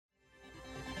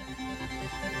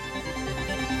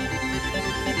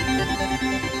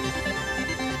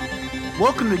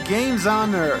Welcome to Games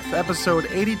on Earth, episode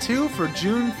 82 for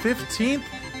June 15th,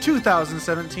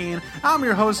 2017. I'm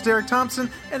your host, Derek Thompson,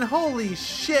 and holy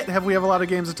shit, have we have a lot of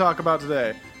games to talk about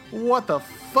today. What the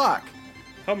fuck?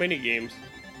 How many games?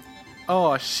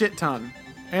 Oh, a shit ton.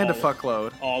 And a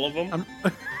fuckload. All of them?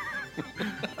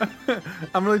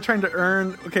 I'm really trying to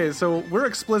earn... Okay, so we're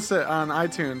explicit on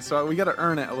iTunes, so we gotta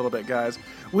earn it a little bit, guys.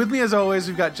 With me, as always,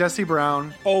 we've got Jesse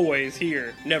Brown. Always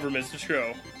here. Never miss a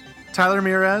show. Tyler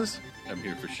Mirez. I'm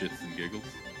here for shits and giggles.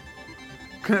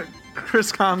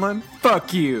 Chris Conlon.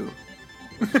 Fuck you.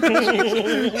 And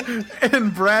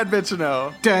Brad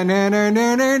Bichino.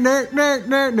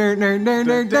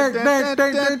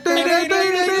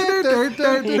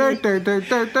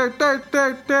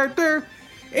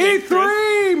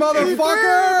 E3,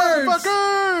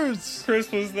 motherfuckers!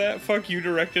 Chris, was that fuck you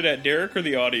directed at Derek or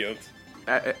the audience?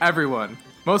 Everyone.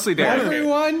 Mostly Derek.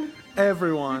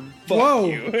 Everyone. Fuck Whoa.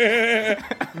 you.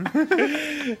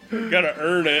 Gotta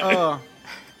earn it.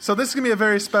 So this is going to be a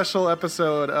very special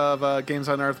episode of Games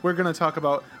on Earth. We're going to talk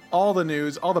about all the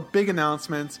news, all the big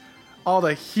announcements, all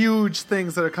the huge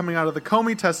things that are coming out of the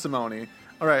Comey testimony.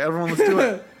 All right, everyone, let's do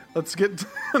it. Let's get...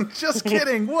 I'm just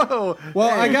kidding. Whoa. Well,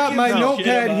 Hey, I got my no shit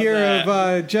notepad about here that.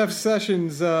 of Jeff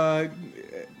Sessions'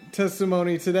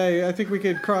 testimony today. I think we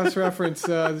could cross-reference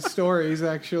the stories,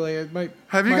 actually. It might.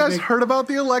 Have you guys heard about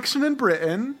the election in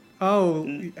Britain? Oh,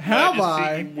 I have just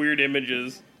I? see weird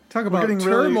images. Talk about getting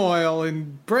really- turmoil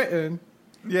in Britain.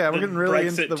 Yeah, we're getting really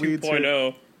Brexit into the weeds here.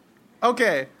 2.0.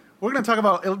 Okay, we're going to talk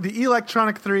about the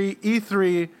Electronic 3,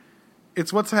 E3.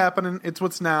 It's what's happening. It's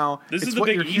what's now. This it's is the what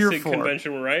big you're here ESIG for.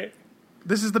 convention, right?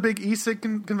 This is the big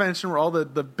ESIG convention where all the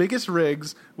biggest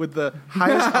rigs with the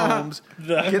highest homes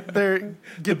get their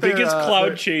Biggest cloud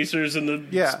their- chasers and the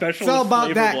Yeah. special It's all about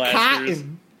flavor that blasters.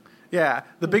 cotton. Yeah,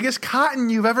 the biggest cotton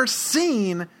you've ever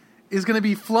seen is going to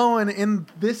be flowing in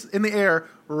the air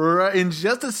in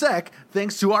just a sec,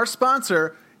 thanks to our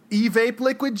sponsor, E-Vape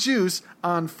Liquid Juice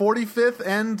on 45th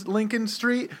and Lincoln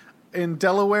Street in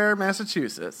Delaware,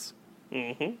 Massachusetts.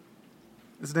 Mm-hmm.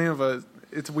 It's the name of a...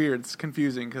 It's weird. It's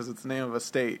confusing because it's the name of a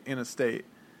state in a state.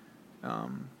 They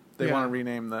Yeah. want to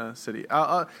rename the city.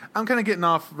 I'm kind of getting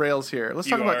off rails here. Let's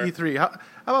talk You about are. E3. How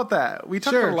about that? We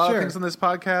talked Sure, about a lot sure. of things on this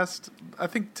podcast. I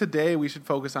think today we should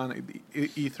focus on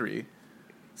E3.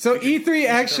 So should E3 talk about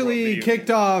actually video kicked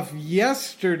off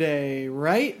yesterday,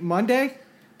 right? Monday?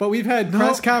 But we've had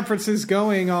press conferences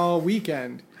going all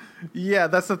weekend. Yeah,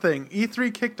 that's the thing.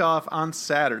 E3 kicked off on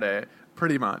Saturday,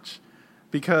 pretty much.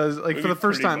 Because, like, for the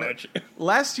first Pretty time, much.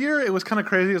 last year it was kind of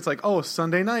crazy. It's like, oh,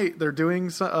 Sunday night, they're doing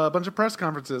a bunch of press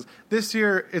conferences. This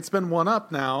year, it's been one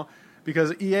up now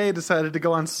because EA decided to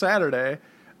go on Saturday.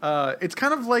 It's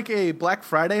kind of like a Black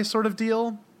Friday sort of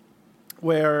deal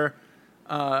where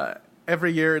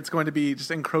every year it's going to be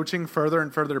just encroaching further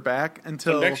and further back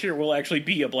until... So next year will actually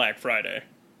be a Black Friday.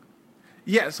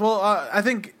 Yes, well, I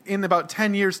think in about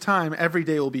 10 years' time, every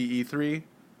day will be E3.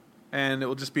 And it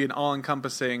will just be an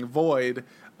all-encompassing void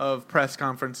of press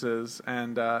conferences,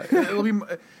 and it'll be,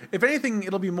 if anything,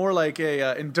 it'll be more like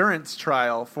a endurance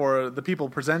trial for the people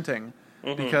presenting,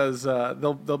 because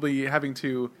they'll be having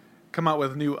to come out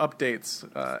with new updates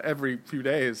every few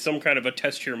days. Some kind of a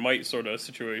test your might sort of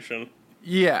situation.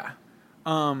 Yeah,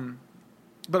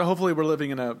 but hopefully we're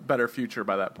living in a better future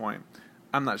by that point.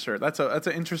 I'm not sure. That's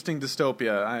an interesting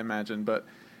dystopia, I imagine. But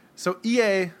so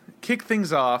EA kicked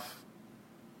things off.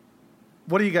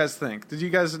 What do you guys think? Did you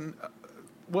guys?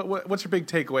 What's your big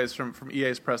takeaways from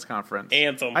EA's press conference?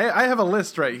 Anthem. I have a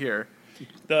list right here.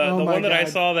 The my one that I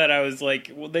God. saw that I was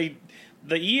like, well, the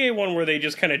EA one where they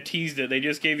just kind of teased it. They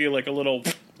just gave you like a little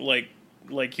like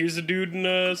here's a dude in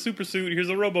a super suit, here's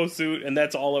a robo suit, and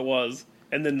that's all it was.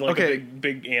 And then like Okay. a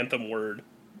big Anthem word.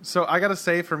 So I gotta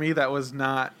say, for me, that was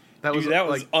not. That Dude, was that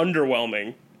was like,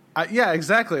 underwhelming. yeah,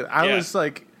 exactly. I Yeah. was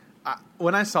like,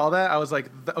 when I saw that, I was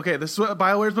like, okay, this is what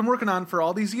BioWare's been working on for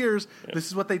all these years. Yeah. This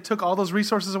is what they took all those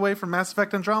resources away from Mass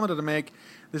Effect Andromeda to make.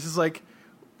 This is like,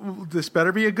 this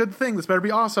better be a good thing. This better be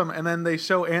awesome. And then they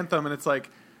show Anthem, and it's like,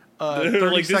 30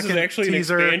 like this is actually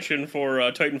teaser. an expansion for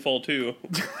Titanfall 2.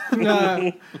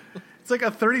 It's like a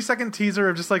 30-second teaser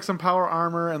of just like some power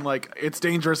armor and like it's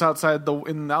dangerous outside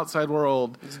in the outside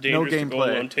world. It's No dangerous to go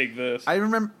gameplay. and take this. I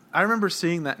remember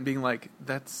seeing that and being like,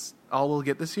 that's all we'll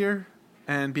get this year,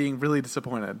 and being really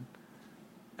disappointed.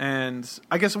 And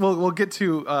I guess we'll get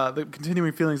to the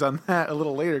continuing feelings on that a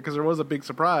little later because there was a big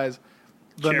surprise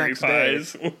the Cherry next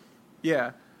pies. day.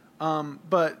 Yeah,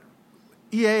 but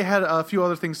EA had a few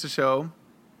other things to show.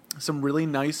 Some really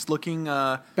nice looking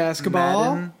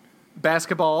Basketball? Madden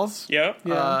basketballs. Yeah.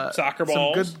 Soccer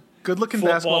balls. Some good looking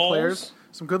basketball Footballs. players.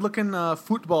 Some good looking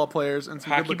football players and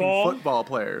some Hockey good looking ball. football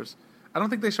players. I don't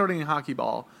think they showed any hockey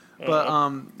ball,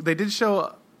 but they did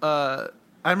show. I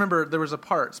remember there was a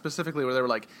part specifically where they were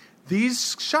like,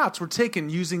 these shots were taken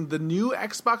using the new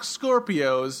Xbox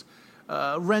Scorpio's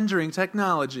rendering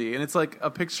technology, and it's like a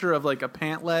picture of like a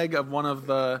pant leg of one of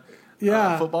the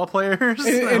football players.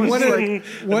 And one of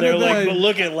but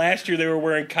look at last year they were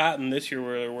wearing cotton. This year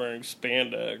they're wearing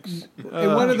spandex.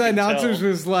 And one of the announcers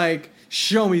was like,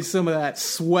 "Show me some of that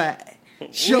sweat.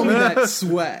 Show me that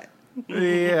sweat.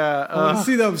 Yeah, I want to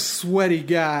see those sweaty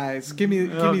guys. Give me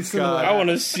some of that. I want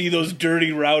to see those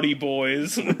dirty rowdy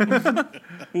boys."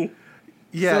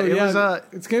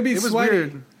 It's gonna be sweaty.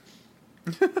 Weird.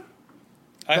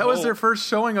 That was their first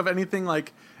showing of anything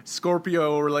like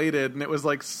Scorpio related, and it was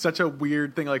like such a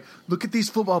weird thing. Like, look at these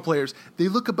football players; they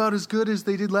look about as good as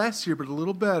they did last year, but a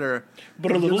little better,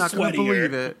 but a little You're not gonna sweatier.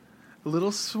 believe it. A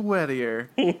little sweatier.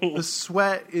 The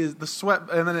sweat.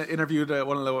 And then it interviewed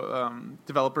one of the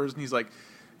developers, and he's like,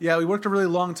 "Yeah, we worked a really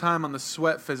long time on the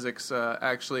sweat physics.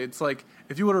 Actually, it's like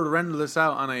if you were to render this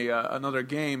out on another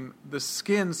game, the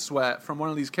skin sweat from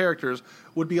one of these characters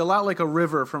would be a lot like a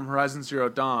river from Horizon Zero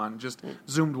Dawn, just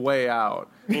zoomed way out.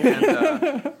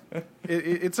 And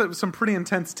it's some pretty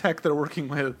intense tech they're working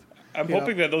with." I'm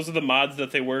hoping that those are the mods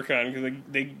that they work on, because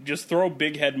they just throw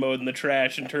big head mode in the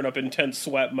trash and turn up intense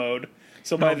sweat mode.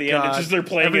 So by the end, it's just they're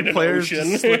playing in an ocean.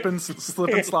 Just slip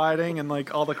and sliding, and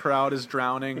like all the crowd is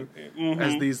drowning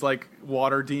as these like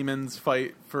water demons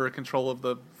fight for control of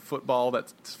the football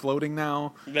that's floating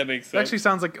now. That makes sense. It actually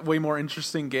sounds like a way more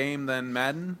interesting game than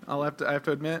Madden. I have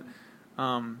to admit.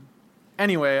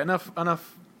 Anyway, enough.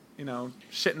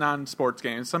 Shitting on sports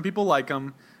games. Some people like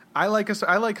them. I like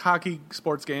hockey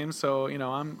sports games, so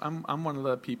I'm one of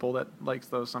the people that likes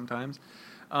those sometimes.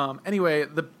 Anyway,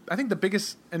 I think the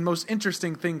biggest and most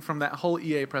interesting thing from that whole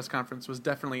EA press conference was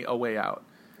definitely A Way Out.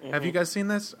 Have you guys seen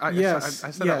this? Yes,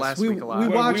 I said that last week a lot. We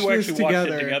watched it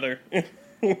together.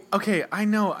 Okay, I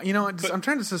know. I'm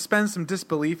trying to suspend some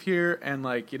disbelief here, and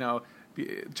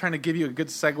trying to give you a good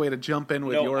segue to jump in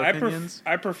with your opinions.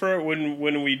 I prefer it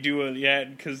when we do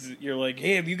it, because you're like,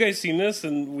 "Hey, have you guys seen this?"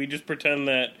 And we just pretend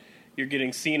that you're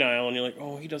getting senile, and you're like,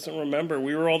 "Oh, he doesn't remember.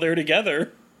 We were all there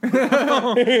together."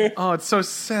 Oh, it's so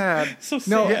sad. So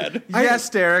sad. Yes,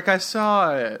 Derek, I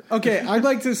saw it. Okay, I'd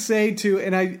like to say too,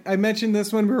 and I mentioned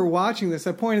this when we were watching this.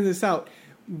 I pointed this out.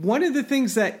 One of the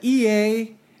things that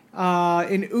EA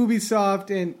and Ubisoft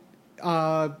and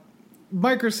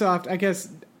Microsoft, I guess.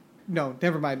 No,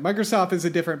 never mind. Microsoft is a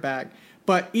different bag.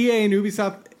 But EA and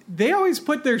Ubisoft, they always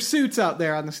put their suits out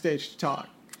there on the stage to talk.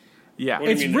 Yeah.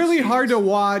 It's really hard to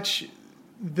watch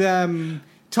them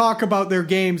talk about their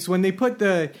games when they put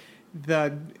the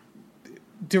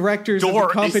directors of the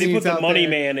companies they put the out money there.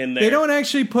 Man in there. They don't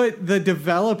actually put the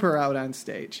developer out on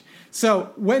stage.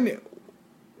 So when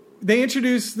they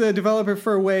introduced the developer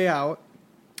for A Way Out,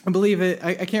 I believe it.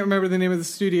 I can't remember the name of the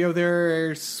studio.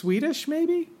 They're Swedish,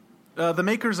 maybe? The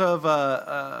makers of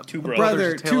Two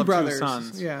Brothers. Two Brothers.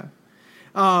 Sons. Yeah.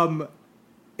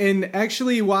 And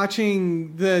actually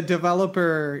watching the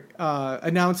developer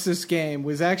announce this game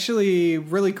was actually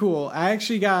really cool. I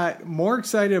actually got more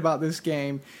excited about this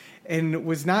game and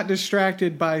was not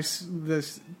distracted by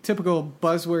this typical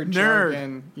buzzword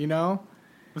jargon, No,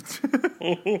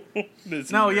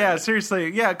 yeah,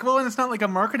 seriously. Yeah, well, and it's not like a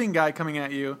marketing guy coming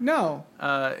at you. No.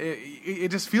 It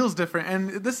just feels different.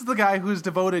 And this is the guy who's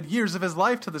devoted years of his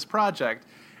life to this project.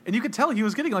 And you could tell he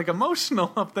was getting like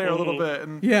emotional up there a little bit.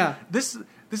 And yeah. This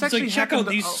It's actually like, check happened.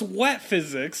 out these sweat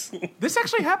physics. This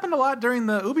actually happened a lot during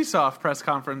the Ubisoft press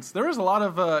conference. There was a lot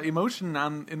of emotion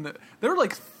there were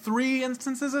like 3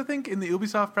 instances, I think, in the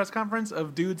Ubisoft press conference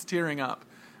of dudes tearing up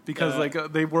because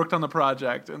they worked on the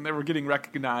project and they were getting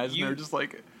recognized, and they were just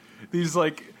like these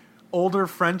like older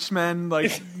Frenchmen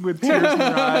like with tears in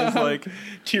their eyes, like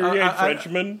teary-eyed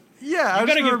Frenchmen. Yeah, you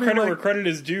got to give credit where credit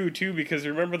is due too, because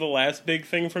remember the last big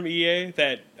thing from EA,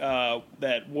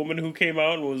 that woman who came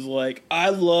out and was like, "I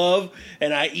love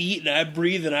and I eat and I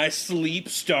breathe and I sleep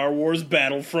Star Wars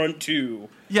Battlefront 2."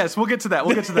 Yes, we'll get to that.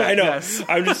 I know. Yes.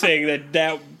 I'm just saying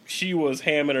that she was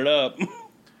hamming it up.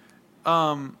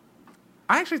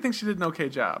 I actually think she did an okay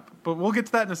job, but we'll get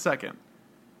to that in a second.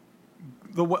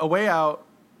 A Way Out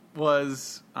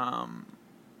was a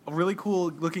really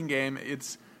cool looking game.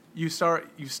 It's you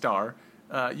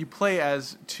play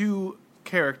as 2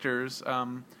 characters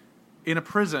in a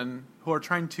prison who are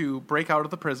trying to break out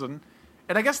of the prison,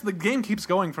 and I guess the game keeps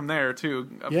going from there too.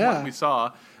 From what we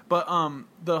saw, but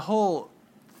the whole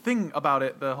thing about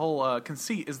it, the whole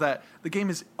conceit is that the game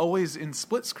is always in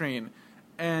split screen,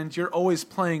 and you're always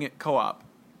playing it co-op.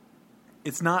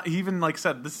 It's not even like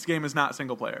said. This game is not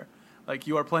single player. Like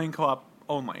you are playing co-op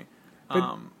only.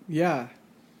 But, yeah.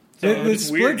 So The it's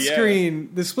split weird, yeah. screen.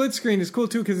 The split screen is cool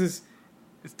too because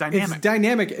It's dynamic. it's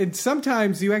dynamic, and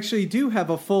sometimes you actually do have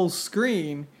a full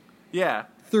screen yeah.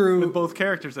 through With both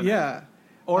characters in it. Yeah.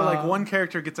 Or like one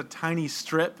character gets a tiny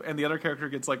strip and the other character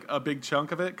gets like a big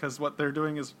chunk of it because what they're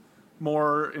doing is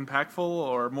more impactful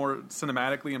or more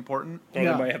cinematically important. Or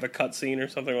Yeah. they might have a cutscene or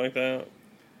something like that.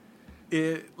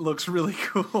 It looks really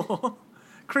cool.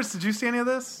 Chris, did you see any of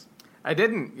this? I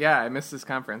didn't. Yeah, I missed this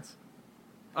conference.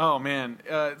 Oh man,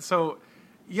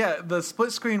 yeah, the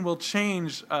split screen will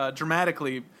change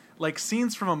dramatically, like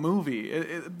scenes from a movie.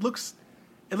 It looks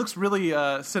really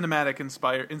cinematic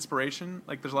inspiration.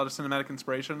 Like there's a lot of cinematic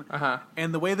inspiration.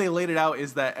 And the way they laid it out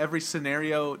is that every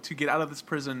scenario to get out of this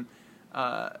prison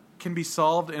can be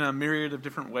solved in a myriad of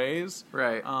different ways.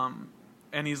 Right.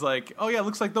 And he's like, "Oh yeah,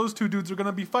 looks like those two dudes are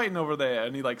gonna be fighting over there."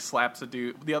 And he like slaps a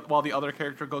dude while the other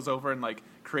character goes over and like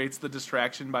creates the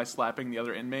distraction by slapping the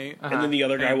other inmate. And then the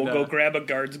other guy And, will go grab a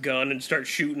guard's gun and start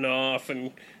shooting off,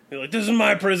 and be like, "This is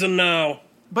my prison now."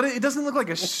 But it doesn't look like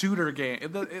a shooter game.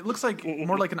 It looks like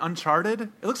more like an Uncharted.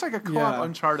 It looks like a co-op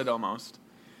Uncharted almost.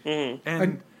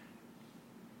 And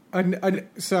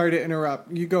sorry to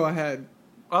interrupt. You go ahead.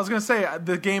 I was going to say,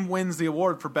 the game wins the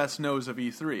award for best nose of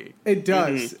E3. It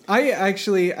does.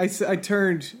 I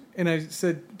turned and I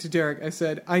said to Derek, I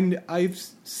said, I've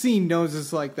seen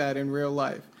noses like that in real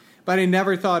life, but I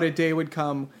never thought a day would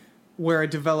come where a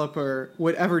developer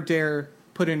would ever dare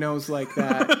put a nose like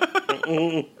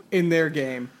that in their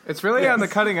game. It's really on the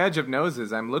cutting edge of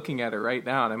noses. I'm looking at it right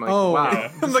now, and I'm like, Oh, wow.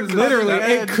 yeah. This is Literally, the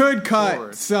it edge could cut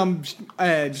forward. some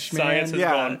edge, man. Science has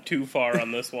Yeah. gone too far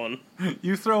on this one.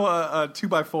 You throw a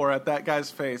 2x4 at that guy's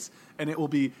face, and it will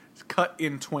be cut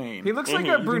in twain. He looks like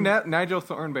a brunette Nigel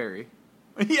Thornberry.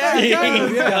 Yeah, He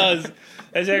yeah. does.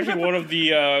 That's actually one of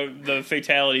the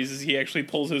fatalities. Is he actually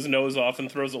pulls his nose off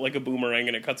and throws it like a boomerang,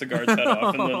 and it cuts a guard's head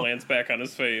off, and then lands back on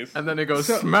his face. And then it goes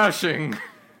smashing.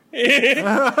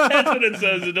 That's what it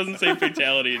says. It doesn't say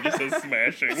fatality. It just says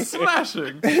smashing.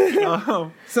 Smashing.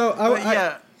 So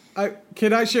Yeah.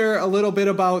 can I share a little bit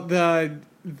about the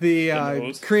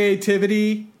nose?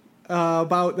 creativity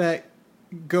about that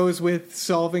goes with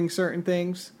solving certain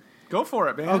things? Go for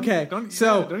it, man. Okay, Don't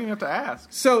even have to ask.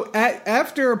 So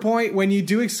after a point when you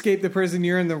do escape the prison,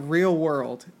 you're in the real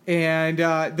world, and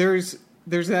there's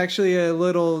actually a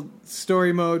little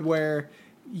story mode where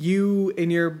you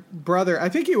and your brother, I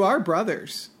think you are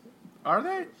brothers. Are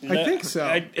they? I think so.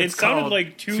 It It's sounded called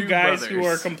like two Two guys who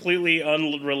Brothers. are completely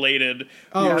unrelated.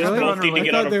 Oh, who really? both need to I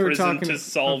get thought out of they were prison talking- to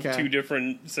solve okay. two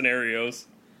different scenarios.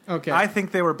 Okay, I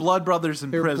think they were blood brothers in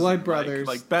they're prison. blood brothers,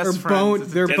 Like best Or friends. Bone, It's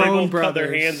a they're Yeah, different- they bone both cut their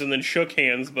brothers. hands and then shook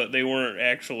hands, but they weren't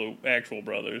actual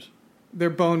brothers. They're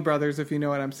bone brothers, if you know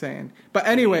what I'm saying. But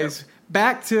anyways,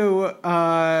 back to what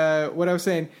I was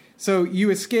saying. So you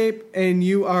escape and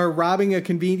you are robbing a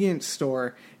convenience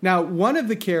store. Now, one of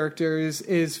the characters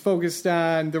is focused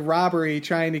on the robbery,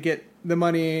 trying to get the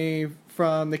money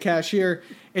from the cashier,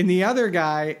 and the other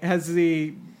guy has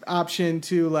the option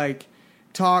to like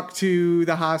talk to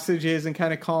the hostages and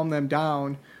kind of calm them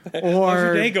down, How's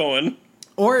your day going?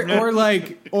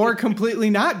 or completely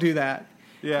not do that.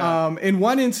 Yeah. In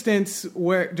one instance,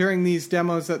 where during these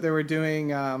demos that they were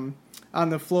doing on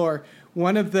the floor,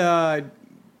 one of the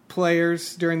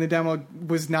players during the demo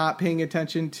was not paying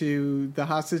attention to the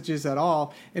hostages at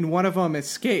all, and one of them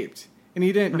escaped, and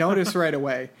he didn't notice right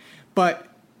away. But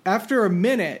after a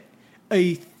minute,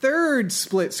 a third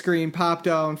split screen popped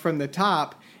down from the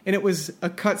top, and it was a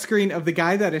cut screen of the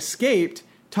guy that escaped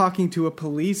talking to a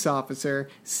police officer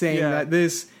saying that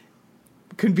this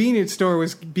convenience store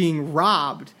was being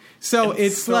robbed. So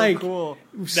it's so like cool.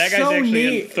 That guy's so actually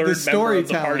neat, a third the member of the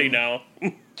storytelling. party now.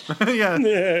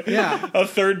 yeah. Yeah. A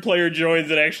third player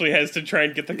joins and actually has to try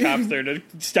and get the cops there to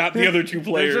stop the other two There's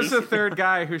players. just a third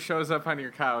guy who shows up on your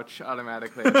couch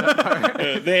automatically.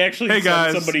 They actually Hey, send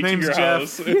guys, somebody to name's your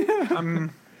Jeff. house.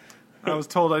 I was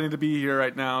told I need to be here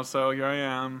right now, so here I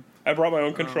am. I brought my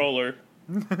own controller.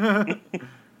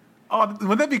 Oh,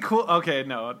 wouldn't that be cool? Okay,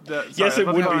 no. Yes, it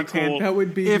would be cool. cool. That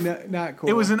would be If not cool.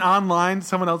 It was an online,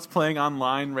 someone else playing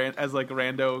online as like a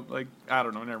rando, like, I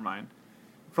don't know, never mind.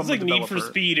 From It's like the Need for developer.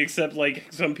 Speed, except like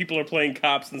some people are playing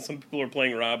cops and some people are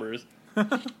playing robbers.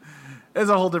 It's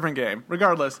a whole different game.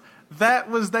 Regardless,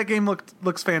 that game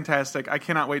looks fantastic. I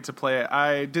cannot wait to play it.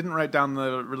 I didn't write down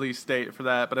the release date for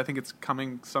that, but I think it's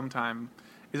coming sometime.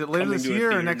 Is it later Coming this to a year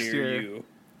or theater next near year? you.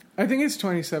 I think it's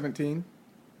 2017.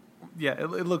 Yeah, it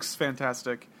looks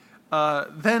fantastic.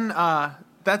 Then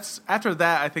that's after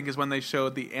that. I think is when they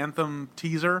showed the Anthem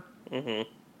teaser,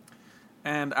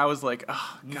 And I was like,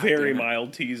 oh, God Very damn it.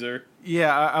 mild teaser.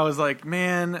 Yeah, I was like,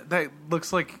 man, that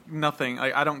looks like nothing.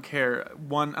 I don't care.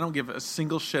 I don't give a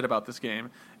single shit about this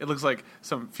game. It looks like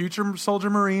some future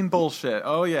soldier marine bullshit.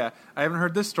 Oh yeah, I haven't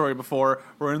heard this story before.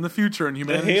 We're in the future and The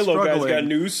humanity's Halo struggling. guys got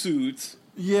new suits.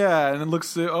 Yeah, and it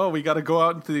looks. We got to go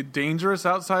out into the dangerous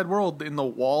outside world in the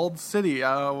walled city.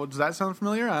 Does that sound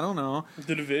familiar? I don't know.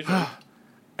 The Division.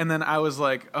 And then I was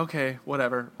like, okay,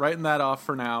 whatever. Writing that off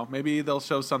for now. Maybe they'll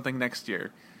show something next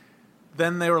year.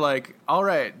 Then they were like, all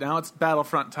right, now it's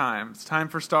Battlefront time. It's time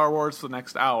for Star Wars for the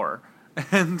next hour.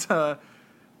 And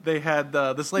they had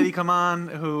this lady come on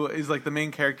who is like the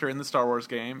main character in the Star Wars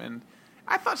game. And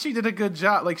I thought she did a good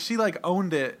job. Like, she like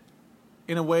owned it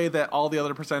in a way that all the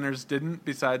other presenters didn't,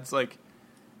 besides like,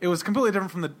 it was completely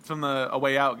different from the A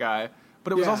Way Out guy.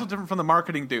 But it was also different from the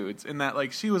marketing dudes in that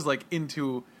like she was like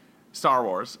into Star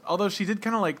Wars. Although she did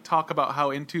kind of like talk about how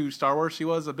into Star Wars she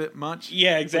was a bit much.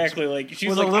 Yeah, exactly. Like she's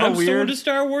was like, a little I'm so weird. into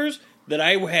Star Wars that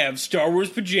I have Star Wars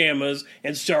pajamas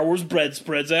and Star Wars bread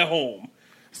spreads at home.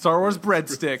 Star Wars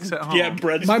breadsticks at home. Yeah,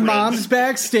 bread My spreads. mom's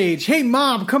backstage. Hey,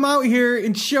 Mom, come out here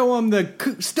and show them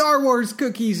the Star Wars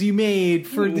cookies you made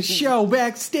for the show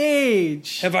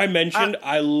backstage. Have I mentioned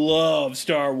I love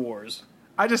Star Wars?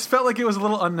 I just felt like it was a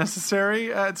little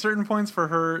unnecessary at certain points for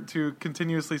her to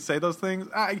continuously say those things.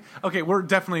 Okay, we're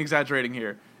definitely exaggerating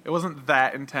here. It wasn't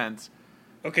that intense.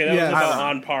 Okay, that Yeah. was about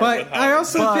on par But with how I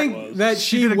also it think was. that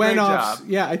She she did a went great off. job.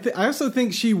 Yeah, I also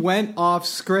think she went off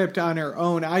script on her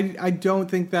own. I don't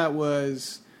think that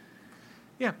was.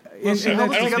 Yeah, In- well, she in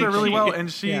held that it together case, really she- well,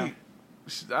 and she. Yeah.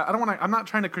 I don't want to. I'm not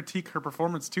trying to critique her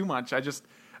performance too much. I just.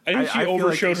 I think she feel like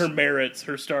overshowed her merits,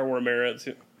 her Star Wars merits.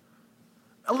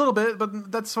 a little bit,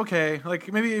 but that's okay.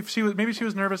 Like maybe she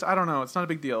was nervous. I don't know. It's not a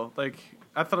big deal. Like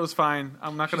I thought it was fine.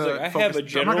 I'm not going She's to. like, I have a I'm not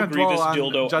General going to dwell Grievous on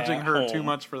dildo judging at her home. too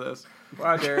much for this.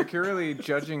 Wow, Derek, you're really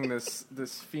judging this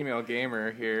female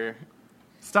gamer here.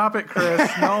 Stop it, Chris.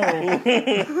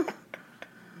 No.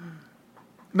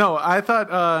 No, I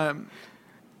thought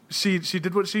she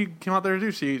did what she came out there to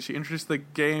do. She introduced the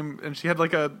game, and she had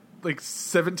like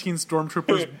 17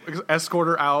 stormtroopers escort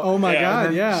her out. Oh my Yeah, god!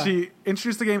 And Yeah. she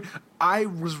introduced the game. I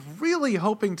was really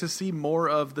hoping to see more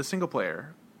of the single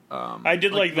player. I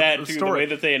did like that, too, the story. way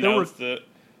that they There were- announced it.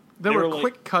 There They were were, like-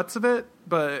 quick cuts of it,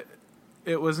 but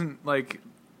it wasn't like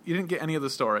you didn't get any of the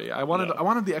story. I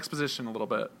wanted the exposition a little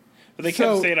bit. But they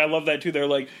So- kept saying, I love that, too. They're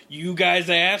like, you guys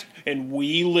asked, and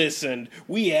we listened.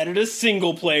 We added a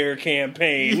single-player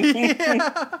campaign.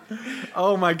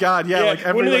 Oh my god! Yeah, like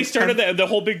every when they like, started 10 the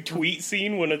whole big tweet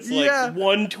scene, when it's like Yeah.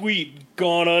 one tweet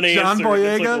gone unanswered. John It's like,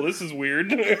 Boyega? well, this is weird.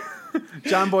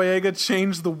 John Boyega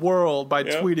changed the world by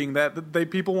Yeah. tweeting that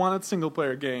people wanted single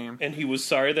player game, And he was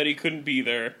sorry that he couldn't be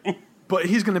there. but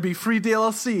he's going to be free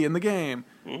DLC in the game.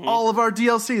 Mm-hmm. All of our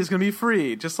DLC is going to be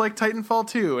free, just like Titanfall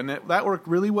 2, and that worked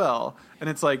really well. And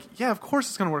it's like, yeah, of course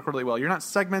it's going to work really well. You're not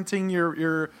segmenting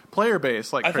your player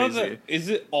base like I crazy. thought that, is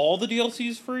it all the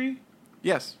DLCs free?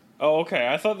 Yes. Oh, okay.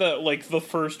 I thought that, like, the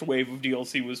first wave of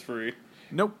DLC was free.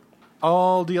 Nope.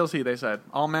 All DLC, they said.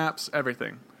 All maps,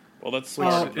 everything. Well, that's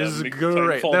smart. of them, Is because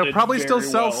great. Titanfall They'll did probably still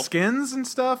very sell well. skins and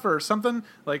stuff or something,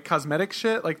 like cosmetic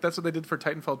shit. Like, that's what they did for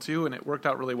Titanfall 2, and it worked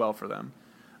out really well for them.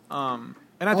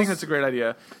 And I think that's a great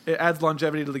idea. It adds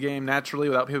longevity to the game naturally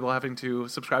without people having to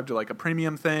subscribe to, like, a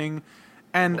premium thing.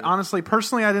 And honestly,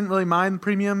 personally, I didn't really mind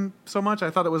premium so much. I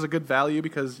thought it was a good value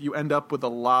because you end up with a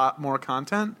lot more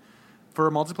content for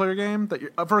a multiplayer game.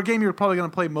 For a game you're probably going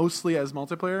to play mostly as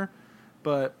multiplayer.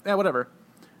 But, yeah, whatever.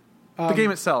 The game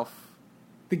itself.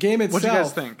 The game itself. What do you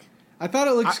guys think? I thought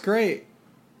it looks great.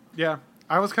 Yeah,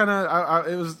 I was kind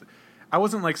of. I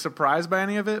wasn't like surprised by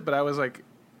any of it, but I was like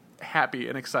happy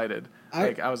and excited.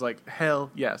 I was like,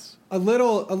 hell yes. A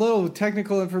little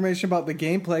technical information about the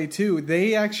gameplay too.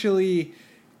 They actually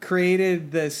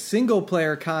created the single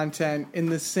player content in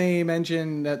the same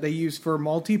engine that they use for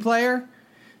multiplayer.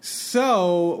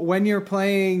 So when you're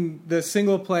playing the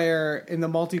single player and the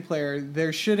multiplayer,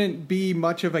 there shouldn't be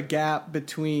much of a gap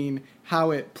between how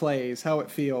it plays, how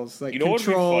it feels, like You know what would be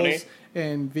controls funny?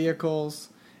 and vehicles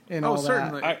and all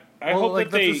Certainly. I well, hope like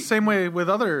that that's they- the same way with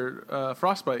other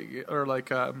Frostbite or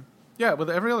like with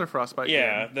every other Frostbite.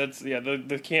 Yeah, game.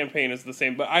 the campaign is the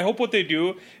same. But I hope what they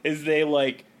do is they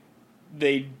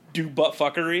do butt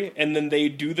fuckery, and then they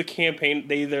do the campaign.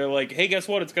 They're like, hey, guess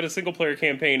what? It's got a single player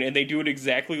campaign, and they do it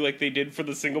exactly like they did for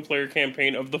the single player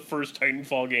campaign of the first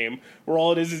Titanfall game, where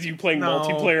all it is you playing No,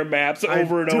 multiplayer maps I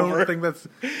over and don't over. think that's.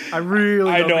 I really.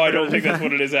 I don't know. think I don't think that- that's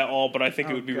what it is at all, but I think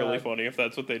it Oh, would be really God. funny if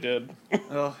that's what they did.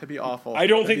 Oh, it'd be awful. I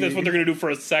don't It'd think that's be- what they're going to do for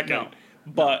a second, No.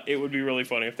 but it would be really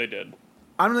funny if they did.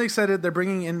 I'm really excited. They're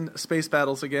bringing in space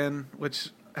battles again, which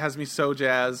has me so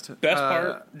jazzed. Best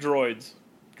part, droids.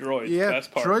 Yeah,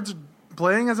 best part. droids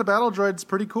playing as a battle droid's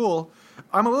pretty cool.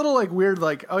 I'm a little like weird,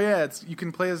 like, oh yeah, you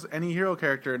can play as any hero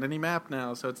character in any map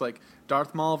now. So it's like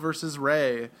Darth Maul versus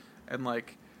Rey, and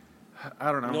like,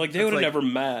 I don't know. Like they would have never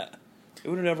met. They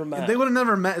would have never met. They would have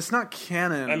never met. It's not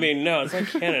canon. I mean, no, it's not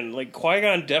canon. Like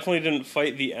Qui-Gon definitely didn't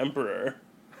fight the Emperor.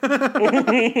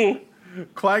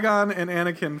 Qui-Gon and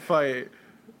Anakin fight.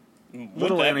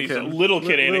 Little Anakin, little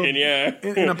kid Anakin, yeah,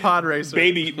 in a pod racer.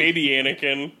 baby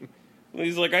Anakin.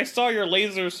 He's like, I saw your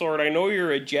laser sword. I know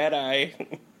you're a Jedi.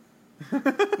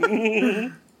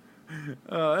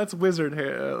 That's wizard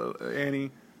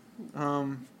Annie.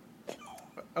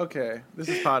 Okay, this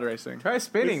is pod racing. Try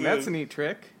spinning. That's a neat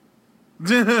trick.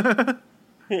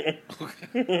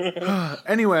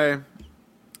 Anyway,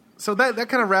 so that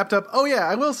kind of wrapped up. Oh yeah,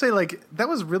 I will say like that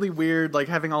was really weird. Like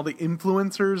having all the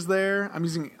influencers there. I'm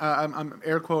using I'm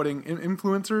air quoting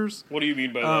influencers. What do you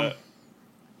mean by that?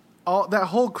 All that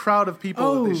whole crowd of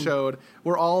people that they showed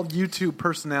were all YouTube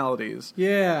personalities.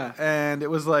 Yeah, and it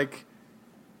was like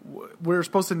we're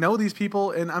supposed to know these people,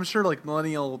 and I'm sure like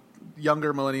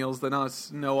younger millennials than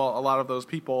us know a lot of those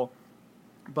people.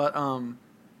 But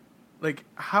like,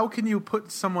 how can you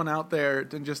put someone out there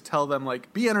and just tell them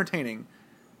like be entertaining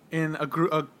in a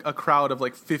crowd of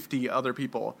like 50 other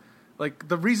people? Like,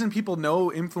 the reason people know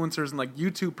influencers and, like,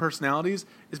 YouTube personalities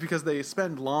is because they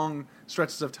spend long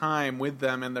stretches of time with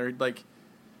them and they're, like,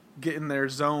 get in their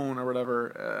zone or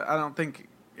whatever. I don't think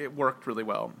it worked really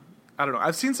well. I don't know.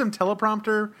 I've seen some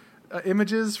teleprompter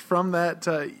images from that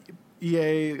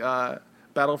EA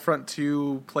Battlefront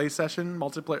 2 play session,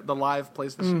 multiplayer, the live play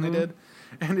session they did.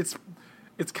 And it's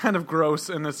kind of gross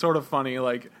and it's sort of funny.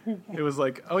 Like, it was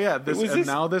like, oh, yeah,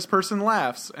 now this person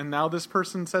laughs and now this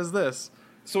person says this.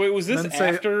 So wait, was this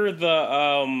after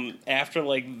the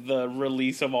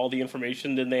release of all the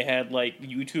information? Then they had like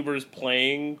YouTubers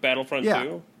playing Battlefront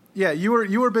 2? Yeah, you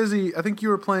were busy. I think you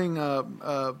were playing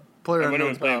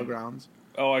PlayerUnknown's Battlegrounds.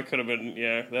 Oh, I could have been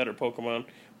that or Pokemon.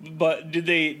 But did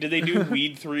they do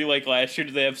Weed 3 like last year?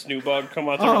 Did they have Snoop Dogg come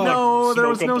out there? No, there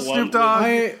was no Snoop Dogg.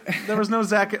 There was no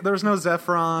There was no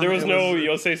Zephron. There was no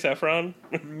Yosei Saffron.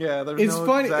 Yeah, there was no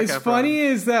funny. Zac As Efron. funny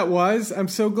as that was, I'm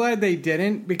so glad they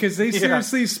didn't because they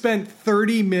seriously spent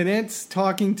 30 minutes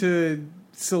talking to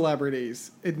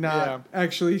celebrities and not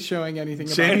actually showing anything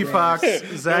about Jamie drugs.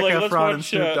 Foxx, Zac Efron, and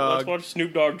Snoop Dogg. Let's watch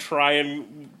Snoop Dogg try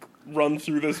and run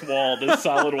through this wall, this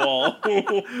solid wall.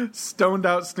 Stoned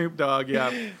out Snoop Dogg,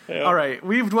 yeah. All right,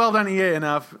 we've dwelled on EA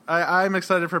enough. I'm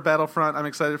excited for Battlefront. I'm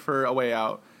excited for A Way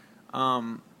Out.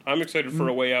 I'm excited for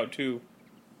A Way Out, too.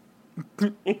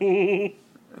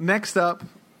 Next up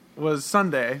was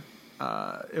Sunday.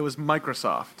 It was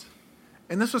Microsoft.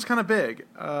 And this was kind of big.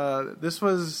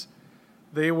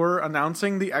 They were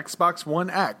announcing the Xbox One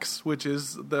X, which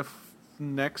is the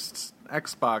next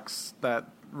Xbox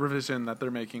revision that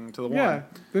they're making to the One. Yeah,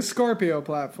 the Scorpio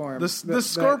platform. The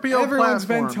Scorpio that everyone's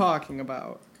platform. been talking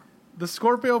about. The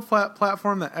Scorpio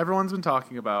platform that everyone's been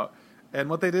talking about. And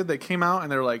what they did, they came out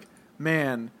and they're like,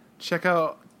 man, check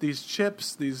out these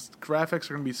chips. These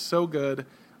graphics are going to be so good.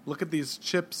 Look at these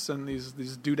chips and these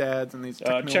doodads and these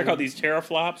check out these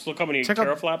teraflops. Look how many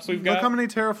teraflops we've got. Look how many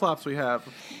teraflops we have.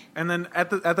 And then at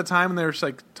the time when they were just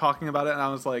like talking about it, and I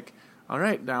was like, all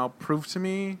right, now prove to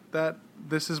me that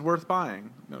this is worth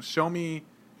buying. Show me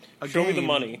a game. Show me the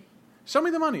money. Show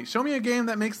me the money. Show me a game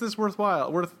that makes this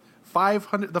worthwhile. Worth the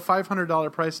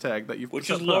 $500 price tag that you've which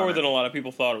is lower than a lot of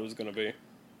people thought it was going to be.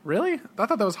 Really? I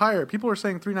thought that was higher. People were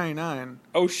saying $399.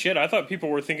 Oh shit! I thought people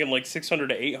were thinking like $600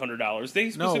 to $800.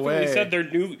 They specifically said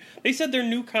their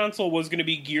new console was going to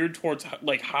be geared towards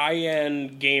like high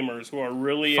end gamers who are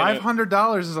really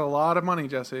 $500 is a lot of money,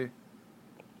 Jesse.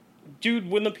 Dude,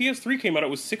 when the PS3 came out, it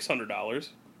was $600.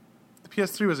 The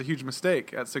PS3 was a huge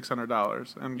mistake at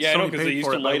 $600, and yeah, Sony I know because they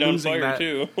used to light on fire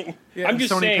too. Yeah, I'm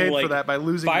just Sony saying, paid like, for that by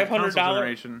losing $500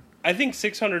 generation. I think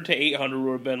 $600 to $800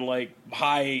 would have been like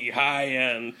high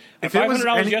end. If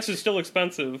 $500, yes, is still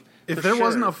expensive. If there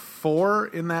wasn't a 4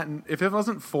 in that, if it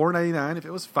wasn't $4.99, if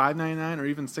it was $5.99 or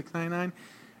even $6.99,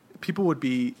 people would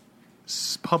be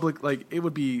it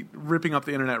would be ripping up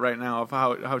the internet right now of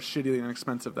how shitty and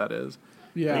expensive that is.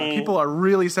 Yeah, people are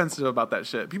really sensitive about that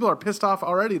shit. People are pissed off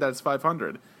already that it's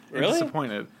 $500 and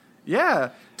disappointed. Yeah,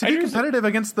 to be competitive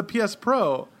against the PS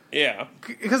Pro. Yeah,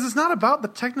 because it's not about the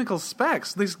technical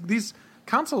specs. These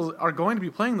consoles are going to be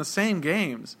playing the same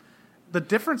games. The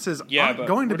differences aren't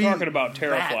going to be talking about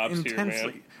teraflops intensely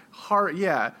here, man. hard.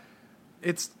 Yeah,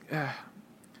 it's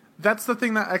that's the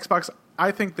thing that Xbox.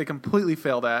 I think they completely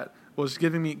failed at was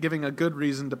giving a good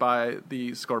reason to buy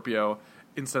the Scorpio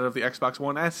instead of the Xbox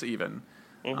One S even.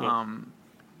 Mm-hmm.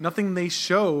 nothing they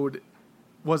showed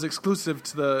was exclusive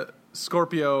to the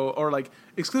Scorpio or like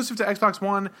exclusive to Xbox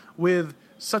One with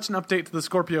such an update to the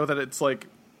Scorpio that it's like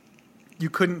you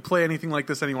couldn't play anything like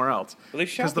this anywhere else. Well, they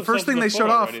shot the first thing they showed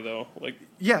off, already, though. Like,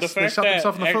 yes, they shot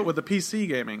themselves in the foot with the PC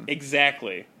gaming.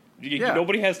 Exactly.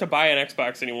 Nobody has to buy an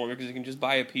Xbox anymore because you can just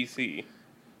buy a PC.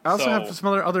 I also have some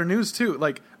other news too.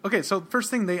 Like, okay, so first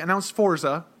thing they announced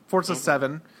Forza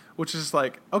 7, which is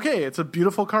like, okay, it's a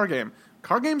beautiful car game.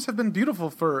 Car games have been beautiful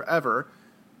forever.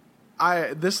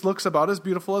 This looks about as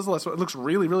beautiful as the last one. It looks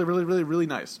really, really, really, really, really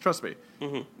nice. Trust me.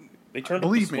 Mm-hmm. They turned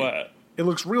Believe up the sweat. me, it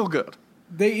looks real good.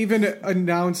 They even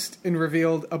announced and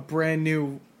revealed a brand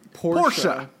new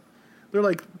Porsche. They're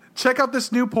like, check out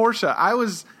this new Porsche. I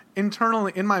was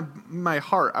internally, in my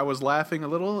heart, I was laughing a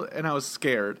little and I was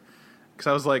scared. Because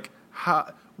I was like,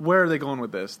 where are they going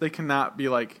with this? They cannot be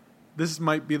like, this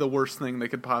might be the worst thing they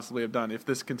could possibly have done if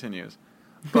this continues.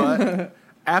 But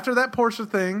after that Porsche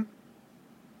thing,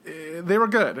 they were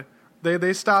good.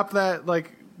 They stopped that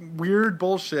like weird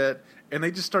bullshit and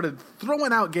they just started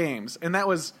throwing out games. And that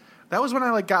was when I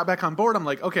like got back on board. I'm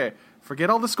like, okay, forget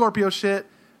all the Scorpio shit.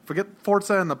 Forget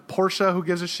Forza and the Porsche. Who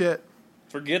gives a shit?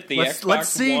 Forget the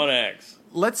Xbox One X.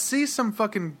 Let's see some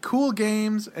fucking cool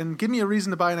games and give me a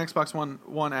reason to buy an Xbox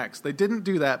One X. They didn't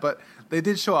do that, but they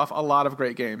did show off a lot of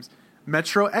great games.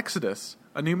 Metro Exodus,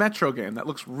 a new Metro game that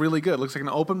looks really good. Looks like an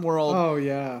open world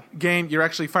game. You're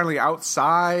actually finally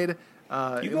outside.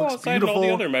 You go outside in all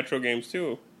the other Metro games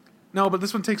too. No, but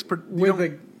this one takes with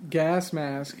a gas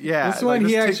mask. Yeah, this one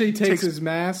he actually takes his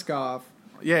mask off.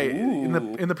 Yeah, in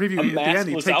the preview at the end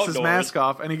he takes his mask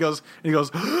off and he goes.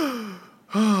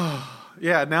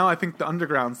 Yeah, now I think the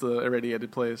Underground's the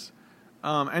irradiated place.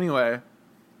 Anyway,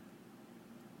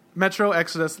 Metro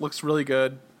Exodus looks really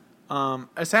good.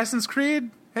 Assassin's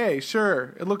Creed, hey,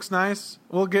 sure, it looks nice.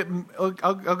 I'll get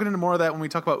into more of that when we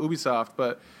talk about Ubisoft,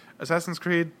 but Assassin's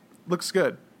Creed looks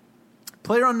good.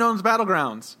 PlayerUnknown's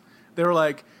Battlegrounds. They were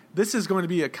like, this is going to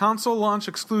be a console launch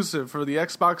exclusive for the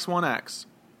Xbox One X.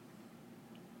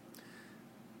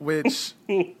 Which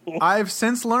I've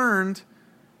since learned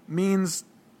means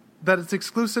that it's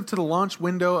exclusive to the launch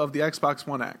window of the Xbox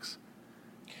One X.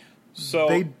 So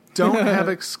they don't have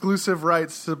exclusive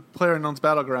rights to PlayerUnknown's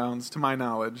Battlegrounds, to my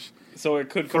knowledge. So it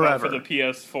could come out for the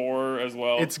PS4 as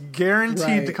well? It's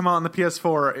guaranteed to come out on the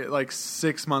PS4 like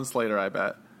 6 months later, I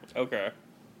bet. Okay.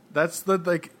 That's but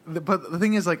the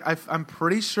thing is, like, I'm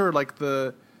pretty sure, like,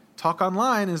 the talk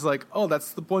online is like, oh,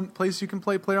 that's the one place you can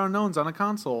play PlayerUnknown's on a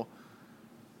console.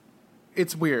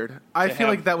 It's weird. I feel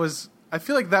like that was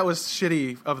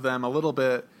shitty of them a little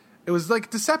bit. It was like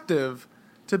deceptive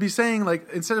to be saying, like,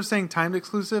 instead of saying timed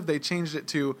exclusive, they changed it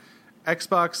to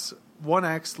Xbox One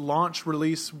X launch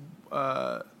release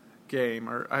game,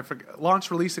 or I forget,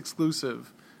 launch release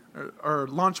exclusive, or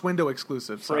launch window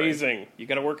exclusive. Sorry. Phrasing. You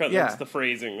got to work on the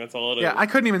phrasing. That's all it is. Yeah, I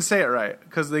couldn't even say it right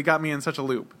because they got me in such a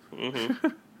loop. Mm-hmm.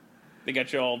 They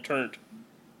got you all turned.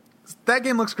 That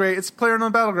game looks great. It's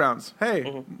PlayerUnknown Battlegrounds. Hey,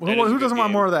 who doesn't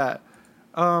want more of that?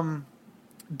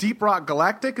 Deep Rock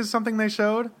Galactic is something they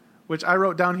showed, which I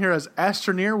wrote down here as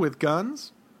Astroneer with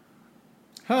guns.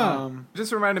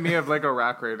 Just reminded me of Lego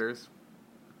Rock Raiders.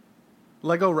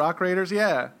 Lego Rock Raiders,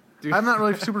 yeah. Dude. I'm not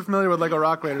really super familiar with Lego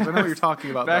Rock Raiders. I know what you're talking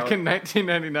about. Back in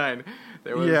 1999,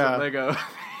 there was a Lego.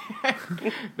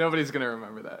 Nobody's going to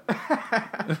remember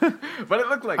that. But it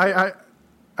looked like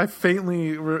I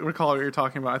faintly recall what you're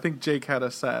talking about. I think Jake had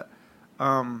a set.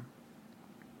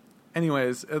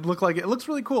 Anyways, it looks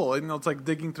really cool. You know, it's like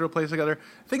digging through a place together.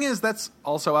 Thing is, that's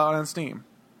also out on Steam.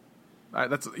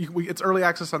 It's early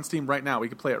access on Steam right now. We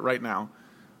can play it right now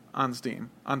on Steam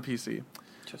on PC.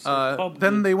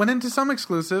 Then they went into some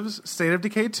exclusives. State of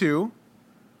Decay 2.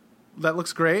 That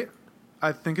looks great.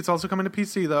 I think it's also coming to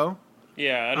PC though.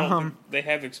 Yeah, I don't think they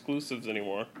have exclusives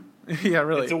anymore. Yeah,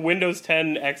 really. It's a Windows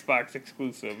 10 Xbox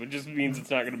exclusive. It just means it's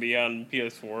not going to be on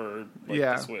PS4 or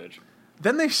the Switch.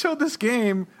 Then they showed this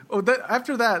game.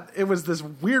 After that, it was this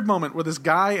weird moment where this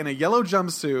guy in a yellow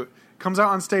jumpsuit comes out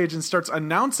on stage and starts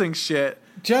announcing shit.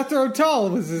 Jethro Tull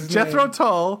was his name. Jethro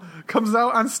Tull comes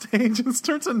out on stage and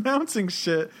starts announcing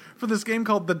shit for this game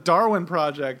called The Darwin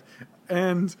Project.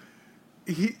 And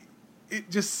it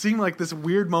just seemed like this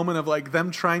weird moment of like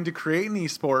them trying to create an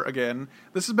esport again.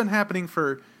 This has been happening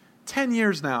for 10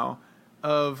 years now,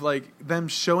 of like them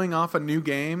showing off a new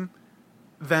game,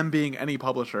 them being any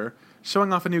publisher,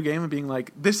 showing off a new game and being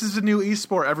like, this is a new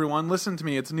esport, everyone. Listen to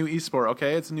me. It's a new esport,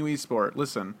 okay? It's a new esport.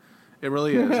 Listen. It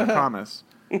really is. I promise.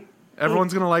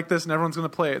 Everyone's going to like this and everyone's going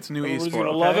to play it. It's a new esport. Everyone's going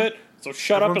to love it, so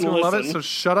shut up and listen. Everyone's going to love it, so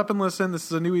shut up and listen. This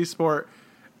is a new esport.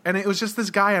 And it was just this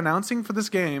guy announcing for this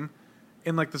game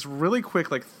in like this really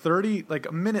quick, like 30, like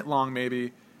a minute long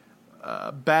maybe.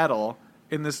 battle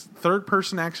in this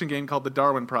third-person action game called The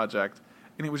Darwin Project,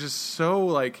 and it was just so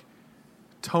like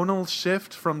tonal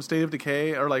shift from State of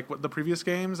Decay or like what the previous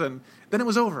games, and then it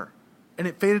was over, and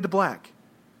it faded to black.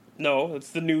 No, it's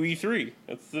the new E3.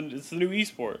 It's the new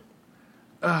esport.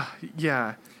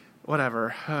 Yeah,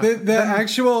 whatever. The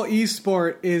actual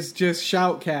esport is just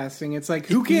shoutcasting. It's like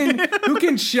who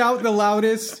can shout the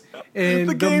loudest and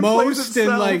the most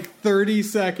in like 30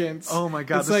 seconds. Oh my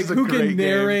god! It's this like is a who great can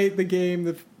narrate the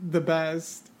game the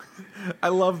best. I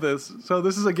love this. So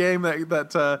this is a game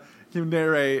that you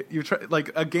narrate. You try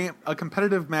like a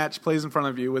competitive match plays in front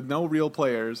of you with no real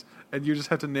players, and you just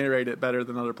have to narrate it better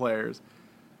than other players.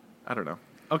 I don't know.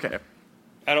 Okay.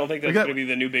 I don't think that's going to be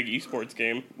the new big esports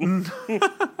game. You could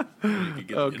get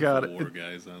the god, Infowar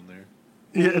guys on there.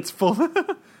 Yeah, it's full.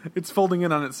 It's folding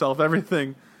in on itself.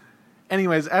 Everything.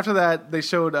 Anyways, after that, they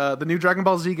showed the new Dragon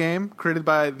Ball Z game created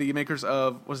by the makers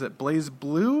of Blaze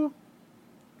Blue?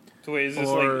 So wait, is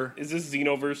this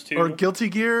Xenoverse 2? Or Guilty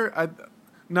Gear?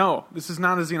 No, this is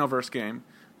not a Xenoverse game.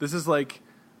 This is like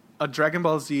a Dragon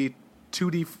Ball Z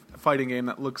 2D fighting game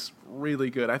that looks really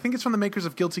good. I think it's from the makers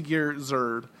of Guilty Gear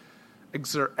Xrd. And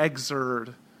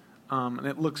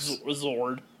it looks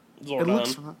Zord.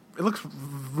 It looks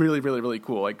really, really, really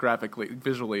cool. Like graphically,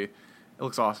 visually, it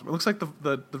looks awesome. It looks like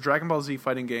the Dragon Ball Z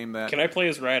fighting game that. Can I play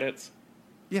as Raditz?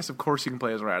 Yes, of course you can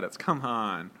play as Raditz. Come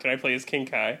on. Can I play as King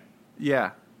Kai?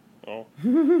 Yeah. Oh.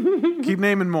 Keep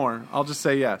naming more. I'll just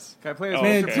say yes. Can I play as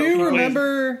Man, okay. do you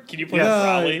remember? Can you play as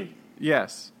Raleigh?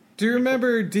 Yes. Do you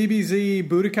remember DBZ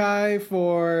Budokai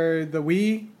for the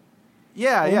Wii?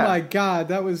 Yeah, Oh yeah. my god,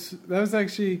 that was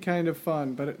actually kind of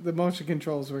fun, but the motion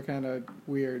controls were kind of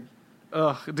weird.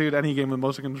 Ugh, dude, any game with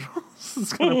motion controls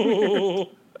is kind of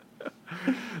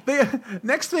weird.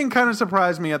 Next thing kind of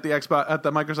surprised me at the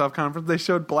Microsoft conference. They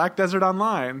showed Black Desert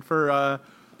Online for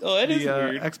That is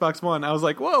weird. Xbox One. I was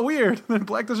like, whoa, weird.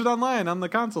 Black Desert Online on the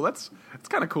console. That's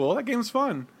kind of cool. That game's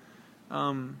fun.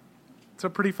 It's a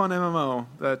pretty fun MMO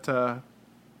that I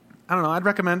don't know. I'd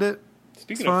recommend it.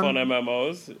 Speaking of fun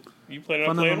MMOs, you planning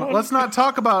on playing one? Let's not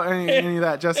talk about any of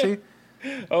that, Jesse.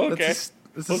 Oh, okay.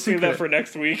 Let's save that for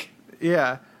next week.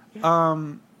 Yeah.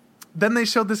 Then they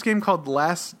showed this game called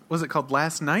Last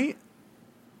Night?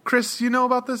 Chris, you know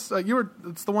about this?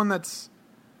 It's the one that's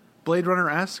Blade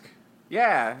Runner-esque.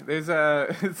 Yeah, there's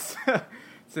it's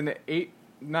an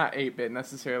not 8-bit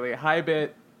necessarily, a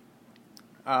high-bit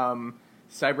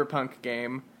cyberpunk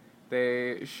game.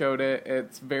 They showed it.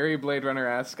 It's very Blade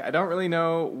Runner-esque. I don't really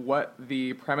know what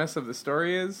the premise of the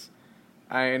story is.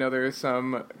 I know there's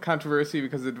some controversy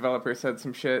because the developer said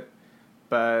some shit,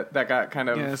 but that got kind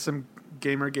of... Yeah, some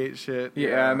Gamergate shit.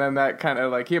 Yeah, and then that kind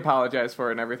of, like, he apologized for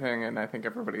it and everything, and I think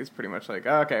everybody's pretty much like,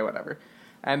 oh, okay, whatever.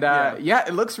 And, yeah,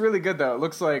 it looks really good, though. It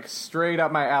looks, like, straight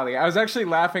up my alley. I was actually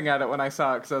laughing at it when I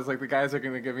saw it, because I was like, the guys are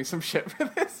going to give me some shit for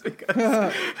this,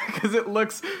 because it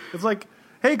looks... It's like...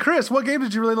 Hey, Chris, what game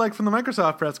did you really like from the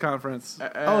Microsoft press conference?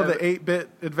 The 8-bit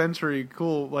adventure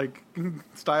cool, like,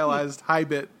 stylized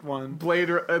high-bit one.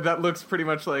 That looks pretty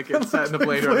much like it's set in the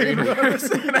Blade Runner universe.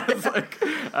 And I was like,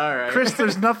 all right. Chris,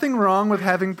 there's nothing wrong with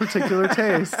having particular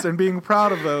tastes and being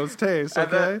proud of those tastes,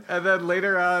 okay? And then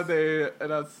later on, they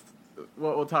announced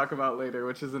what we'll talk about later,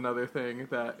 which is another thing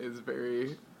that is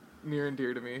very... near and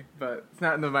dear to me, but it's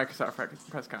not in the Microsoft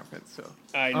press conference, so...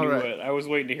 I knew it. I was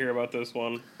waiting to hear about this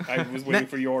one. I was waiting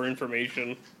for your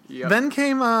information. Yep. Then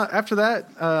came, after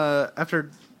that,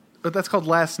 but that's called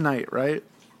Last Night, right?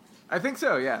 I think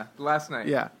so, yeah. Last Night.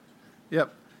 Yeah.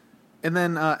 Yep. And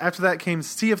then after that came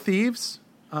Sea of Thieves,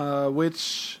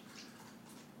 which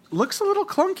looks a little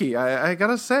clunky, I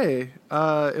gotta say.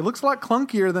 It looks a lot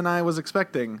clunkier than I was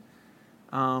expecting.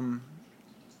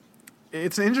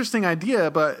 It's an interesting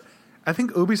idea, but I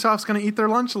think Ubisoft's going to eat their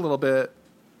lunch a little bit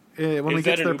when we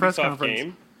get to their press conference.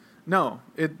 Game? No,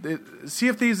 Sea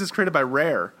of Thieves is created by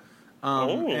Rare,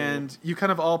 and you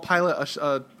kind of all pilot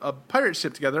a pirate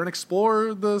ship together and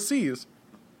explore the seas.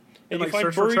 And you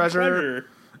find buried treasure.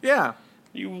 Yeah,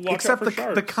 you watch except out for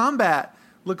sharks. The combat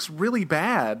looks really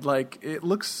bad. Like it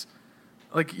looks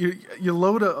like you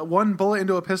load one bullet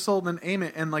into a pistol, and then aim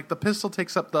it, and like the pistol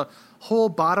takes up the whole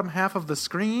bottom half of the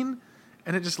screen,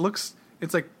 and it just looks.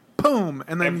 It's like boom,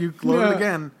 and then you load it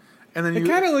again, and then it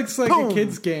kind of looks like a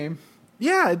kid's game.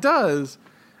 Yeah, it does,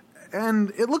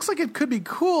 and it looks like it could be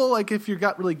cool, like if you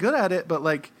got really good at it. But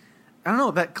like, I don't know,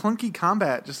 that clunky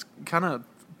combat just kind of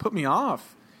put me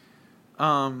off.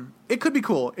 It could be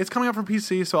cool. It's coming out for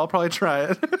PC, so I'll probably try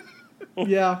it.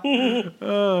 Yeah.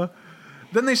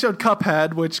 Then they showed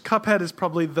Cuphead, which Cuphead is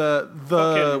probably the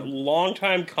fucking long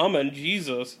time coming.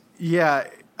 Jesus. Yeah,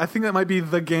 I think that might be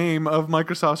the game of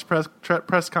Microsoft's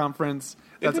press conference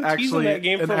They've That's been teasing actually that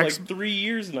game an for like 3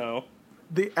 years now.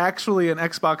 actually an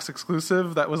Xbox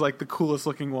exclusive that was like the coolest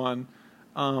looking one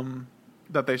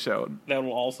that they showed. That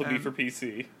will also be for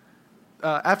PC.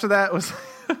 After that was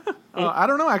I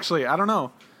don't know actually. I don't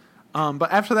know.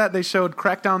 But after that they showed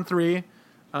Crackdown 3,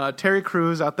 Terry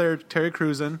Crews out there, Terry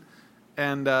Cruisin',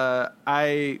 and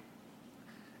I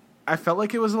felt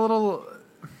like it was a little.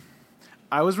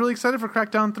 I was really excited for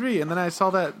Crackdown 3, and then I saw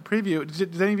that preview.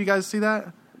 Did any of you guys see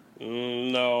that?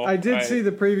 No. I did see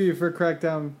the preview for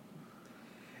Crackdown.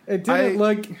 It didn't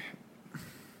look.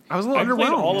 I was a little I played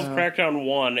underwhelmed. all of Crackdown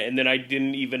 1, and then I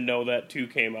didn't even know that 2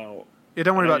 came out. Yeah,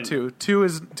 don't worry about 2. 2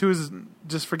 is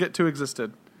just forget 2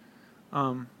 existed.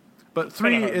 But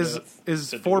 3 is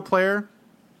 4-player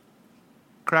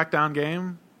Crackdown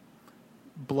game,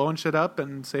 blowing shit up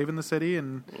and saving the city,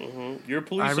 and You're a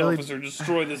police officer,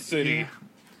 destroy the city.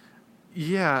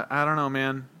 Yeah, I don't know,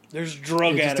 man. There's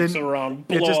drug addicts around,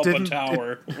 blow up a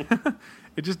tower.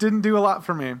 It just didn't do a lot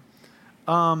for me.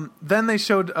 Then they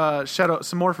showed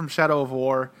some more from Shadow of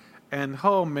War, and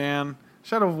oh man,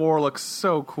 Shadow of War looks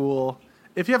so cool.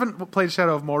 If you haven't played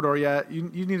Shadow of Mordor yet, you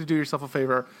need to do yourself a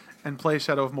favor and play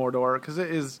Shadow of Mordor, because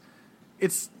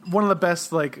it's one of the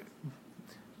best like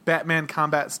Batman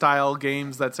combat style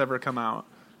games that's ever come out.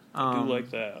 I do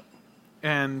like that.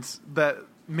 And that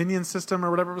minion system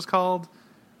or whatever it was called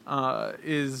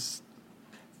is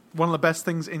one of the best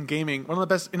things in gaming, one of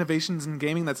the best innovations in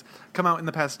gaming that's come out in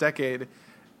the past decade.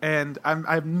 And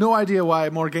I have no idea why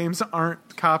more games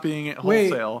aren't copying it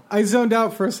wholesale. Wait, I zoned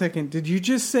out for a second. Did you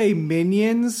just say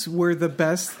minions were the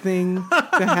best thing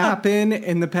to happen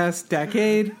in the past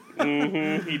decade?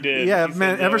 Mm-hmm, he did. Yeah, he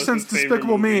man, ever since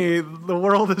Despicable Me, the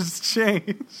world has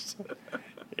changed.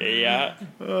 Yeah.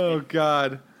 Oh,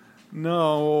 God.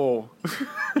 No.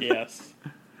 Yes.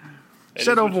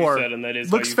 Shadow of War said, and that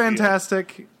is looks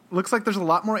fantastic. Looks like there's a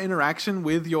lot more interaction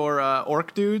with your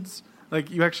orc dudes. Like,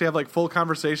 you actually have, like, full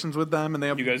conversations with them, and they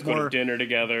have you guys more go to dinner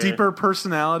together. Deeper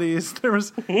personalities. There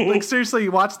was, like, seriously,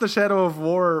 watch the Shadow of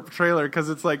War trailer, because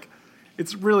it's, like,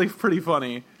 it's really pretty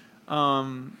funny.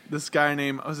 This guy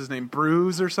named, what was his name,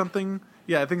 Bruise or something?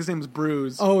 Yeah, I think his name is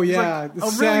Bruise. Oh, yeah. Like, a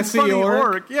sassy really funny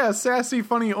orc. Yeah, sassy,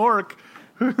 funny orc.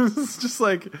 Who's just,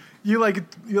 like, you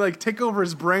take over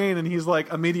his brain, and he's,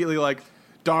 like, immediately, like,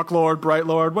 Dark Lord, Bright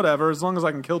Lord, whatever, as long as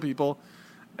I can kill people.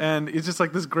 And it's just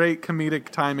like this great comedic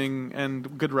timing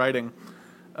and good writing.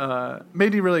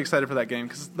 Made me really excited for that game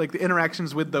because like the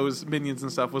interactions with those minions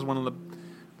and stuff was one of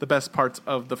the best parts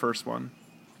of the first one.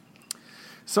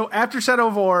 So after Shadow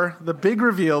of War, the big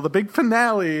reveal, the big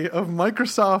finale of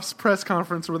Microsoft's press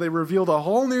conference where they revealed a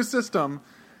whole new system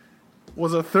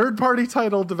was a third-party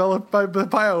title developed by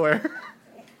BioWare,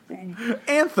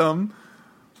 Anthem.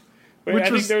 Wait,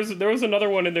 I think there was another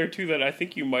one in there too that I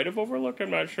think you might have overlooked. I'm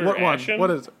not sure. What Ashen? one?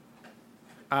 What is it?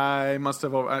 I must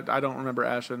have. I don't remember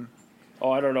Ashen.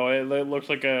 Oh, I don't know. It looks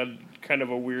like a kind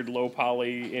of a weird low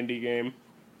poly indie game.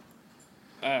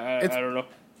 I don't know.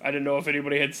 I didn't know if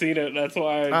anybody had seen it. That's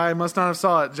why I must not have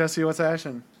saw it. Jesse, what's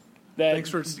Ashen? Thanks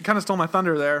for kind of stole my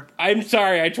thunder there. I'm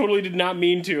sorry. I totally did not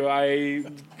mean to. I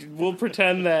will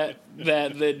pretend that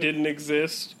didn't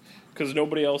exist because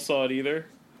nobody else saw it either.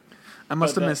 I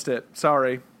must have missed it.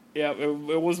 Sorry. Yeah,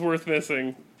 it was worth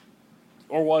missing.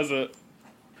 Or was it?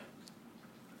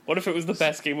 What if it was the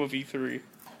best game of E3?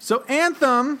 So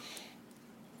Anthem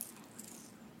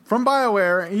from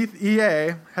BioWare,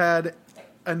 EA, had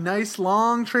a nice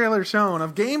long trailer shown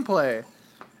of gameplay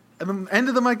at the end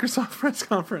of the Microsoft press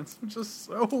conference, which is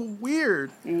so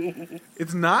weird.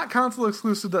 It's not console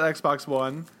exclusive to Xbox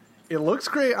One. It looks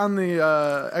great on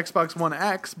the Xbox One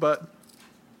X, but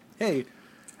hey,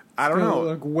 I don't know.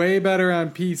 Look way better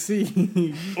on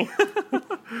PC.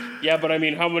 Yeah, but I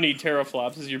mean, how many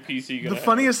teraflops is your PC gonna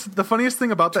have? The funniest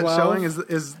thing about that 12? showing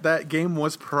is that game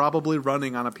was probably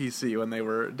running on a PC when they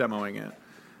were demoing it.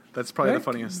 That's probably the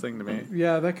funniest thing to me.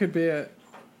 Yeah, that could be it.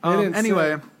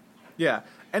 Anyway,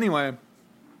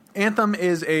 Anthem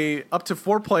is a up to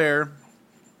 4-player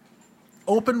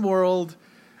open world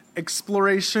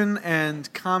exploration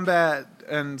and combat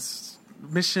and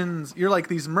missions. You're like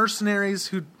these mercenaries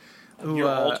who You're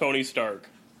all Tony Stark.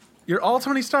 You're all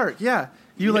Tony Stark, yeah.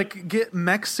 You like get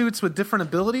mech suits with different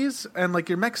abilities, and like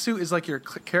your mech suit is like your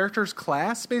character's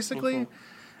class, basically.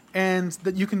 And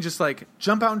that you can just like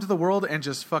jump out into the world and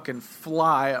just fucking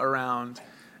fly around.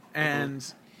 And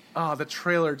the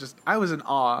trailer I was in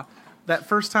awe. That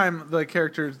first time the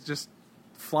character just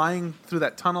flying through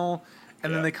that tunnel,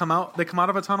 and then they come out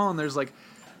of a tunnel, and there's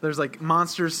like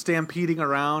monsters stampeding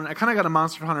around. I kind of got a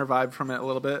Monster Hunter vibe from it a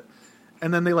little bit.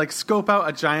 and then they like scope out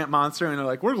a giant monster, and they're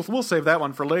like, we'll save that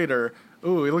one for later.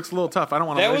 Ooh, it looks a little tough. I don't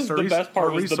want to waste That was the best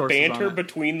part, was the banter it.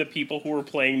 between the people who were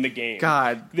playing the game.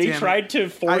 God, they tried to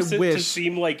force it wish. to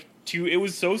seem like it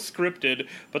was so scripted,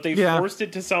 but they forced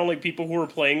it to sound like people who were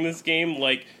playing this game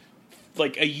like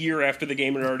a year after the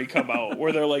game had already come out,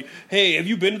 where they're like, "Hey, have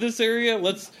you been to this area?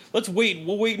 Let's wait.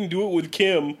 We'll wait and do it with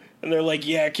Kim." And they're like,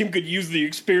 "Yeah, Kim could use the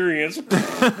experience."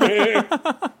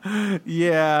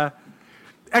 Yeah,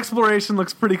 exploration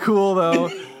looks pretty cool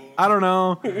though. I don't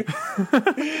know.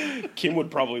 Kim would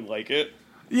probably like it.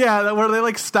 Yeah, where they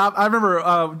like stop. I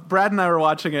remember Brad and I were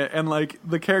watching it, and like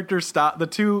the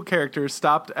two characters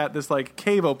stopped at this like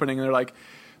cave opening, and they're like,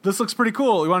 "This looks pretty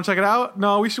cool. You want to check it out?"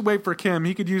 "No, we should wait for Kim.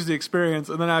 He could use the experience."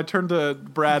 And then I turned to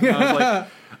Brad, and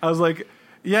I was like,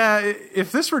 "Yeah,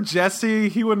 if this were Jesse,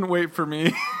 he wouldn't wait for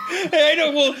me." I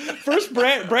know. Well, first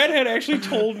Brad had actually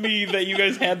told me that you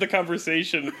guys had the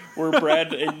conversation where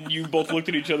Brad and you both looked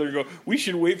at each other and go, "We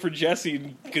should wait for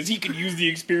Jesse because he could use the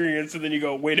experience." And then you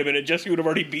go, "Wait a minute, Jesse would have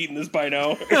already beaten this by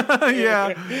now."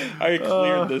 Yeah, I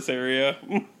cleared this area.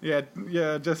 Yeah.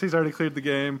 Jesse's already cleared the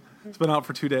game. It's been out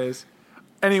for 2 days.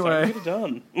 Anyway, get it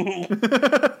done.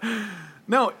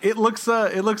 No, it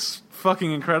looks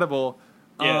fucking incredible.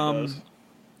 Yeah, it does.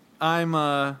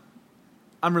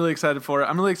 I'm really excited for it.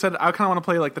 I'm really excited. I kind of want to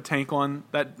play like the tank one,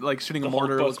 that like shooting a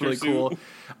mortar looks really cool.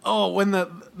 Oh,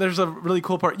 there's a really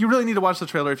cool part. You really need to watch the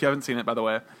trailer if you haven't seen it, by the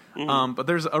way. Mm-hmm. But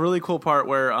there's a really cool part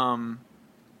where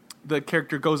the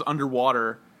character goes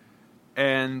underwater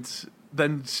and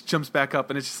then jumps back up,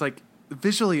 and it's just like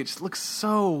visually it just looks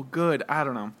so good. I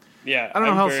don't know. Yeah, I don't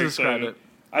know how else to describe it.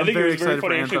 I think it was very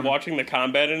funny actually watching the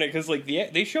combat in it, because like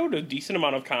they showed a decent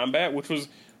amount of combat, which was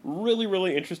really,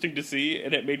 really interesting to see,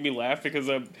 and it made me laugh because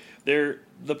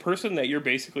the person that you're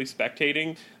basically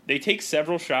spectating, they take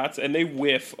several shots and they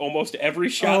whiff almost every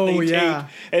shot take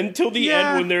until the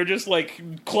end, when they're just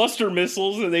like cluster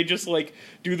missiles, and they just like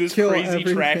do this crazy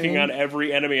tracking on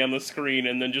every enemy on the screen,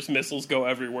 and then just missiles go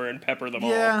everywhere and pepper them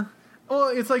all. Yeah. Well,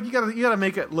 it's like you gotta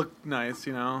make it look nice,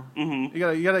 you know. Mm-hmm.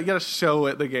 You gotta show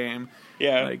it the game.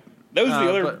 Yeah. Like, that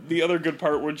was the other good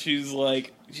part when she's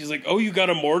like, "Oh, you got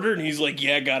a mortar?" And he's like,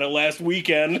 "Yeah, got it last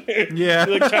weekend." Yeah,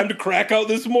 like, time to crack out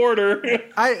this mortar.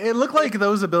 It looked like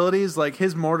those abilities, like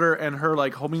his mortar and her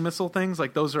like homing missile things,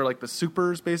 like those are like the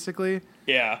supers basically.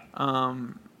 Yeah.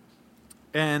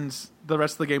 And the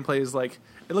rest of the gameplay is like,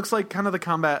 it looks like kind of the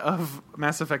combat of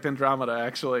Mass Effect Andromeda,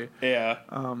 actually. Yeah.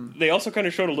 They also kind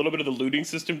of showed a little bit of the looting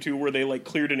system, too, where they, like,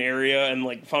 cleared an area and,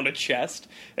 like, found a chest,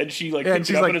 and she, like, picked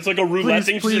it up, and it's like a roulette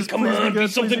thing. She's like, "Come on, be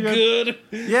something good."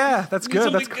 Yeah, that's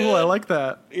good. That's cool. I like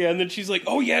that. Yeah, and then she's like,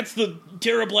 "Oh, yeah, it's the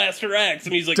Terra Blaster X."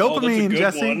 And he's like, "Dopamine, "Oh, that's a good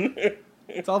Jesse." one.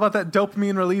 It's all about that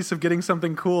dopamine release of getting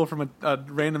something cool from a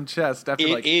random chest after,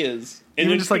 It is. And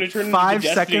even then just, like, 5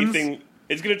 seconds.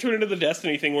 It's going to turn into the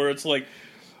Destiny thing where it's like,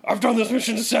 "I've done this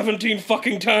mission 17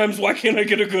 fucking times. Why can't I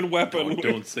get a good weapon?" Oh,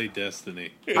 don't say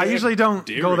Destiny. I usually don't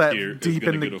go that here deep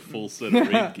into get a full set of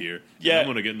raid gear. Yeah, I'm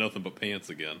gonna get nothing but pants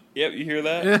again. Yep, you hear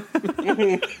that?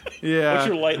 Yeah. What's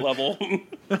your light level?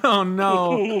 Oh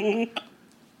no.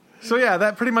 So yeah,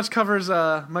 that pretty much covers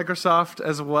Microsoft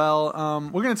as well.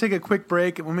 We're gonna take a quick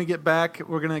break, and when we get back,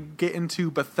 we're gonna get into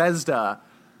Bethesda.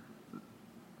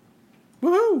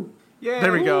 Woohoo! Yeah,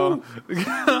 there we go.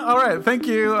 All right, thank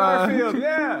you. Starfield,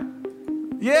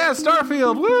 yeah,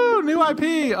 Starfield. Woo, new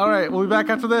IP. All right, we'll be back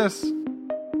after this.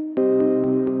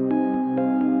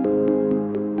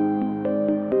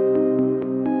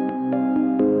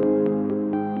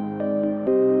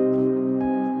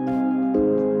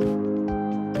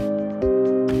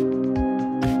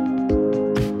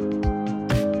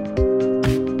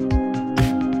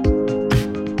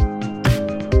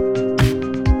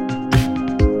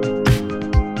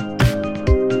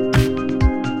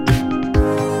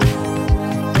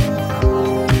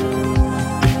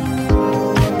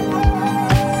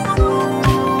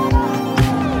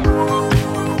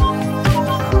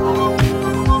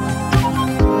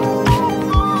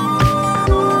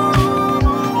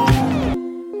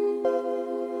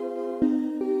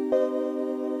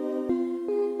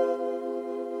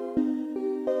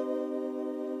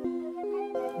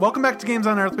 Welcome back to Games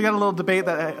on Earth. We got a little debate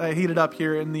that heated up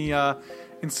here in the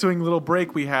ensuing little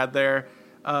break we had there.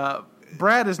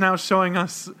 Brad is now showing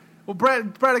us. Well,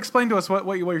 Brad, explain to us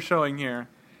what you're showing here.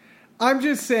 I'm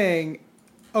just saying.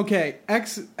 Okay,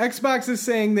 Xbox is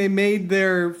saying they made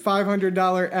their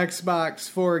 $500 Xbox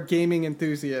for gaming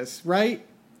enthusiasts, right?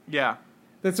 Yeah,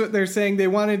 that's what they're saying. They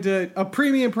wanted a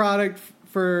premium product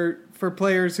for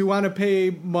players who want to pay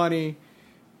money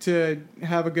to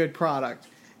have a good product,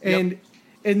 and. Yep.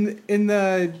 In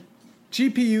the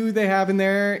GPU they have in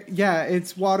there, yeah,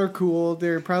 it's water cooled.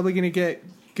 They're probably going to get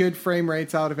good frame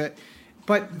rates out of it.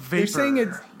 But they're saying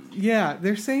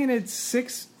it's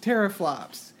 6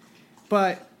 teraflops.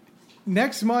 But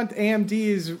next month AMD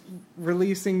is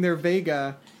releasing their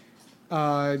Vega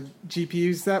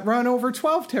GPUs that run over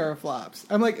 12 teraflops.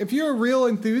 I'm like, if you're a real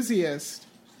enthusiast,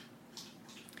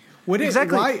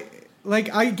 why?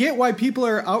 Like, I get why people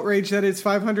are outraged that it's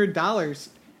 $500.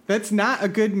 That's not a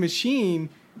good machine.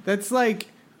 That's like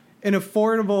an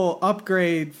affordable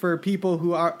upgrade for people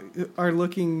who are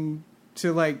looking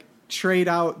to like trade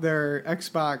out their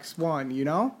Xbox One, you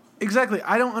know? Exactly.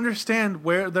 I don't understand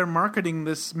where they're marketing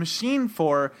this machine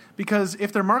for, because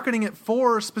if they're marketing it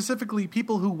for specifically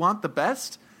people who want the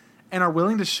best and are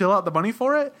willing to shell out the money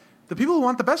for it, the people who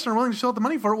want the best and are willing to shell out the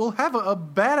money for it will have a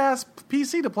badass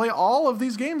PC to play all of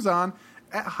these games on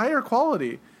at higher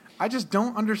quality. I just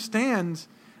don't understand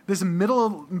this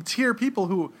middle tier people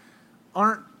who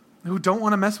don't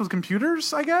want to mess with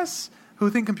computers, I guess, who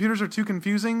think computers are too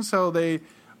confusing,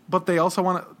 but they also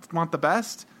want the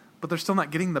best, but they're still not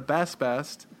getting the best.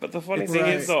 But the funny thing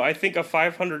is, though, I think a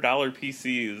 $500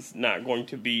 PC is not going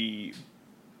to be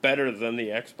better than the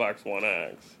Xbox One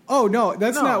X. Oh, no,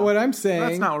 that's not what I'm saying.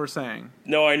 That's not what we're saying.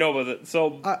 No, I know,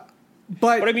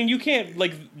 but I mean, you can't,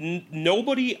 like,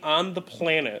 nobody on the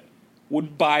planet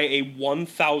would buy a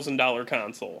 $1,000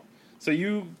 console. So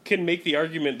you can make the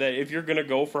argument that if you're going to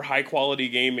go for high-quality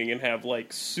gaming and have,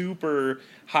 like, super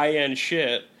high-end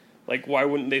shit, like, why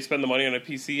wouldn't they spend the money on a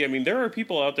PC? I mean, there are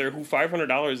people out there who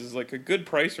 $500 is, like, a good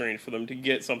price range for them to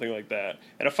get something like that.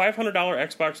 And a $500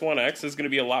 Xbox One X is going to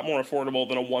be a lot more affordable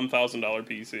than a $1,000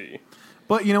 PC.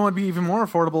 But you know what would be even more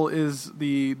affordable is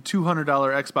the $200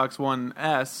 Xbox One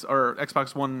S or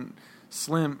Xbox One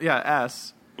Slim,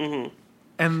 S. Mm-hmm.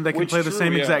 And they can play the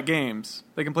same exact games.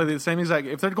 They can play the same exact.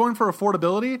 If they're going for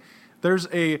affordability, there's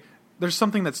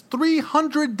something that's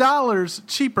 $300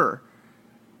 cheaper.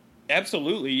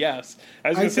 Absolutely, yes. I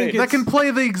was going to say that can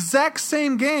play the exact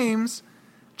same games,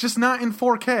 just not in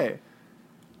 4K.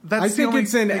 I think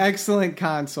it's an excellent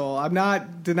console. I'm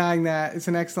not denying that it's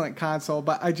an excellent console,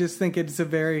 but I just think it's a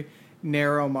very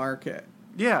narrow market.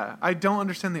 Yeah, I don't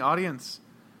understand the audience.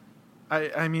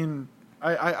 I mean,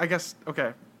 I guess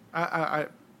okay. I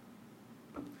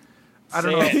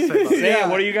don't know what to say about Say it.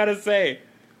 What do you got to say?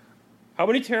 How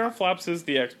many teraflops is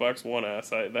the Xbox One S?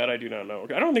 That I do not know.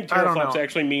 I don't think teraflops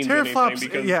actually means anything.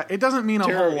 Because it doesn't mean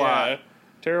a whole lot. Yeah,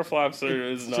 teraflops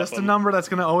is nothing. Just a number that's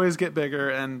going to always get bigger,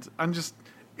 and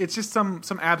it's just some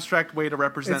abstract way to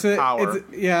represent power.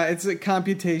 It's a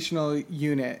computational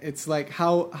unit. It's like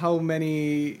how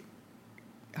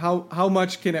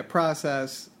much can it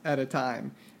process at a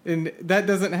time? And that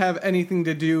doesn't have anything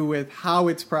to do with how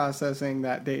it's processing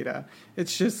that data.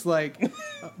 It's just like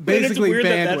basically it's weird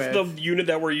bandwidth. That's the unit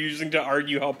that we're using to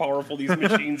argue how powerful these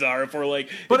machines are. If we're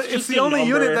like, but it's the only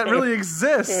unit that really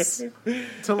exists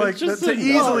to like to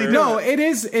easily. No, it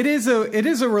is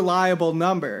a reliable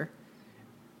number.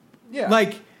 Yeah,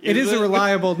 like it is a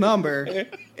reliable number.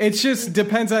 It just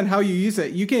depends on how you use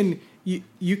it. You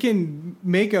can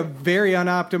make a very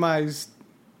unoptimized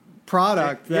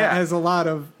product that has a lot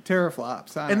of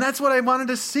teraflops on and it. That's what I wanted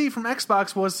to see from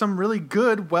Xbox was some really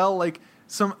good,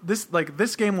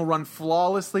 this game will run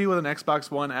flawlessly with an Xbox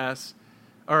One S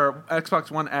or Xbox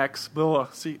One X.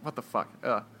 See what the fuck?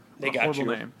 They got you.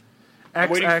 Name. I'm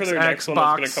waiting for their next one that's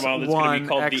going to come out. That's going to be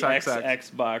called the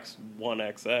Xbox One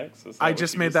XX. I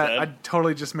just made that. I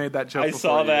totally just made that joke. I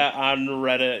saw that on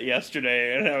Reddit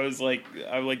yesterday, and I was like,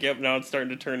 yep. Now it's starting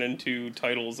to turn into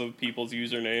titles of people's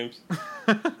usernames.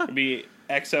 It'd be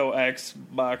Xbox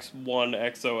One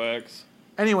XOX.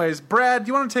 Anyways, Brad, do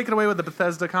you want to take it away with the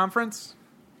Bethesda conference?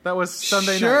 That was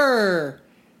Sunday night. Sure.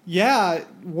 Yeah.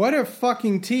 What a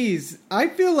fucking tease. I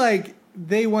feel like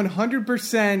they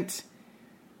 100%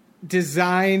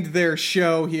 designed their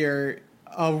show here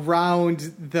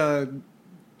around the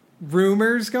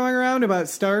rumors going around about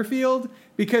Starfield,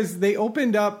 because they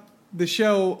opened up the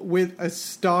show with a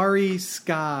starry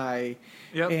sky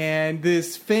and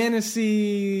this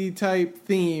fantasy type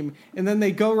theme, and then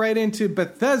they go right into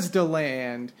Bethesda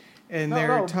land, and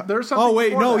there's something. Oh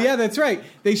wait, no, yeah, that's right.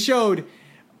 They showed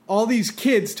all these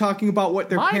kids talking about what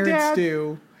their parents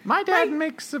do. My dad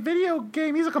makes a video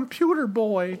game. He's a computer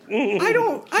boy. I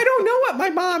don't know what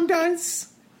my mom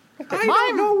does. I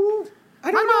don't know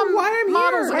why I'm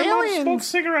models here. My mom smokes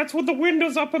cigarettes with the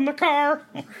windows up in the car.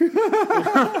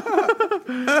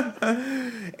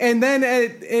 And then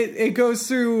it goes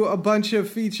through a bunch of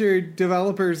featured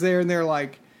developers there, and they're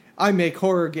like, I make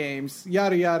horror games,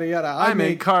 yada, yada, yada. I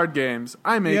make card games.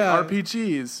 I make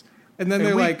RPGs. And then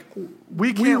they're like,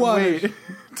 we can't want- wait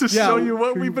to show you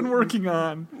what we've been working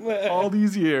on all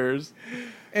these years.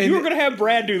 and, You were going to have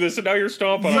Brad do this, and now you're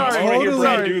stomping on him. I Sorry, want to hear totally.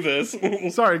 Brad do this.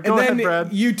 Sorry, go and ahead, then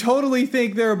Brad. you totally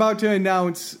think they're about to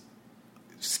announce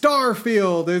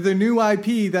Starfield or the new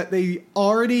IP that they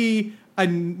already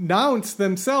announced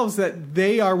themselves that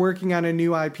they are working on a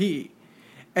new IP.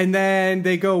 And then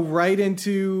they go right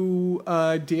into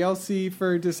DLC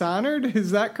for Dishonored.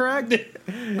 Is that correct?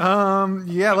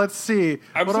 Yeah, let's see.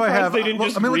 I'm what do I surprised have? they didn't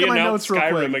just Let me look at my re-announce notes real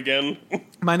Skyrim quick. again.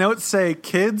 My notes say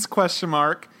kids ?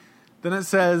 Then it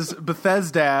says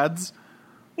Bethesdads.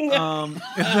 And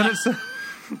then it says.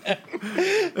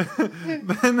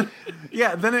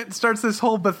 then it starts this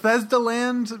whole Bethesda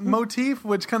Land motif,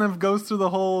 which kind of goes through the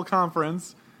whole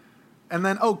conference. And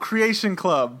then, Creation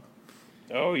Club.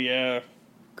 Oh, yeah.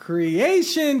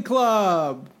 Creation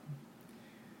Club.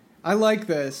 I like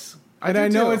this. And do I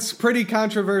know too. it's pretty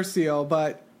controversial,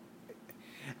 but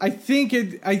I don't think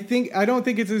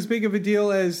it's as big of a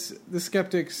deal as the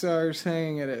skeptics are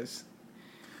saying it is.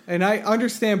 And I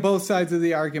understand both sides of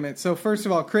the argument. So first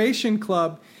of all, Creation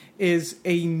Club is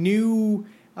a new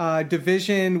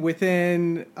division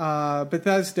within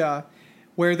Bethesda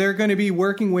where they're going to be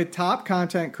working with top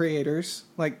content creators,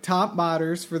 like top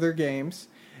modders for their games.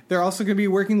 They're also going to be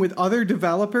working with other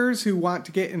developers who want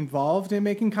to get involved in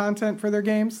making content for their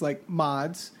games, like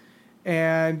mods.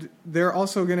 And they're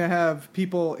also going to have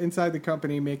people inside the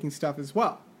company making stuff as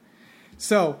well.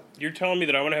 So You're telling me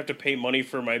that I'm going to have to pay money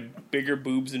for my bigger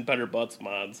boobs and better butts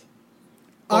mods.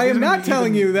 I these am are not gonna be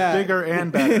telling even you that. Bigger and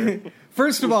better.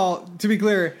 First of all, to be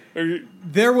clear, Are you-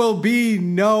 there will be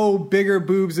no bigger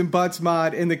boobs and butts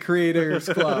mod in the Creators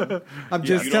Club. I'm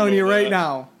just you don't telling know you right that.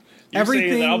 now. You're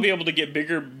saying that I'll be able to get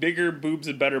bigger boobs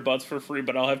and better butts for free,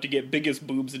 but I'll have to get biggest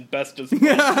boobs and bestest butts.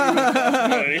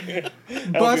 That'll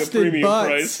Busted be a premium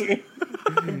butts. price.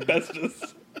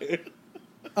 Bestest.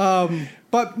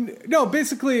 But no,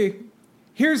 basically,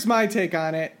 here's my take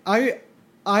on it. I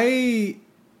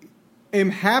am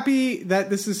happy that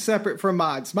this is separate from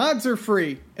mods. Mods are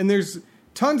free, and there's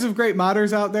tons of great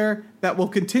modders out there that will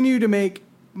continue to make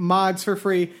mods for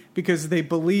free because they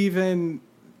believe in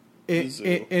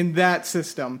that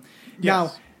system. Yes.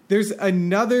 Now, there's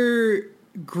another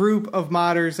group of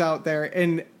modders out there,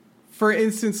 and for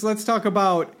instance, let's talk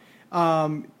about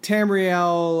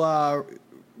Tamriel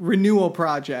Renewal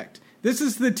Project. This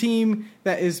is the team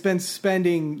that has been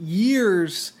spending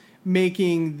years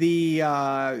making the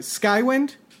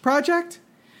Skywind project.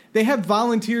 They have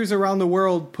volunteers around the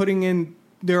world putting in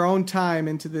their own time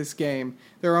into this game,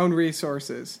 their own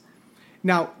resources.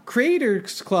 Now,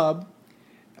 Creators Club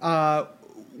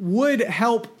would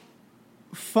help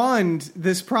fund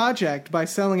this project by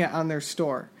selling it on their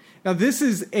store. Now, this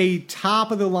is a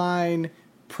top-of-the-line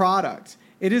product.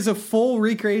 It is a full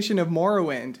recreation of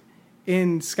Morrowind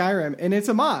in Skyrim, and it's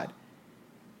a mod.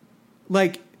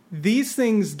 Like, these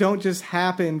things don't just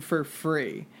happen for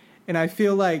free. And I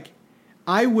feel like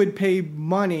I would pay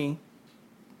money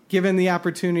given the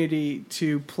opportunity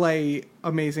to play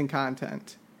amazing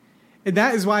content. And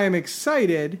that is why I'm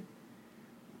excited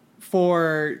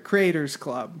for Creators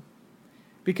Club.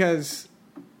 Because,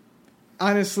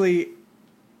 honestly,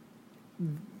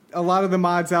 a lot of the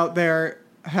mods out there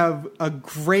have a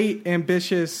great,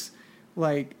 ambitious,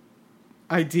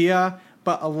 idea,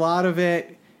 but a lot of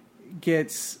it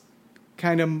gets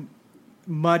kind of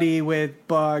muddy with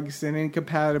bugs and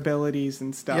incompatibilities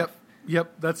and stuff.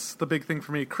 Yep, that's the big thing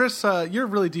for me. Chris, you're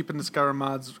really deep into Skyrim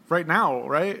mods right now,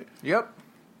 right? Yep.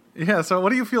 Yeah, so what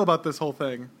do you feel about this whole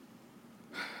thing?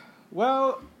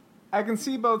 Well, I can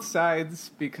see both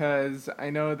sides because I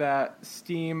know that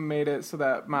Steam made it so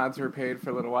that mods were paid for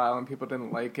a little while and people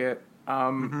didn't like it.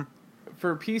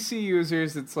 For PC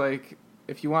users, it's like,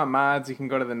 if you want mods, you can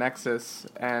go to the Nexus,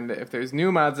 and if there's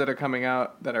new mods that are coming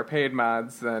out that are paid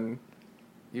mods, then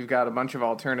you've got a bunch of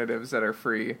alternatives that are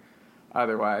free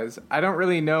otherwise. I don't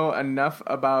really know enough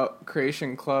about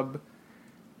Creation Club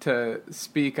to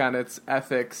speak on its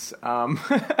ethics.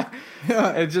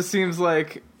 It just seems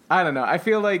like, I don't know. I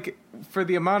feel like for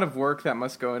the amount of work that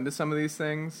must go into some of these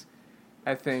things,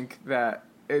 I think that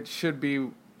it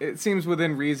seems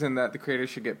within reason that the creators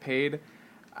should get paid.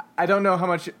 I don't know how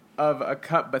much of a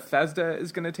cut Bethesda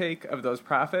is going to take of those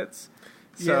profits.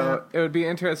 So It would be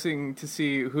interesting to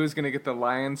see who's going to get the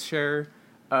lion's share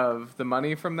of the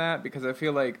money from that, because I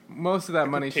feel like most of that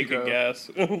money should go... Take a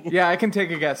guess. Yeah, I can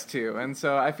take a guess too. And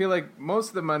so I feel like most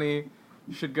of the money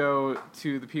should go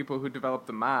to the people who develop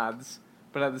the mods,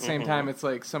 but at the same time it's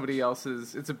like somebody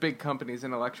else's, it's a big company's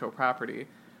intellectual property.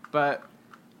 But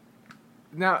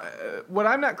now what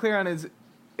I'm not clear on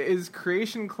is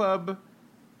Creation Club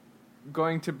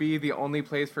going to be the only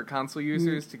place for console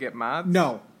users to get mods?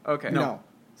 No. Okay. No.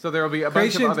 So there will be a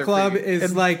bunch of Creation other Club free-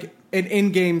 is like an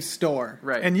in-game store.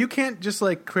 right. And you can't just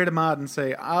like create a mod and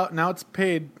say, now it's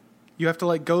paid. You have to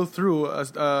like go through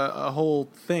a whole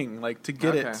thing like to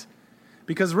get Okay. it.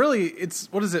 Because really,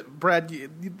 it's, what is it, Brad?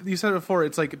 You said it before.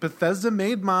 It's like Bethesda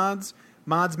made mods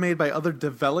made by other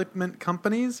development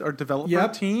companies or developer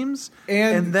teams,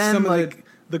 And then some of like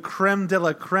the creme de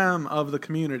la creme of the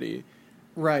community.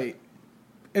 Right.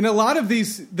 And a lot of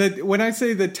these, when I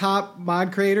say the top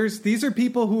mod creators, these are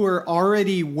people who are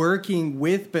already working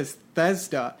with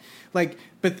Bethesda. Like,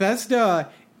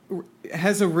 Bethesda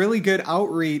has a really good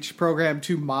outreach program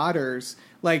to modders.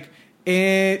 Like,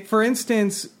 for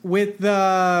instance, with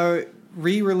the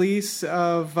re-release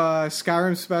of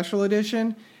Skyrim Special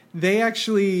Edition, they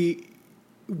actually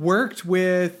worked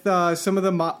with some of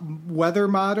the weather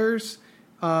modders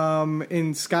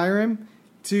in Skyrim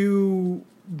to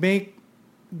make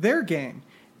their game.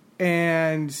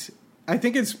 And I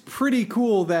think it's pretty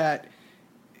cool that,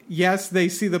 yes, they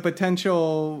see the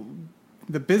potential,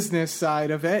 the business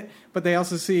side of it, but they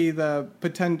also see the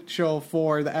potential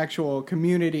for the actual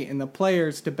community and the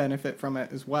players to benefit from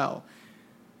it as well.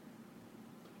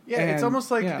 Yeah, it's almost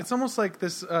like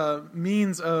this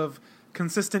means of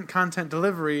consistent content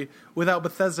delivery without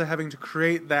Bethesda having to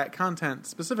create that content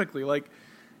specifically. Like,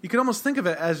 you could almost think of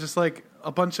it as just like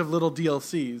a bunch of little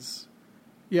DLCs.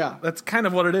 Yeah. That's kind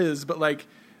of what it is, but like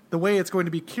the way it's going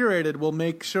to be curated will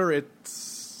make sure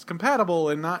it's compatible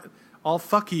and not all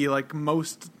fucky like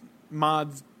most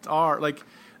mods are. Like,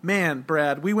 man,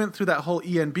 Brad, we went through that whole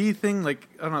ENB thing like,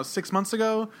 I don't know, 6 months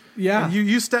ago. Yeah. And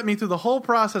you stepped me through the whole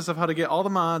process of how to get all the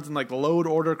mods and like load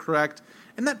order correct.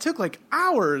 And that took like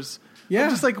hours. Yeah.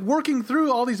 Of just like working through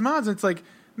all these mods. And it's like,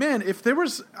 man, if there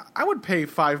was, I would pay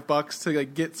 $5 to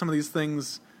like get some of these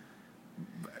things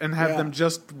and have them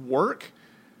just work.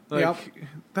 Like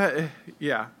that,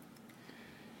 yeah.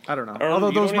 I don't know.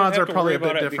 Although those mods are probably a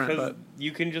bit different, but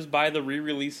you can just buy the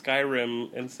re-release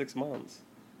Skyrim in 6 months.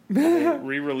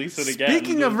 Re-release it again.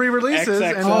 Speaking of re-releases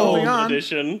and moving on,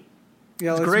 edition.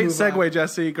 Yeah, let's great move segue, on.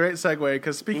 Jesse. Great segue.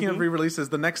 Because speaking of re-releases,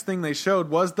 the next thing they showed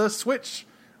was the Switch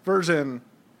version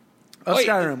of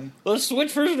Skyrim. The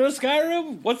Switch version of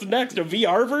Skyrim? What's next? A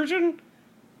VR version?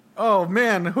 Oh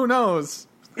man, who knows?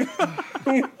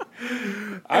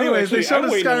 Anyways, they showed I'm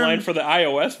the waiting in Skyrim. line for the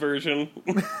iOS version.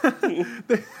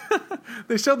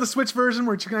 They showed the Switch version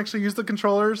where you can actually use the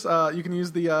controllers. You can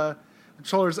use the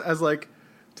controllers as like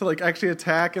to like actually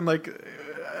attack and like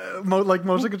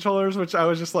motion controllers, which I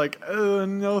was just like,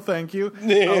 no, thank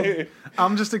you.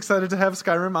 I'm just excited to have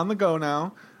Skyrim on the go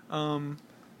now.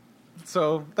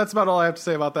 So that's about all I have to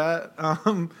say about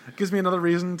that. Gives me another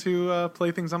reason to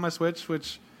play things on my Switch,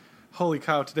 which, holy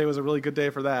cow, today was a really good day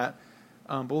for that.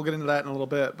 But we'll get into that in a little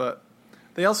bit. But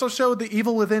they also showed The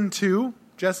Evil Within 2,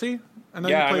 Jesse. I know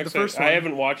you played the first one. I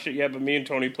haven't watched it yet, but me and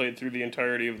Tony played through the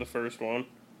entirety of the first one.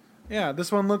 Yeah,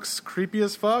 this one looks creepy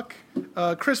as fuck.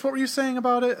 Chris, what were you saying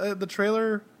about it? The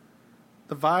trailer,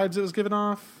 the vibes it was giving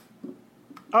off?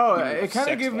 Oh, it kind of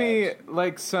Sex gave me vibes.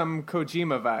 like some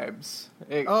Kojima vibes.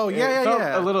 It felt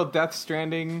yeah. a little Death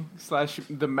Stranding /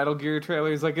 the Metal Gear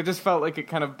trailers. Like, it just felt like it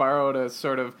kind of borrowed a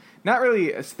sort of, not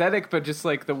really aesthetic, but just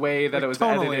like the way that Like it was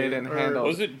tonally, edited and or- handled.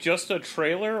 Was it just a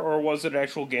trailer, or was it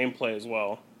actual gameplay as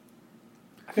well?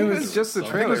 I think it was just the I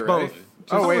think trailer, it was both. right? Just-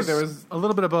 Oh, wait, it there was a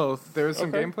little bit of both. some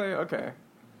Okay. gameplay? Okay.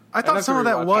 I have thought to some of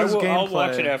that rewatch it. was gameplay. I'll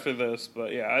watch it after this,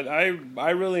 but yeah, I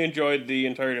really enjoyed the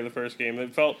entirety of the first game.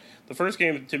 The first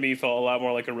game to me felt a lot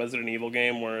more like a Resident Evil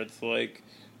game, where it's like,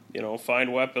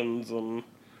 find weapons and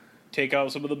take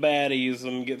out some of the baddies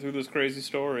and get through this crazy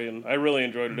story, and I really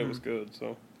enjoyed it. It was good.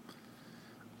 So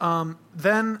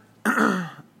Then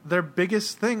their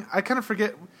biggest thing, I kind of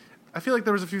forget. I feel like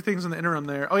there was a few things in the interim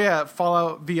there. Oh yeah,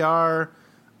 Fallout VR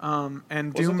and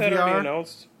wasn't Doom that VR. already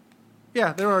announced?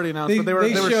 Yeah, they were already announced, but they were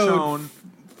showed shown.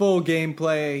 full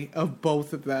gameplay of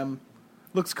both of them.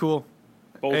 Looks cool.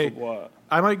 Both Hey. of what?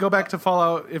 I might go back to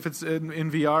Fallout if it's in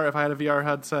VR. If I had a VR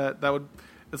headset, that would.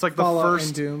 It's like the Fallout first.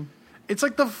 and Doom. It's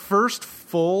like the first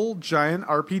full giant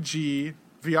RPG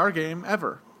VR game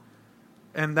ever,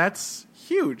 and that's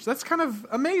huge. That's kind of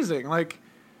amazing. Like,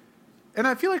 and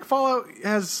I feel like Fallout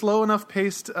has slow enough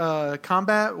paced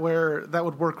combat where that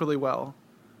would work really well.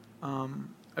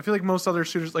 I feel like most other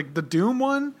shooters, like the Doom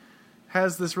one,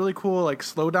 has this really cool like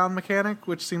slowdown mechanic,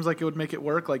 which seems like it would make it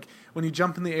work. Like when you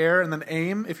jump in the air and then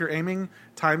aim, if you're aiming,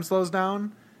 time slows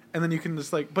down, and then you can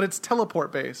just like, but it's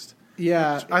teleport based.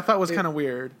 Yeah. Which I thought was kind of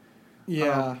weird.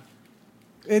 Yeah.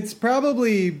 It's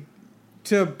probably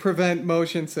to prevent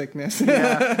motion sickness.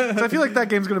 Yeah, so I feel like that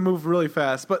game's going to move really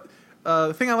fast. But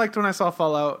the thing I liked when I saw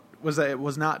Fallout was that it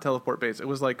was not teleport based. It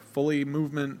was like fully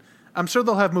movement. I'm sure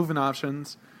they'll have movement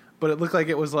options, but it looked like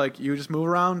it was like you just move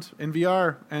around in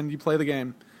VR and you play the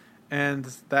game, and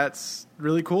that's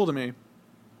really cool to me.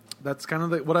 That's kind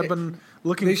of what I've been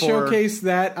looking They for. showcased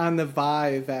that on the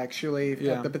Vive, actually,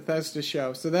 at the Bethesda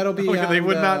show. So that'll be Okay, on they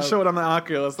would the, not show it on the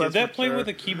Oculus. Does That's that for play sure. with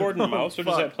a keyboard and mouse, or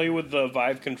does fuck. that play with the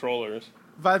Vive controllers?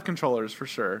 Vive controllers for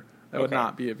sure? That would Okay.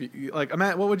 not be like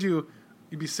Matt. What would you'd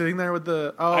be sitting there with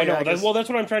the? Oh, I know. yeah, guess- That's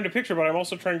what I'm trying to picture, but I'm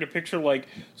also trying to picture like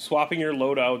swapping your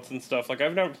loadouts and stuff. Like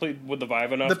I've never played with the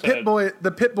Vive enough. the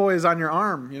to, Pit Boy is on your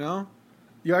arm. You know,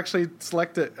 you actually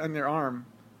select it on your arm.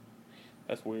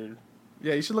 That's weird.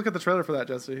 Yeah, you should look at the trailer for that,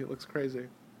 Jesse. It looks crazy.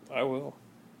 I will.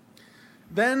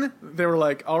 Then they were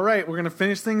like, "All right, we're gonna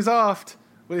finish things off.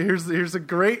 Well, here's a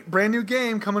great brand new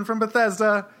game coming from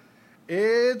Bethesda.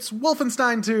 It's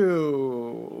Wolfenstein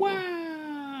 2."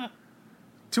 Wow.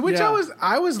 To which Yeah.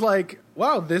 I was like,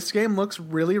 "Wow, this game looks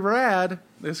really rad.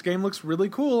 This game looks really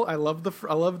cool. I love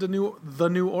the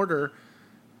new order."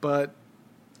 But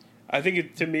I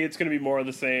think to me it's going to be more of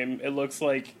the same. It looks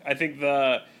like I think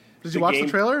the. did you watch game,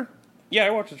 the trailer? Yeah, I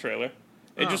watched the trailer.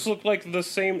 It Oh. just looked like the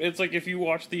same. It's like if you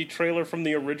watch the trailer from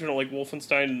the original, like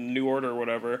Wolfenstein New Order or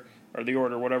whatever, or the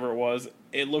Order, whatever it was.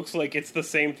 It looks like it's the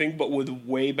same thing, but with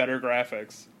way better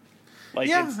graphics. Like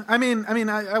Yeah, it's, I mean,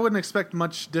 I wouldn't expect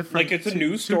much different. like it's a too-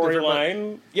 new too different, but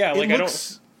storyline. Yeah, like it I don't.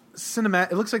 looks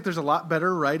cinematic. It looks like there's a lot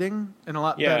better writing and a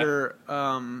lot Yeah. better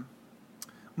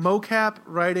mocap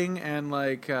writing and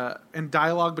and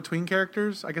dialogue between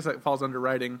characters. I guess that falls under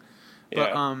writing, but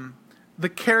Yeah. the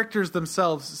characters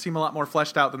themselves seem a lot more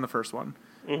fleshed out than the first one,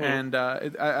 Mm-hmm. and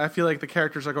I feel like the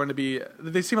characters are going to be.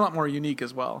 They seem a lot more unique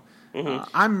as well.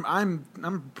 Mm-hmm.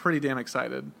 I'm pretty damn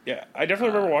excited. Yeah, I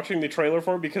definitely remember watching the trailer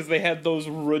for it because they had those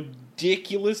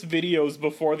ridiculous videos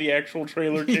before the actual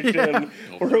trailer kicked in,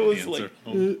 where it was like,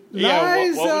 yeah, what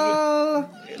was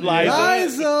it?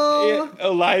 Lizel!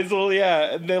 Lizel,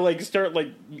 yeah, and they like start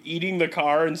like eating the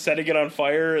car and setting it on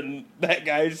fire, and that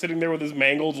guy's sitting there with his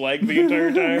mangled leg the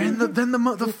entire time. And then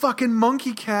the fucking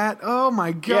monkey cat. Oh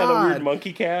my god! Yeah, the weird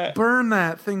monkey cat. Burn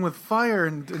that thing with fire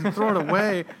and throw it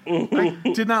away. I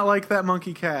did not like that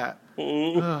monkey cat.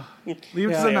 Ugh. Leave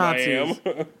it to the And I Nazis.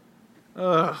 am.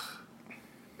 Ugh.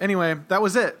 Anyway, that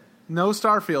was it. No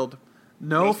Starfield,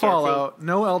 no No Fallout,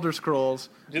 no Elder Scrolls,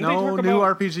 Didn't they no talk new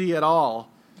about- RPG at all.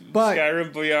 But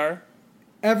Skyrim VR.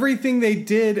 everything they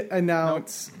did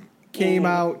announce came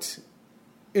out,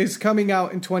 is coming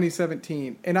out in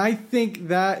 2017. And I think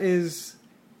that is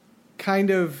kind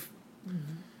of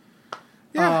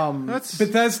Yeah, that's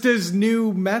Bethesda's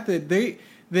new method.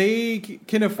 They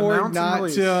can afford Announce and not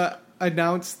release. to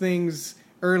announce things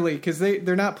early because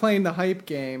they're not playing the hype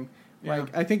game. Yeah.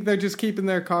 Like I think they're just keeping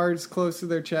their cards close to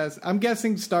their chest. I'm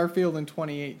guessing Starfield in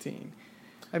 2018.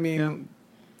 I mean, Yeah.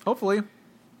 hopefully.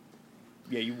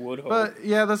 Yeah, you would hope. But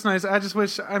yeah, that's nice. I just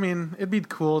wish. I mean, it'd be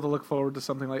cool to look forward to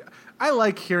something like. I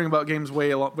like hearing about games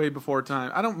way before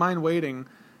time. I don't mind waiting,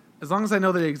 as long as I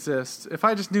know they exist. If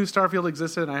I just knew Starfield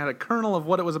existed and I had a kernel of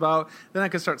what it was about, then I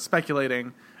could start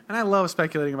speculating. And I love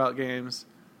speculating about games.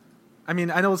 I mean,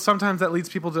 I know sometimes that leads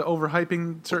people to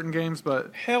overhyping certain games,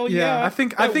 but Hell Yeah, yeah! I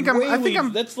think That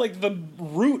I'm. That's like the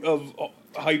root of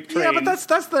hype train. Yeah, but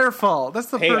that's their fault. That's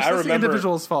the Hey, that's I the remember-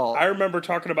 individual's fault. I remember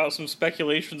talking about some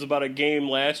speculations about a game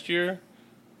last year.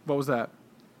 What was that?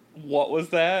 What was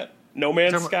that? No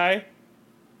Man's Talking Sky?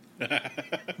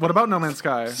 What about No Man's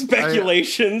Sky?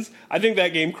 Speculations. I think that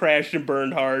game crashed and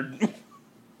burned hard.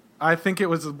 I think it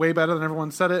was way better than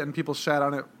everyone said it, and people shat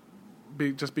on it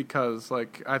just because.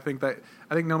 Like, I think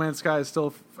No Man's Sky is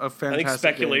still a I fantastic think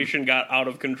speculation got out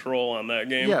of control on that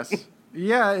game. game. Yes.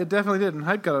 Yeah, it definitely did, and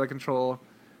hype got out of control.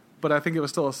 But I think it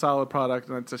was still a solid product,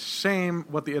 and it's a shame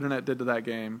what the internet did to that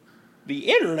game. The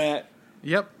internet?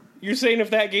 Yep. You're saying if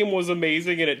that game was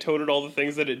amazing and it toted all the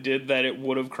things that it did, that it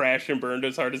would have crashed and burned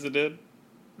as hard as it did?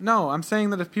 No, I'm saying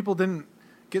that if people didn't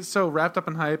get so wrapped up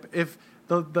in hype, if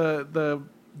they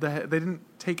didn't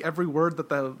take every word that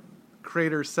the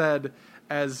creator said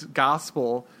as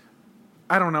gospel.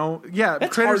 I don't know. Yeah,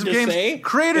 That's creators hard of to games. say.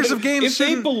 Creators of games. If they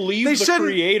shouldn't- believe they the shouldn't-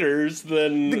 creators,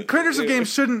 then The creators of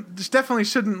games definitely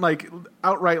shouldn't like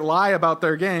outright lie about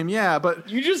their game. Yeah, but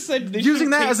You just said they using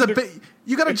should've that as a taken bit,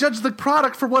 you got to judge the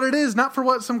product for what it is, not for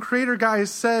what some creator guy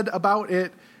said about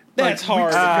it. That's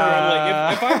like, hard. weeks ago.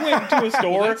 Like, if I went to a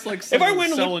store, That's like if I someone went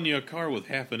to selling you a car with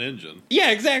half an engine.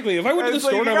 yeah, exactly. If I went to the It's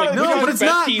like, store and you I'm like, gotta- "This No, is but our it's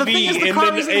best not. The TV," thing is, the and car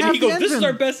then doesn't and have he the goes, "This is engine."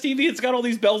 our best TV. It's got all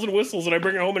these bells and whistles," and I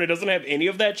bring it home and it doesn't have any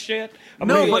of that shit. I'm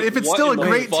No, gonna be but like, if it's "What still a in the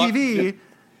great fuck?" TV,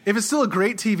 if it's still a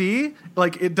great TV,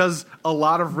 like it does a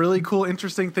lot of really cool,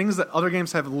 interesting things that other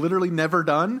games have literally never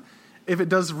done, if it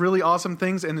does really awesome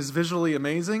things and is visually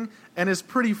amazing and is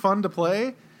pretty fun to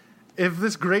play, if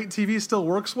this great TV still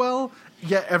works well,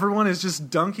 yet everyone is just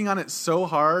dunking on it so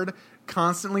hard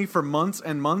constantly for months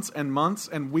and months and months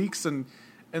and weeks and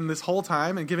this whole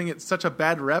time, and giving it such a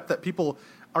bad rep that people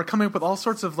are coming up with all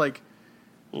sorts of like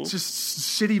just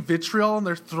shitty vitriol and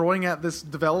they're throwing at this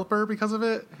developer because of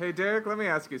it. Hey, Derek, let me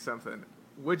ask you something.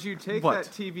 Would you take What?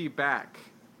 that TV back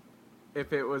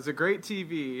if it was a great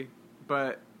TV,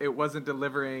 but it wasn't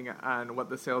delivering on what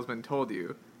the salesman told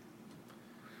you?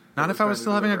 Not if I was trying to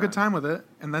still having a deliver good on? time with it,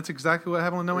 and that's exactly what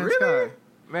happened with No Man's Really? Sky.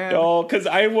 Man. No, because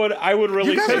I would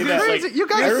really You guys say are that. crazy. Like, You I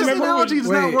guys, this remember analogy when-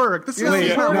 does not Wait. work. This Wait,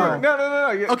 does not no. work. No.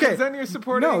 Okay. Because then you're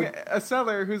supporting No. a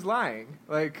seller who's lying.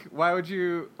 Like, why would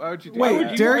you do Wait, that? Why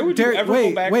would you Derek, ever wait,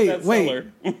 go back wait, to that wait.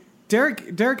 seller?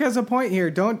 Derek has a point here.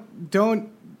 Don't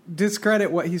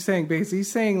discredit what he's saying, because he's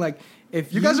saying like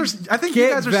if You guys are. I think you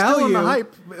get guys are still in the value-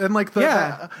 hype and like the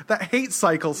Yeah. that hate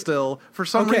cycle still for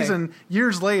some Okay. reason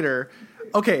years later.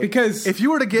 Okay, Because- if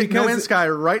you were to get No because- Man's Sky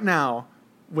right now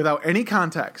without any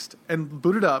context and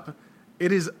boot it up,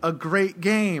 it is a great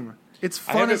game. It's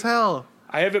I fun have as it- hell.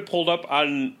 I have it pulled up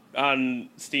on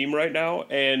Steam right now,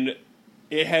 and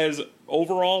it has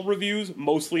overall reviews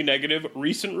mostly negative,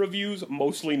 recent reviews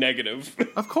mostly negative.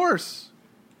 Of course,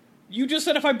 You just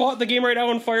said if I bought the game right now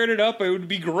and fired it up, it would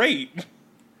be great.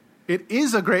 it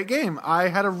is a great game. I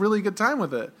had a really good time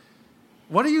with it.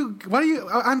 What are you?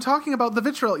 I'm talking about the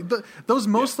vitriol. Those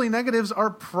mostly negatives are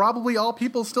probably all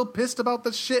people still pissed about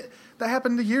the shit that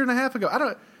happened a year and a half ago.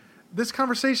 This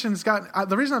conversation's got.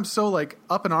 The reason I'm so like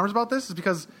up in arms about this is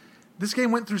because this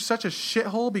game went through such a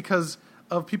shithole because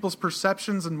of people's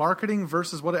perceptions and marketing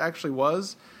versus what it actually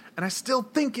was. And I still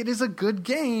think it is a good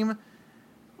game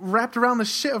wrapped around the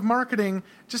shit of marketing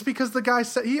just because the guy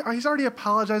said he's already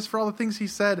apologized for all the things he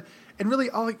said. And really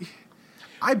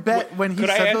I bet when he Could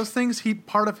I said ask- those things,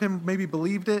 part of him maybe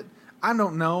believed it. I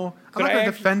don't know. I'm Could not I going to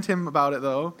actually- defend him about it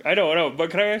though. I know, but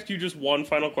can I ask you just one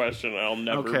final question, and I'll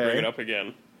never Okay. bring it up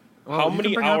again? Well, How you can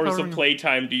many bring it up hours however of you-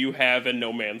 playtime do you have in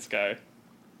No Man's Sky?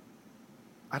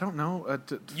 I don't know.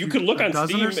 You could look a on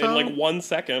dozen Steam or so? in like 1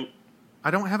 second.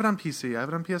 I don't have it on PC. I have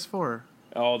it on PS4.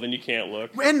 Oh, then you can't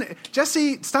look. And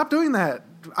Jesse, stop doing that.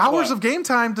 Hours What? of game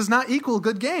time does not equal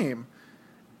good game.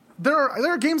 There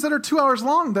are games that are 2 hours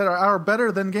long that are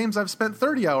better than games I've spent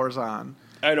 30 hours on.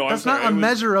 I know. That's I'm sorry. not a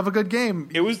measure of a good game.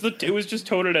 It was just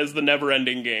touted as the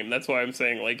never-ending game. That's why I'm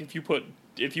saying, like, if you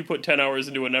put 10 hours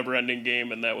into a never-ending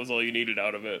game and that was all you needed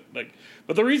out of it, like.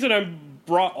 But the reason I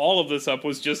brought all of this up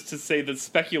was just to say that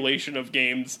speculation of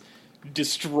games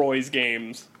destroys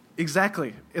games.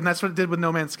 Exactly. And that's what it did with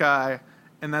No Man's Sky.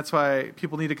 And that's why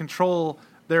people need to control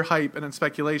their hype and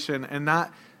speculation and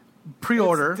not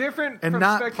pre-order It's different and from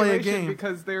not play a speculation game.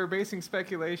 because they were basing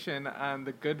speculation on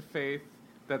the good faith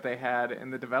that they had in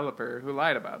the developer who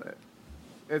lied about it.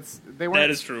 They weren't. That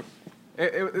is true.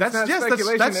 It's That's- not yes, that's-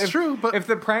 speculation. that's if, true, but- if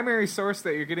the primary source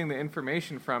that you're getting the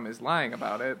information from is lying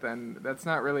about it, then that's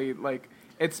not really like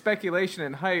it's speculation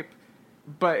and hype,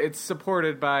 but it's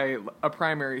supported by a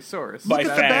primary source. By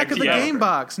Look at fact, the back of the yeah. game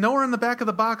box. Nowhere in the back of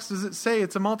the box does it say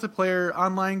it's a multiplayer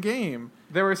online game.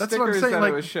 There were That's what I'm stickers saying, that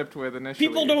like- it was shipped with initially.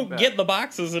 People don't that- get the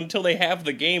boxes until they have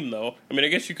the game, though. I mean, I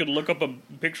guess you could look up a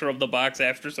picture of the box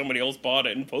after somebody else bought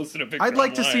it and posted a picture. I'd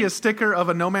like to see online. a sticker of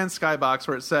a No Man's Sky box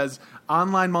where it says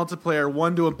online multiplayer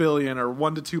 1 to a billion or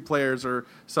 1 to 2 players or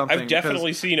something. I've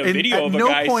definitely because seen a at video of a no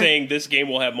guy point- saying this game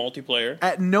will have multiplayer.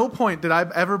 At no point did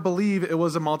I ever believe it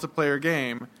was a multiplayer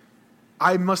game.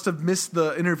 I must have missed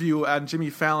the interview on Jimmy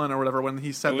Fallon or whatever when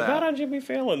he said It was that. not on Jimmy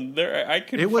Fallon. I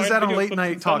could. It was find at a video late clips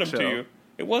night and send talk them to show. you.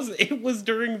 It was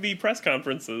during the press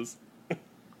conferences.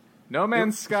 No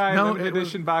Man's Sky No, limited it was-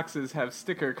 edition boxes have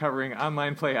sticker covering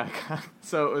online play icon.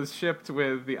 So it was shipped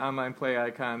with the online play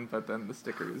icon, but then the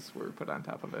stickers were put on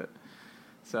top of it.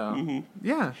 So Mm-hmm.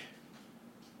 Yeah.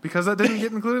 Because that didn't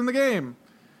get included in the game.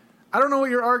 I don't know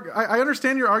what your I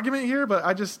understand your argument here, but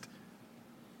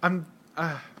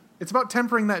it's about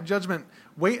tempering that judgment.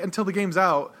 Wait until the game's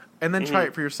out and then try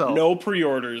it for yourself. No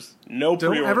pre-orders. No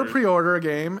Don't pre-orders. ever pre-order a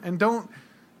game, and don't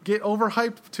get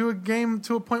overhyped to a game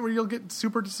to a point where you'll get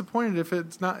super disappointed if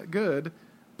it's not good.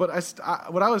 But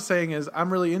what I was saying is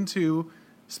I'm really into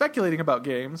speculating about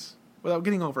games without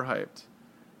getting overhyped.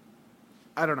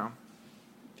 I don't know.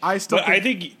 I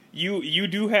think you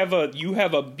do have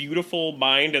a beautiful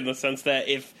mind in the sense that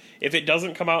if it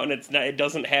doesn't come out and it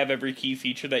doesn't have every key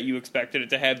feature that you expected it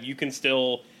to have, you can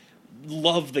still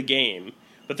love the game.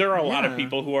 But there are a lot of Yeah.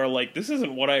 people who are like, this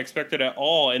isn't what I expected at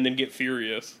all, and then get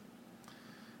furious.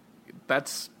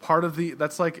 that's part of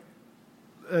that's like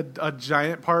a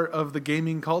giant part of the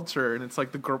gaming culture, and it's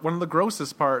like one of the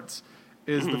grossest parts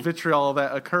is the vitriol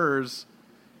that occurs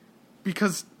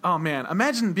because, oh man,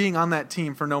 imagine being on that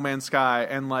team for No Man's Sky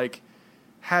and like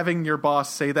having your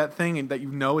boss say that thing and that you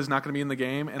know is not going to be in the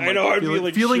game, and I know, I'd be,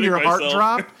 like, feeling your shitting heart myself.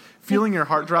 drop, feeling your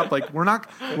heart drop. Like we're not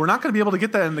going to be able to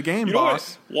get that in the game, You know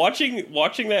boss. what?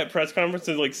 Watching that press conference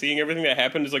and like seeing everything that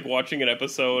happened is like watching an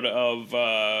episode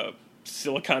of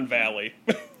Silicon Valley.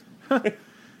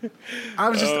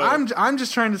 I'm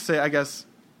just trying to say, I guess,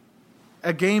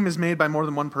 a game is made by more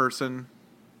than one person.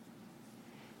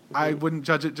 I wouldn't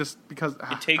judge it just because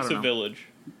It takes a village.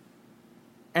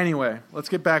 Anyway, let's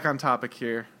get back on topic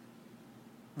here.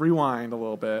 Rewind a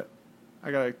little bit.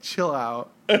 I gotta chill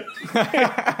out.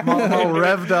 I'm all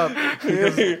revved up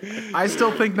because I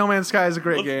still think No Man's Sky is a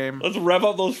great game. Let's rev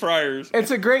up those fryers.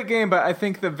 It's a great game, but I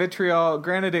think the vitriol.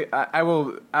 Granted,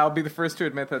 I'll be the first to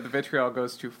admit that the vitriol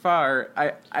goes too far.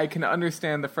 I can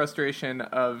understand the frustration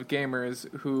of gamers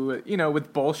who, you know,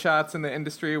 with bull shots in the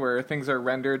industry where things are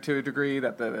rendered to a degree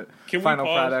that the final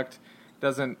product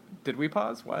doesn't. Did we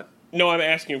pause? What? No, I'm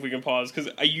asking if we can pause, because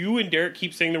you and Derek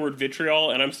keep saying the word vitriol,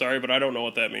 and I'm sorry, but I don't know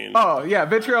what that means. Oh, yeah,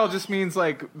 vitriol just means,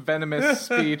 like, venomous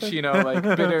speech, you know, like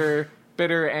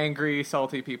bitter, angry,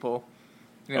 salty people.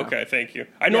 Yeah. Okay, thank you.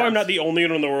 I know I'm not the only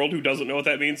one in the world who doesn't know what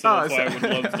that means, so that's why I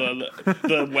would love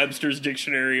the Webster's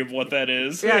Dictionary of what that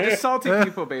is. Yeah, just salty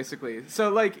people, basically. So,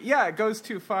 like, yeah, it goes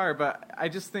too far, but I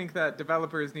just think that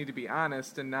developers need to be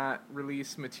honest and not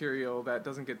release material that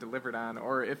doesn't get delivered on,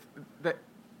 or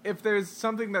if there's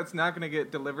something that's not going to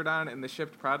get delivered on in the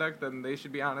shipped product, then they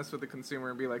should be honest with the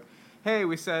consumer and be like, hey,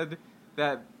 we said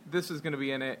that this was going to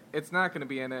be in it. It's not going to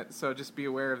be in it, so just be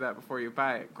aware of that before you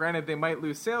buy it. Granted, they might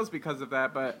lose sales because of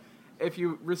that, but if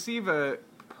you receive a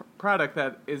product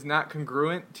that is not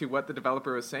congruent to what the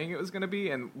developer was saying it was going to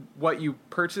be and what you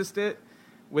purchased it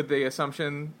with the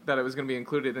assumption that it was going to be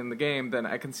included in the game, then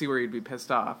I can see where you'd be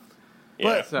pissed off.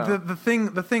 Yeah. But the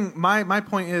thing, my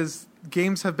point is,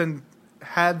 games have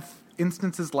had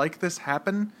instances like this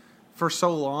happen for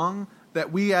so long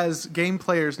that we as game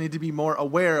players need to be more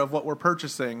aware of what we're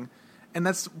purchasing, and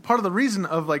that's part of the reason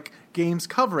of like games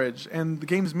coverage and the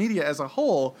games media as a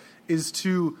whole is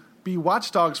to be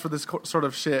watchdogs for this sort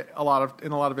of shit. In a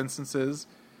lot of instances,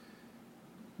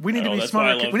 we need to be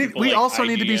smarter. We also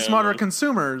need to be smarter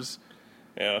consumers.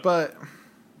 Yeah, but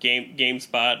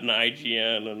GameSpot and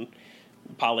IGN and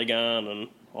Polygon and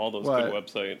all those good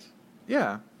websites.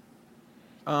 Yeah.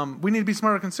 We need to be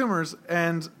smarter consumers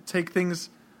and take things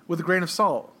with a grain of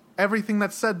salt. Everything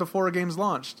that's said before a game's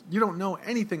launched. You don't know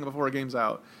anything before a game's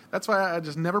out. That's why I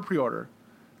just never pre-order.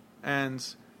 And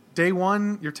day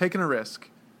one, you're taking a risk.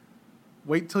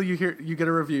 Wait till you get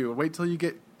a review. Wait till you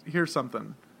hear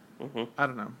something. Mm-hmm. I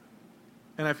don't know.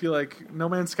 And I feel like No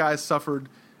Man's Sky suffered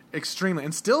extremely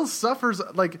and still suffers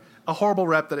like a horrible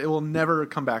rep that it will never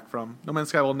come back from. No Man's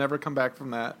Sky will never come back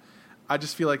from that. I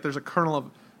just feel like there's a kernel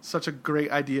of such a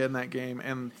great idea in that game,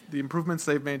 and the improvements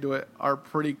they've made to it are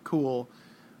pretty cool.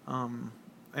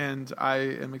 And I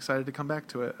am excited to come back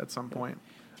to it at some point.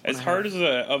 As hard as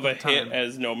a hit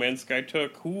as No Man's Sky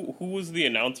took, who was the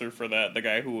announcer for that? The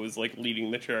guy who was like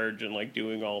leading the charge and like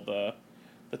doing all the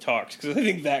talks? Because I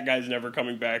think that guy's never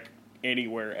coming back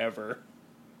anywhere ever.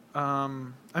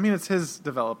 I mean, it's his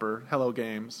developer, Hello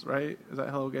Games, right? Is that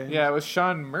Hello Games? Yeah, it was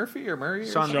Sean Murphy or Murray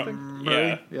or something.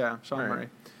 Murray? Yeah, Sean Murray.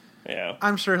 Yeah,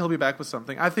 I'm sure he'll be back with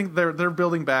something. I think they're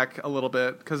building back a little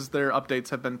bit because their updates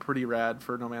have been pretty rad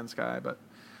for No Man's Sky. But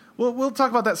we'll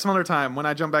talk about that some other time when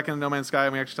I jump back into No Man's Sky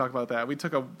and we actually talk about that. We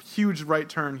took a huge right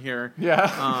turn here.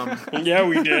 Yeah, yeah,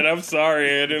 we did. I'm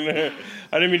sorry, I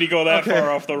didn't mean to go that far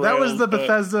off the rails. That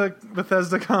was the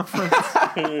Bethesda conference.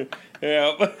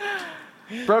 Yeah.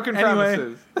 Broken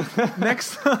promises.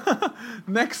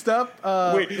 Next up,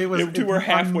 we're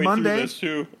halfway Monday, through this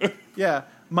too. Yeah,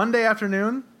 Monday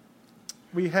afternoon,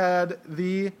 we had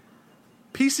the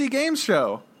PC Games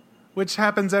Show, which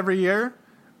happens every year,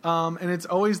 and it's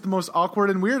always the most awkward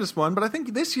and weirdest one. But I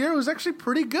think this year it was actually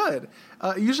pretty good.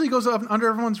 It usually goes up under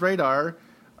everyone's radar,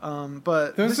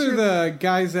 but those are the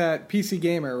guys at PC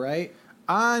Gamer, right?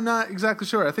 I'm not exactly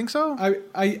sure. I think so.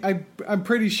 I'm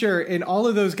pretty sure, and all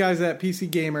of those guys at PC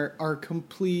Gamer are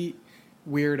complete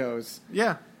weirdos.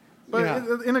 Yeah.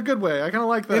 But in a good way. I kind of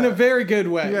like that. In a very good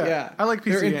way, yeah. I like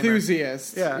PC They're Gamer.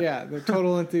 enthusiasts. Yeah. Yeah, they're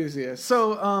total enthusiasts.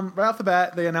 So, right off the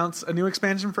bat, they announced a new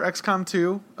expansion for XCOM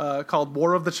 2 called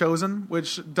War of the Chosen,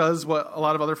 which does what a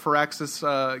lot of other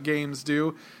Firaxis games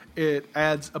do. It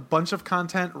adds a bunch of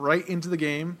content right into the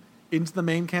game, into the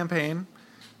main campaign.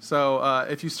 So,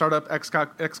 if you start up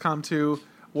XCOM 2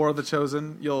 War of the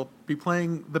Chosen, you'll be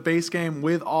playing the base game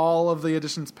with all of the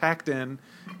additions packed in.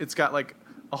 It's got, like,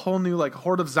 a whole new like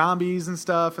horde of zombies and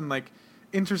stuff, and like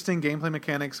interesting gameplay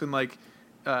mechanics and like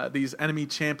these enemy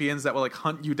champions that will like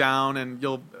hunt you down, and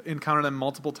you'll encounter them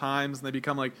multiple times, and they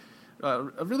become like a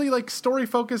really like story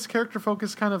focused, character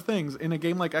focused kind of things in a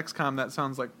game like XCOM. That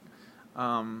sounds like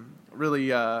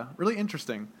really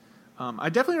interesting. I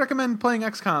definitely recommend playing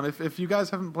XCOM if you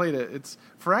guys haven't played it. It's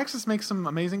Firaxis makes some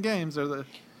amazing games. I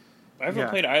haven't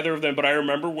played either of them, but I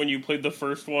remember when you played the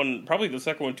first one, probably the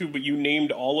second one too, but you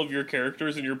named all of your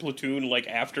characters in your platoon like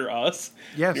after us.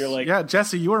 Yes. You're like, yeah,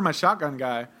 Jesse, you were my shotgun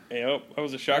guy. Yep, I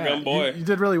was a shotgun boy. You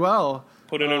did really well.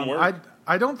 Put it in work.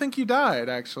 I don't think you died,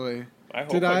 actually. I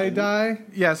hope Did I die?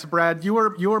 Yes, Brad, you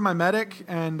were my medic,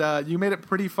 and you made it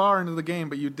pretty far into the game,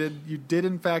 but you did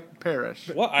in fact perish.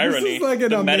 What irony. This is like an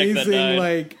The medic that amazing died.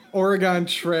 like Oregon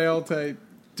Trail type.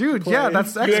 Dude, play. yeah,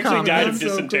 that's XCOM. You actually died of man. so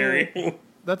dysentery.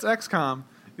 That's XCOM.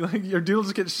 Like your dude will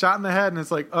just get shot in the head, and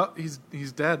it's like, oh, he's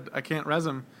dead. I can't res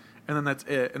him, and then that's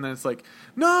it. And then it's like,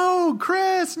 no,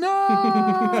 Chris, no.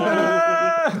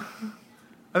 I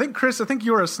think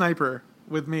you were a sniper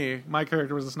with me. My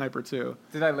character was a sniper too.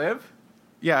 Did I live?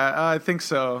 Yeah, I think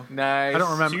so. Nice. I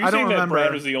don't remember. So you're I don't saying that remember.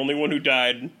 Brad was the only one who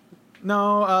died?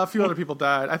 No, a few other people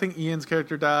died. I think Ian's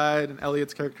character died, and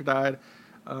Elliot's character died.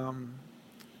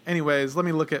 Anyways, let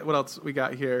me look at what else we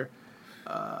got here.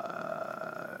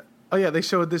 Oh yeah, they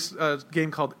showed this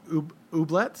game called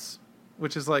Ooblets,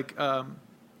 which is like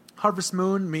Harvest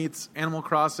Moon meets Animal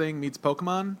Crossing meets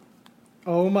Pokemon.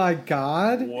 Oh my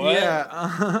god! What?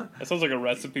 Yeah, That sounds like a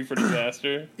recipe for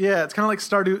disaster. yeah, it's kind of like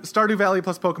Stardew Valley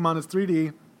plus Pokemon is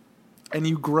 3D, and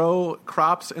you grow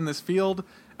crops in this field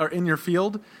or in your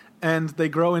field, and they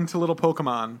grow into little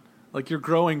Pokemon. Like you're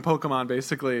growing Pokemon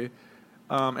basically,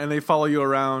 and they follow you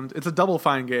around. It's a Double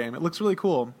Fine game. It looks really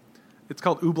cool. It's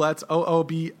called Ooblets,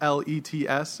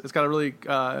 Ooblets. It's got a really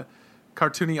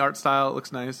cartoony art style. It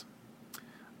looks nice.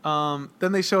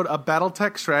 Then they showed a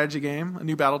BattleTech strategy game, a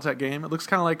new BattleTech game. It looks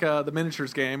kind of like the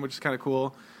miniatures game, which is kind of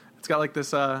cool. It's got like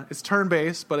this. It's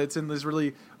turn-based, but it's in these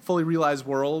really fully realized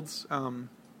worlds. It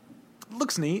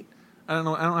looks neat. I don't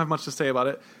know. I don't have much to say about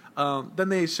it. Then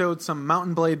they showed some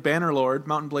Mountain Blade Bannerlord,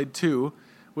 Mountain Blade 2,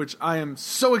 which I am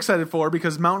so excited for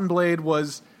because Mountain Blade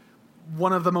was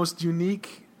one of the most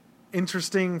unique,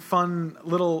 interesting, fun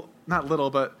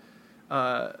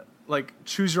like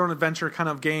choose your own adventure kind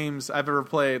of games I've ever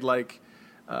played. Like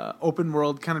open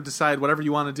world, kind of decide whatever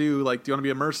you want to do. Like, do you want to be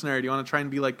a mercenary? Do you want to try and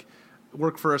be like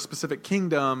work for a specific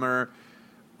kingdom or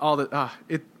all that?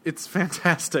 It's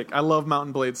fantastic. I love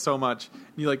Mountain Blade so much.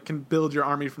 You like can build your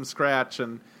army from scratch,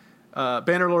 and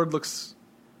Bannerlord looks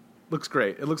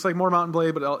great. It looks like more Mountain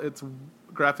Blade, but it's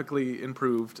graphically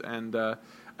improved, and I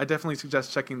definitely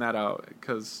suggest checking that out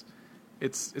because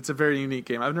it's a very unique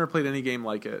game. I've never played any game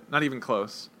like it, not even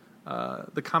close.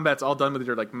 The combat's all done with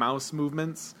your like mouse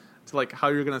movements to like how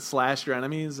you're going to slash your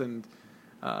enemies, and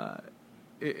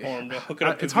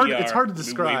it's hard to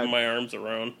describe. Waving my arms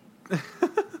around.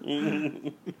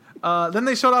 Then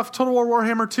they showed off Total War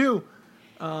Warhammer 2.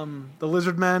 The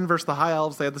Lizard Men versus the High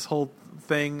Elves. They had this whole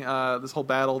thing, this whole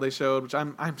battle they showed, which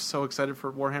I'm so excited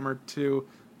for. Warhammer 2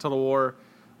 Total War.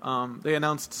 They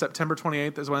announced September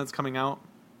 28th is when it's coming out.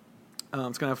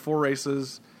 It's going to have 4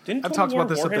 races. Didn't I've Total talked War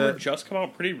about this Warhammer a bit. just come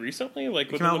out pretty recently? Like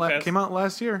Came out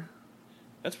last year.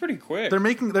 That's pretty quick. They're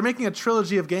making a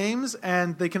trilogy of games,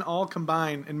 and they can all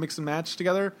combine and mix and match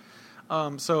together.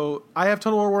 So I have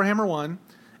Total War Warhammer 1.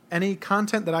 Any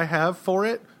content that I have for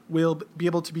it will be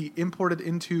able to be imported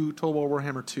into Total War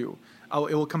Warhammer 2.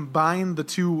 It will combine the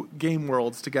 2 game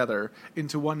worlds together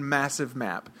into one massive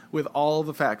map with all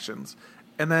the factions.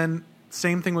 And then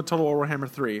same thing with Total War Warhammer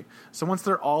 3. So once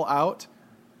they're all out,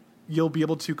 you'll be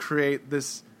able to create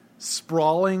this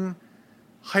sprawling,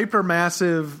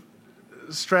 hypermassive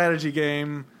strategy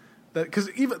game that, because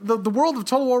even the world of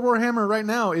Total War Warhammer right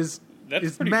now is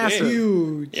massive. Big.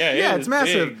 Huge. Yeah, It's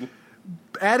massive. big.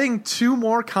 Adding 2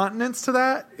 more continents to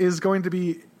that is going to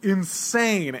be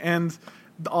insane, and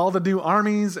all the new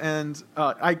armies, and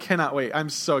I cannot wait. I'm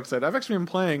so excited. I've actually been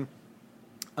playing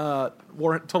Total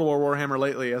War Warhammer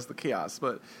lately as the Chaos,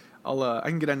 but I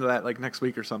can get into that like next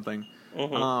week or something.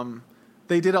 Mm-hmm.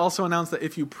 They did also announce that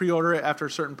if you pre-order it after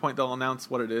a certain point, they'll announce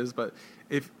what it is,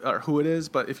 or who it is.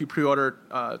 But if you pre-order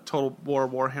Total War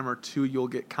Warhammer 2, you'll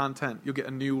get content. You'll get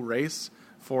a new race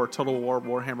for Total War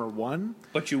Warhammer 1.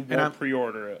 But you won't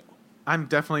pre-order it. I'm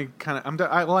definitely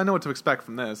I know what to expect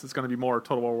from this. It's going to be more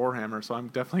Total War Warhammer, so I'm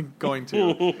definitely going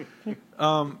to.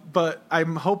 But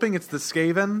I'm hoping it's the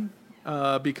Skaven,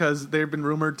 because they've been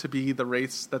rumored to be the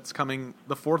race that's coming,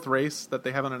 the 4th race that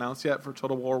they haven't announced yet for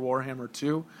Total War Warhammer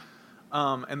 2.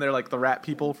 And they're like the rat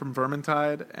people from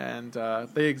Vermintide, and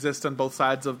they exist on both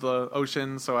sides of the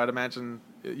ocean, so I'd imagine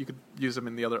you could use them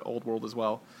in the other old world as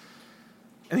well.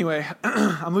 Anyway,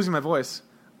 I'm losing my voice.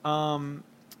 PlayerUnknown's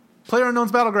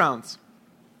Battlegrounds.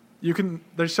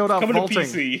 They showed off Coming vaulting.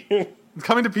 to PC. It's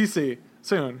coming to PC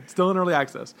soon. Still in early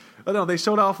access. But no, they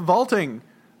showed off vaulting,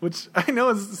 which I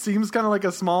know seems kind of like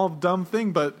a small, dumb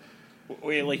thing, but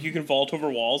Wait, like you can vault over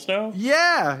walls now?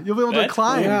 yeah, you'll be able to That's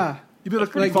climb. Yeah. You'll be able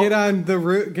to Like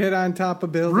get on top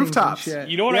of buildings Rooftops. and shit.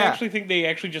 You know what I Yeah. actually think they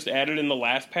actually just added in the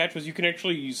last patch was you can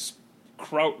actually use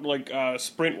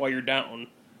sprint while you're down.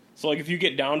 So like if you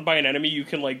get downed by an enemy, you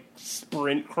can like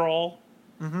sprint crawl.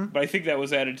 Mm-hmm. But I think that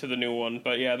was added to the new one.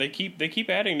 But yeah, they keep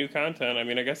adding new content. I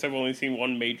mean, I guess I've only seen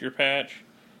one major patch.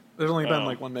 There's only been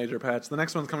like one major patch. The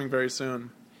next one's coming very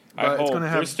soon. I But hope. it's going to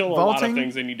have There's still a vaulting. lot of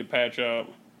things they need to patch up.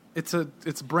 It's a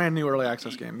brand new early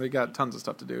access game. They got tons of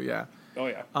stuff to do. Yeah. Oh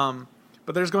yeah.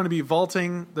 But there's going to be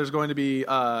vaulting. There's going to be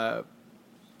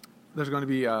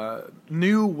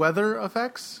new weather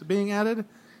effects being added.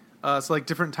 So like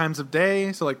different times of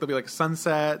day. So like there'll be like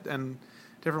sunset and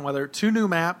different weather. 2 new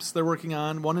maps they're working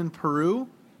on. One in Peru,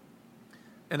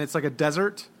 and it's like a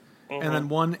desert, and then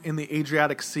one in the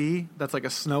Adriatic Sea. That's like a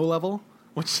snow level,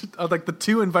 which are like the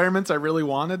 2 environments I really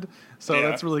wanted. So Yeah.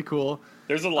 that's really cool.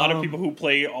 There's a lot of people who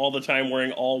play all the time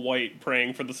wearing all white,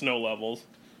 praying for the snow levels.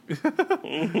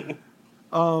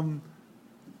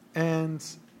 And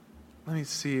let me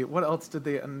see, what else did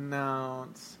they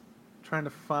announce? Trying to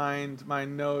find my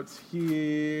notes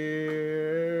here.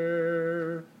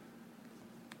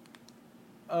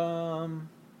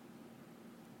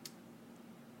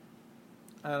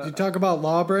 Did you talk about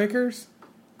Lawbreakers?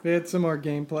 We had some more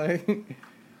gameplay.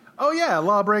 Oh yeah,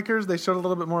 Lawbreakers. They showed a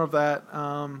little bit more of that.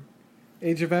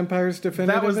 Age of Empires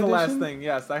Definitive That was the last Edition? thing.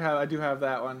 Yes, I do have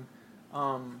that one.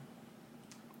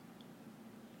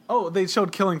 Oh, they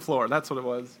showed Killing Floor. That's what it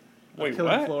was. Wait,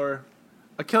 Killing what? Floor,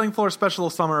 a Killing Floor special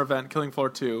summer event, Killing Floor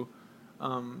 2,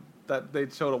 that they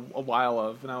showed a while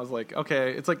of, and I was like,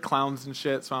 okay, it's like clowns and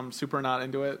shit, so I'm super not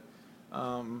into it.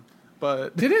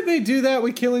 But Didn't they do that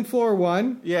with Killing Floor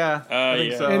 1? yeah, I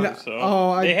think Yeah.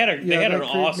 so. And- they had an that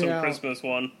creeped me awesome out. Christmas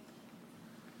one.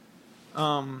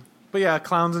 But yeah,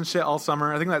 clowns and shit all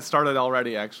summer. I think that started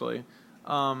already, actually.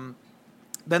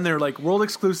 Then they're like world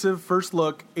exclusive first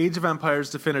look Age of Empires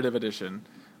Definitive Edition,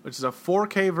 which is a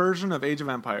 4K version of Age of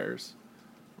Empires,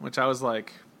 which I was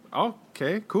like,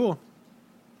 okay, cool.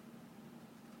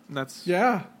 And that's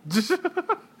Yeah.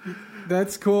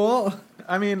 That's cool.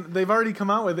 I mean, they've already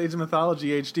come out with Age of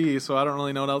Mythology HD, so I don't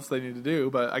really know what else they need to do.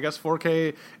 But I guess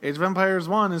 4K Age of Empires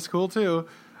 1 is cool too.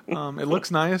 It looks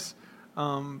nice.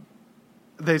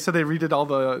 They said they redid all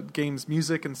the game's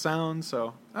music and sound,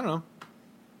 so I don't know.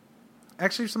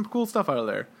 Actually, some cool stuff out of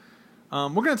there. We're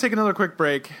going to take another quick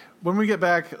break. When we get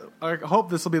back, I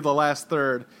hope this will be the last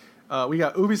third. We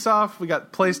got Ubisoft, we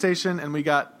got PlayStation, and we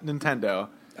got Nintendo.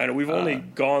 I know we've only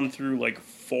gone through like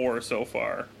 4 so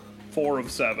far. 4 of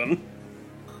 7.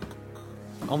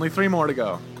 Only 3 more to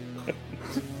go.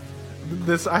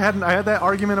 I had that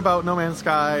argument about No Man's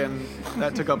Sky, and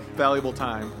that took up valuable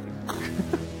time.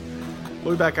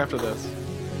 We'll be back after this.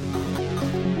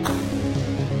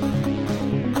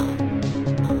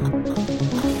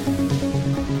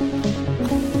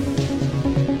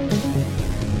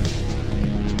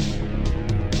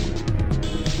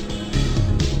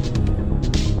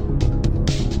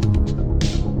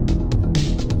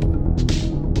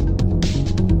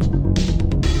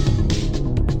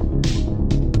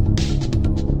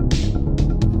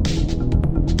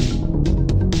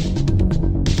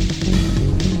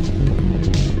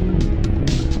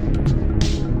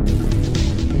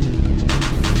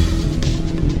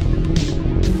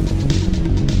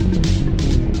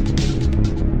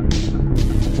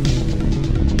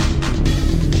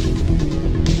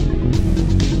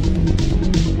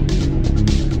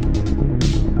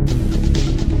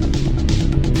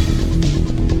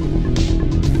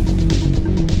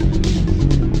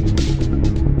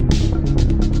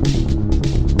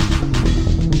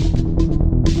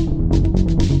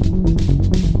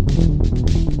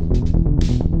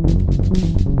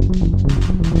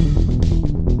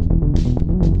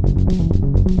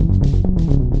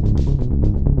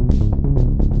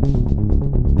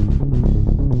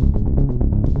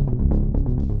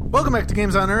 Welcome back to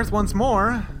Games on Earth once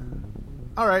more.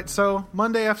 Alright, so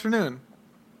Monday afternoon.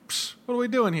 Psh, what are we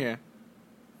doing here?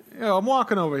 Yeah, I'm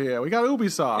walking over here. We got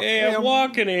Ubisoft. Hey, I'm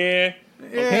walking here.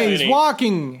 Hey, he's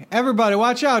walking. Everybody,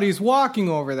 watch out. He's walking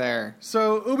over there.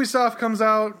 So Ubisoft comes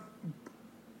out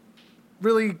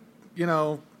really,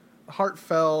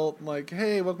 heartfelt, like,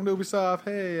 hey, welcome to Ubisoft.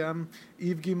 Hey, I'm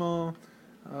Yves Guillemot,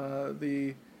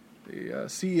 the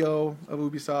CEO of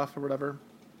Ubisoft or whatever.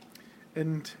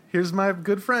 And here's my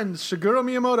good friend, Shigeru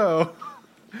Miyamoto.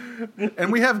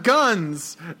 And we have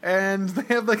guns, and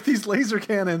they have like these laser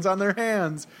cannons on their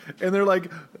hands, and they're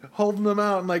like holding them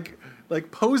out and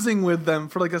like posing with them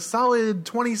for like a solid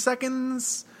 20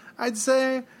 seconds, I'd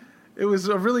say. It was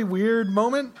a really weird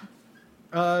moment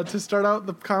to start out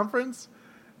the conference,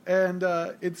 and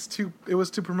it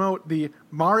was to promote the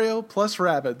Mario plus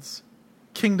Rabbids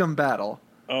Kingdom Battle.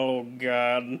 Oh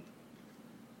God!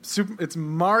 It's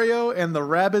Mario and the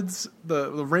Rabbids, the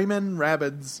Rayman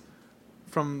Rabbids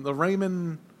from the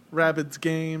Rayman Rabbids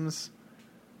games,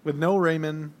 with no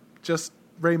Rayman, just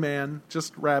Rayman,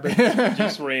 just Rabbids,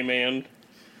 Just Rayman.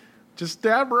 just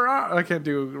Dabra. I can't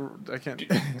do.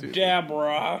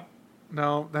 Dabra.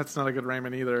 No, that's not a good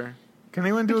Rayman either. Can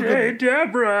anyone do a Hey, good?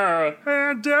 Dabra.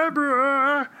 Hey,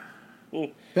 Deborah.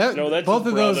 That, No, that's both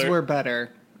his of those brother. were better.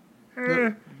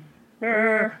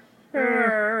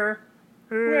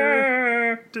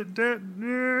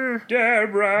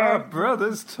 Dabra.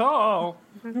 Brother's tall.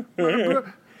 An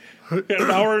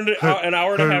hour and a half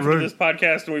into this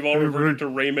podcast, and we've all reverted to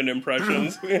Raymond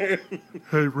impressions. Hey,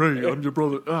 Ray, I'm your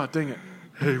brother. Ah, dang it.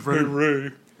 Hey, Ray. Hey, Ray.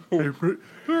 Hey, Ray.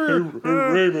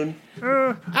 Raymond.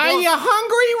 Are you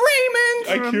hungry, Raymond?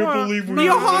 I can't believe we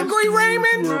You hungry,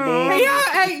 Raymond? Raymond?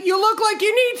 Hey, you look like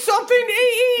you need something to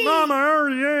eat. Mama, I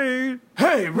already ate.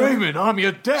 Hey, Raymond, I'm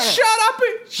your dad.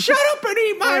 Shut up and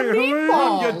eat my I'm your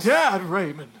meatballs. dad,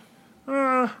 Raymond.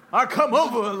 I come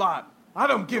over a lot. I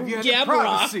don't give you any Yeah, bro.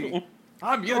 privacy.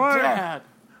 I'm your dad.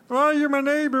 Oh, you're my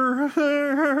neighbor.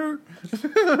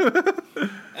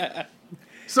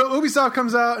 So Ubisoft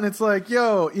comes out and it's like,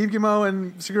 yo, Yves Guillemot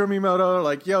and Shigeru Miyamoto are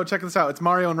like, yo, check this out. It's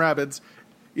Mario and Rabbids.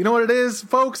 You know what it is,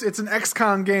 folks? It's an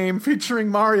XCOM game featuring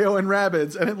Mario and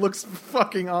Rabbids, and it looks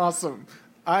fucking awesome.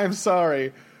 I'm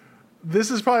sorry. This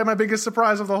is probably my biggest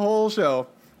surprise of the whole show,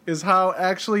 is how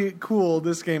actually cool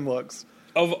this game looks.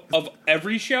 Of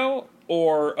every show,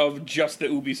 or of just the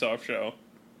Ubisoft show?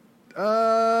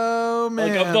 Oh,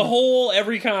 man. Like of the whole,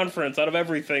 every conference, out of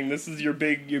everything, this is your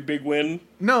big win?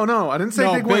 No, I didn't say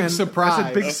No, big big win. surprise. I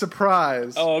said big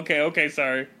surprise. Oh, okay,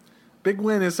 sorry. Big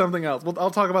win is something else. Well, I'll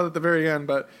talk about it at the very end,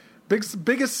 but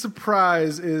biggest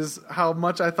surprise is how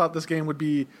much I thought this game would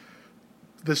be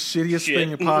the shittiest Shit.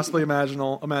 thing possibly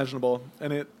imaginable,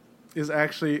 and it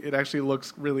actually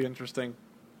looks really interesting.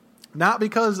 Not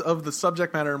because of the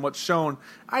subject matter and what's shown.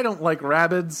 I don't like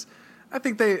Rabbids. I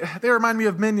think they remind me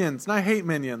of Minions, and I hate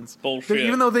Minions. Bullshit.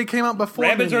 Even though they came out before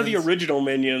Rabbids are the Minions. original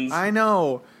Minions. I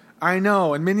know,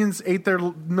 and Minions ate their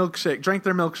milkshake, drank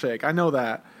their milkshake. I know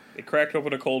that. They cracked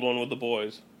open a cold one with the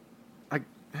boys.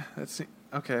 That's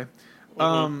okay.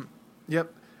 Mm-hmm.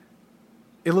 Yep.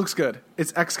 It looks good.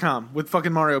 It's XCOM with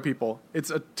fucking Mario people. It's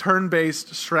a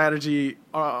turn-based strategy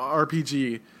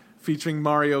RPG featuring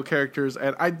Mario characters,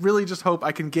 and I really just hope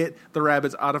I can get the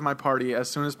Rabbids out of my party as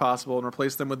soon as possible and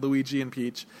replace them with Luigi and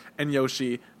Peach and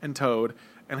Yoshi and Toad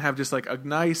and have just like a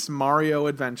nice Mario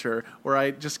adventure where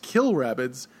I just kill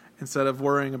Rabbids instead of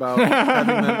worrying about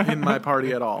having them in my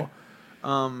party at all.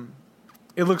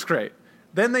 It looks great.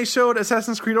 Then they showed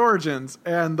Assassin's Creed Origins,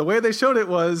 and the way they showed it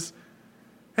was,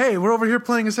 hey, we're over here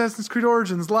playing Assassin's Creed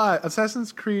Origins live.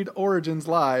 Assassin's Creed Origins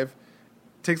live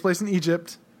takes place in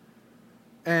Egypt,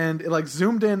 and it like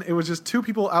zoomed in. It was just two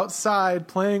people outside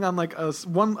playing on like a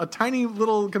tiny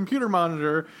little computer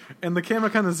monitor, and the camera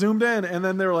kind of zoomed in, and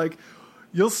then they were like,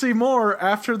 you'll see more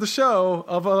after the show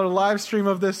of a live stream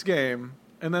of this game.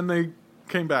 And then they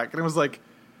came back, and it was like,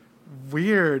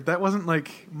 weird. That wasn't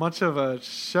like much of a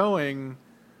showing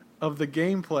of the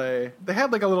gameplay. They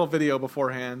had like a little video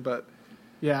beforehand, but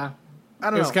Yeah. I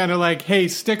don't know. It's kind of like, hey,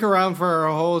 stick around for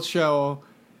our whole show.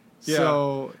 Yeah.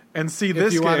 So And see if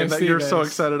this you wanna game that see you're so this.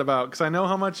 excited about, because I know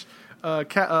how much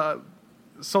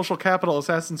social capital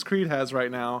Assassin's Creed has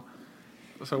right now.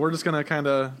 So we're just gonna kind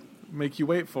of make you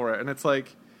wait for it, and it's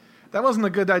like, that wasn't a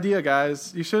good idea,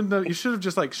 guys. You should have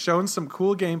just like shown some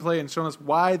cool gameplay and shown us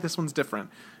why this one's different.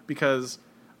 Because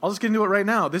I'll just get into it right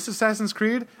now. This Assassin's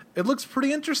Creed, it looks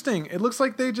pretty interesting. It looks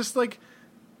like they just like,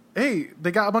 hey,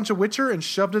 they got a bunch of Witcher and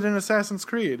shoved it in Assassin's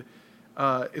Creed.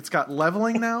 It's got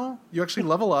leveling now. You actually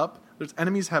level up. There's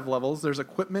enemies have levels. There's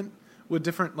equipment with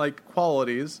different like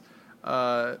qualities.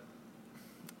 I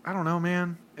don't know,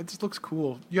 man. It just looks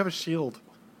cool. You have a shield.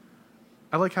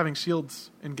 I like having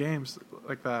shields in games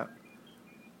like that.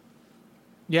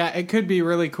 yeah, it could be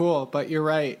really cool, but you're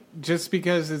right. Just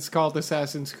because it's called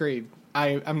Assassin's Creed,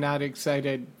 I'm not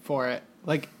excited for it.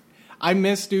 Like, I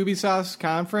missed Ubisoft's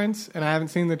conference, and I haven't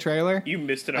seen the trailer. You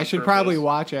missed it on I should purpose. probably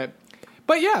watch it.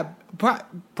 But yeah,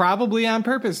 probably on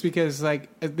purpose, because like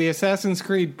the Assassin's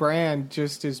Creed brand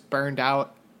just is burned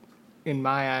out in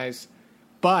my eyes.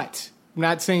 But I'm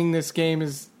not saying this game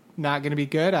is not going to be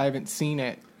good. I haven't seen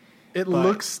it. It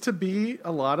looks to be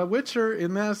a lot of Witcher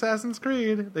in the Assassin's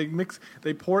Creed. They got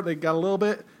a little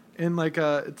bit in like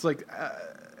it's like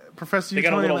Professor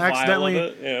Utonium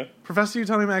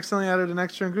accidentally added an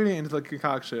extra ingredient into the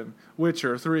concoction.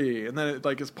 Witcher 3, and then it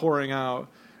like is pouring out,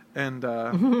 and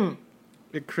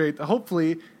it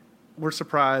hopefully we're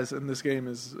surprised, and this game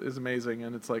is amazing,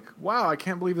 and it's like, wow, I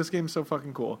can't believe this game's so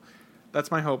fucking cool.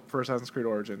 That's my hope for Assassin's Creed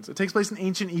Origins. It takes place in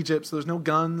ancient Egypt, so there's no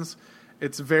guns.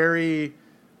 It's very...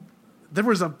 There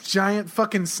was a giant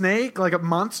fucking snake, like a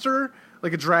monster,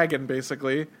 like a dragon,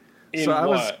 basically. I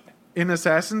was in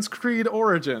Assassin's Creed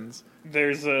Origins.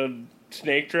 There's a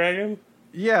snake dragon?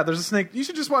 Yeah, there's a snake. You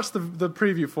should just watch the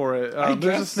preview for it. I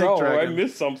there's guess a snake dragon. I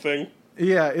missed something.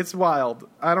 Yeah, it's wild.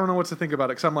 I don't know what to think about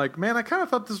it, because I'm like, man, I kind of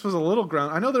thought this was a little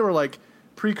ground. I know there were, like,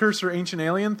 precursor ancient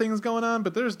alien things going on,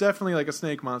 but there's definitely, like, a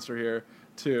snake monster here,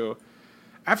 too.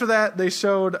 After that, they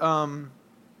showed...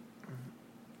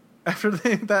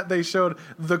 they showed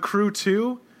The Crew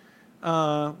 2,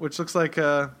 which looks like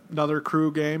another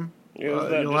Crew game. Yeah, is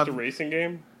that just a racing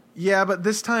game? Yeah, but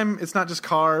this time it's not just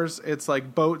cars. It's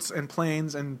like boats and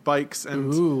planes and bikes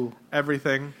and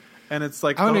everything. And it's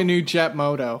like... I want a new Jet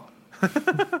Moto.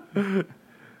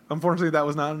 Unfortunately, that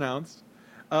was not announced.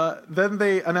 Then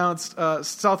they announced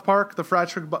South Park, The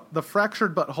Fractured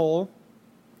Butthole,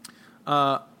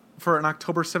 for an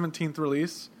October 17th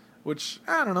release. Which,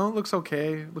 I don't know, looks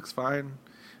okay. Looks fine.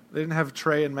 They didn't have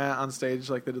Trey and Matt on stage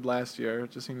like they did last year.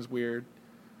 It just seems weird.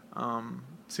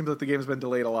 Seems like the game's been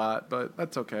delayed a lot, but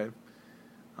that's okay.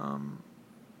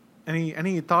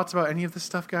 Any thoughts about any of this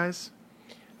stuff, guys?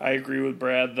 I agree with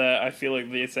Brad that I feel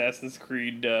like the Assassin's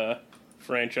Creed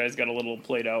franchise got a little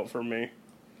played out for me.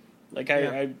 Like,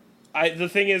 I the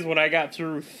thing is, when I got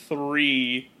through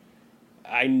 3,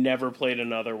 I never played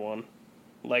another one.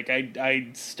 Like, I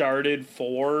started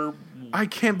 4. I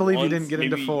can't believe you didn't get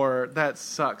into 4. That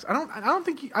sucks. I don't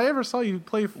think I ever saw you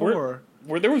play 4.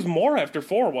 Where there was more after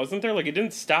 4, wasn't there? Like, it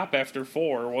didn't stop after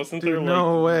 4, wasn't there? Like,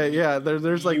 no way. Yeah,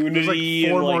 there's like Unity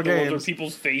 4 and more like games. older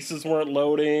people's faces weren't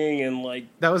loading, and like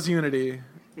that was Unity.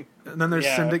 And then there's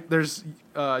there's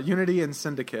Unity and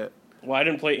Syndicate. Well, I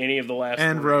didn't play any of the last.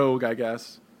 And 3. Rogue, I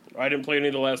guess. I didn't play any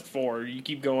of the last 4. You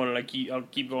keep going, and I'll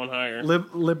keep going higher.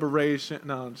 Liberation.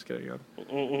 No, I'm just kidding. You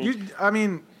I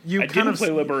didn't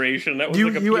play Liberation. That was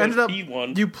like a PSP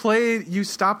one. You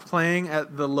stopped playing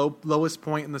at the lowest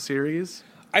point in the series.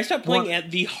 I stopped playing at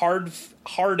the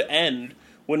hard end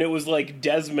when it was like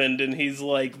Desmond, and he's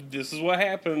like, "This is what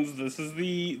happens. This is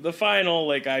the final."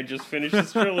 Like, I just finished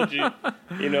this trilogy.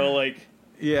 Like.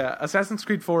 Yeah, Assassin's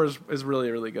Creed 4 is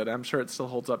really, really good. I'm sure it still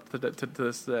holds up to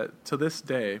this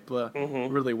day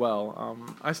really well.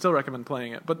 I still recommend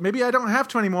playing it. But maybe I don't have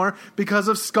to anymore because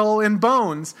of Skull and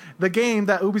Bones, the game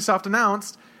that Ubisoft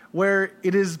announced, where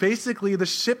it is basically the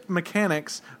ship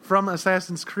mechanics from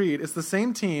Assassin's Creed. It's the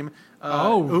same team.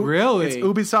 Really? It's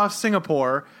Ubisoft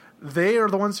Singapore. They are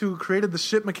the ones who created the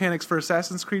ship mechanics for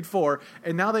Assassin's Creed 4,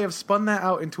 and now they have spun that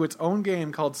out into its own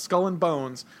game called Skull and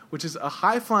Bones, which is a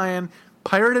high-flying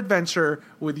pirate adventure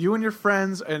with you and your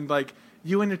friends and like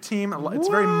you and your team. It's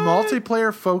very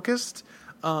multiplayer focused.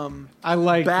 I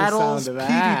like battles, the sound of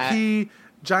that. PvP,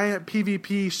 giant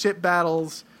PvP ship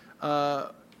battles.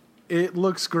 It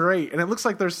looks great, and it looks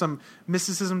like there's some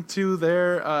mysticism too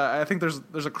there. I think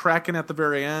there's a Kraken at the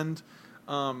very end.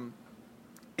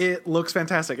 It looks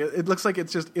fantastic. It looks like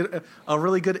it's just a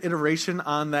really good iteration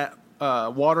on that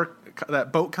that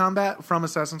boat combat from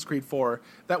Assassin's Creed 4.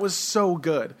 That was so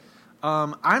good.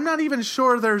 I'm not even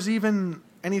sure there's even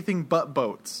anything but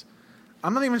boats.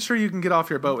 I'm not even sure you can get off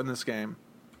your boat in this game.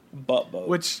 Butt boats.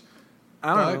 Which,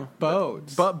 I don't know.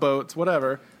 Boats. Butt boats,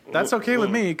 whatever. That's okay with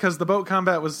me because the boat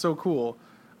combat was so cool.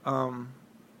 I'm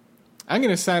going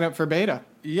to sign up for beta.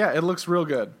 Yeah, it looks real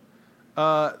good.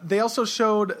 They also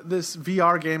showed this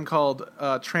VR game called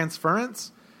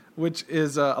Transference, which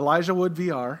is Elijah Wood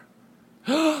VR.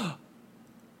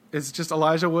 It's just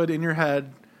Elijah Wood in your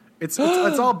head. It's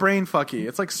all brain fucky.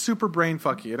 It's like super brain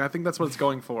fucky, and I think that's what it's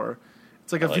going for.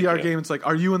 It's like a VR game. It's like,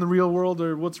 are you in the real world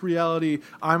or what's reality?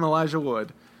 I'm Elijah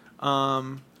Wood.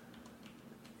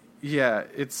 Yeah,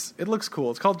 it looks cool.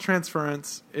 It's called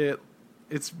Transference.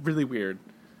 It's really weird.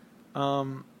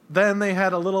 Then they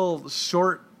had a little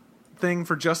short thing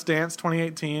for Just Dance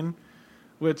 2018,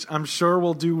 which I'm sure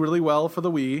will do really well for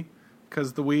the Wii,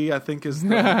 because the Wii, I think, is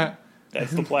the...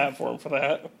 That's the platform for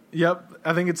that. Yep,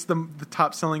 I think it's the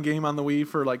top-selling game on the Wii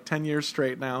for like 10 years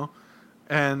straight now,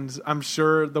 and I'm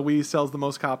sure the Wii sells the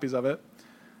most copies of it.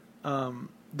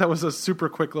 That was a super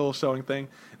quick little showing thing.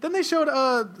 Then they showed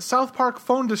South Park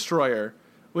Phone Destroyer,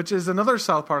 which is another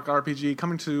South Park RPG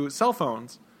coming to cell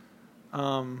phones.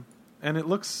 And it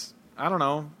looks, I don't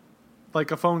know,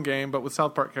 like a phone game, but with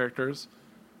South Park characters.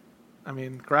 I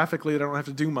mean, graphically, they don't have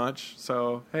to do much,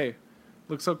 so hey,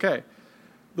 looks okay.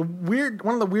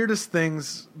 One of the weirdest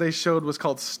things they showed was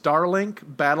called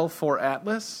Starlink Battle for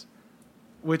Atlas,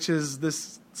 which is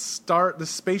this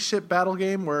spaceship battle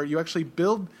game where you actually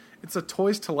build. It's a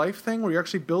Toys to Life thing where you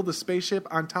actually build the spaceship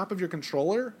on top of your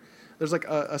controller. There's like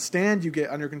a stand you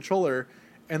get on your controller,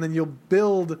 and then you'll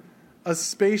build a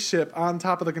spaceship on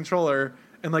top of the controller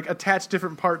and like attach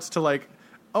different parts to like,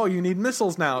 oh, you need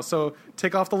missiles now, so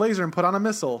take off the laser and put on a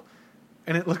missile.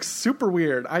 And it looks super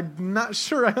weird. I'm not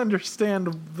sure I understand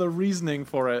the reasoning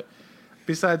for it.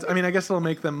 Besides, I mean, I guess it'll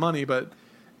make them money, but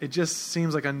it just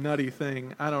seems like a nutty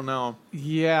thing. I don't know.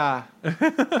 Yeah.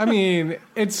 I mean,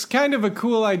 it's kind of a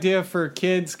cool idea for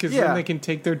kids because then they can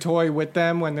take their toy with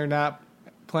them when they're not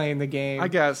playing the game. I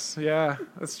guess, yeah,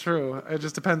 that's true. It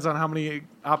just depends on how many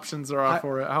options there are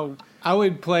for it. I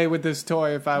would play with this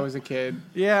toy if I was a kid.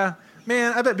 Yeah.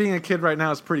 Man, I bet being a kid right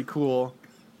now is pretty cool.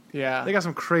 Yeah. They got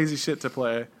some crazy shit to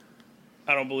play.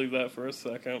 I don't believe that for a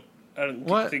second. I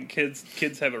don't think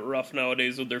kids have it rough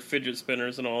nowadays with their fidget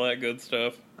spinners and all that good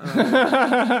stuff.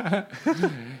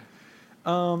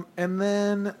 And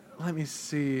then, let me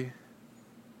see.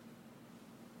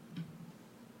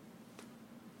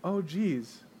 Oh,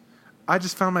 geez. I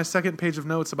just found my second page of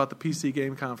notes about the PC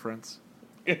Game Conference.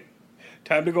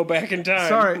 Time to go back in time.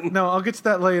 Sorry, no, I'll get to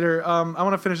that later. I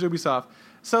want to finish Ubisoft.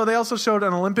 So they also showed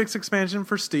an Olympics expansion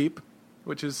for Steep,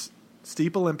 which is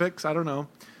Steep Olympics. I don't know.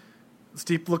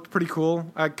 Steep looked pretty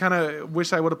cool. I kind of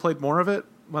wish I would have played more of it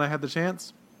when I had the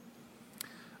chance.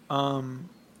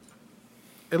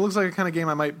 It looks like a kind of game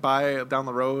I might buy down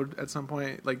the road at some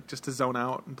point, like just to zone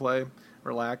out and play,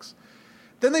 relax.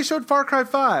 Then they showed Far Cry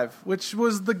 5, which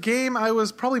was the game I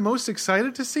was probably most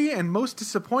excited to see and most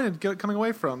disappointed coming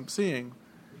away from seeing.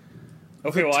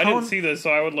 Okay, well, I didn't see this,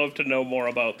 so I would love to know more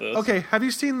about this. Okay, have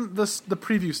you seen the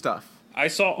preview stuff? I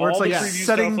saw all the preview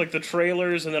stuff, like the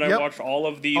trailers, and then I watched all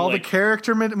of the the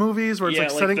character movies where it's like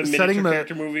setting the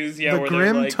character movies, the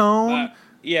grim like, tone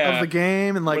of the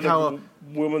game, and like how the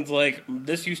woman's like,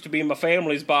 "This used to be my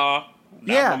family's bar.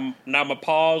 Now my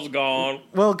pa's gone."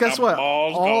 Well, guess now what? My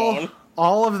pa's gone.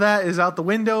 All of that is out the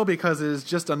window because it is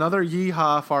just another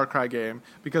yeehaw Far Cry game.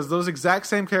 Because those exact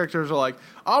same characters are like,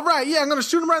 all right, I'm going to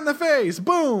shoot them right in the face.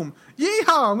 Boom.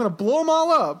 Yeehaw. I'm going to blow them all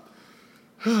up.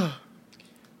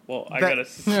 Well, I got to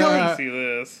see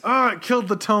this. It killed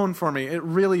the tone for me. It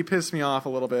really pissed me off a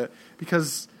little bit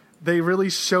because they really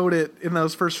showed it in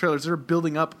those first trailers. They were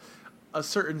building up a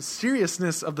certain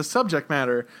seriousness of the subject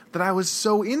matter that I was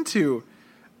so into.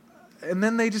 And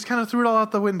then they just kind of threw it all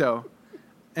out the window.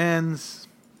 And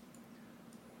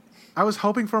I was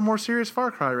hoping for a more serious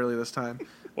Far Cry, really, this time.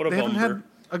 What a they bummer. haven't had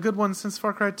a good one since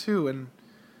Far Cry 2, and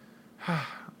I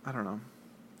don't know.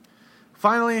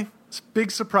 Finally,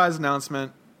 big surprise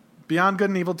announcement. Beyond Good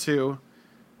and Evil 2.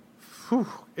 Whew,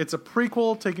 it's a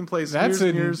prequel taking place years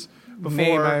and years before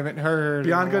name I haven't heard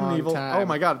Beyond in a Good and long Evil. time. Oh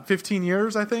my god, 15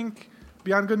 years, I think,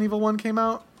 Beyond Good and Evil 1 came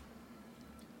out.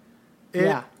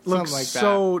 It looks like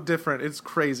so different. It's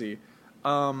crazy.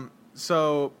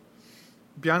 So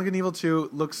Beyond Good and Evil 2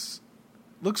 looks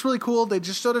really cool. They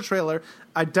just showed a trailer.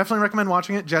 I definitely recommend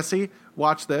watching it. Jesse,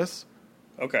 watch this.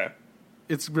 Okay.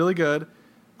 It's really good.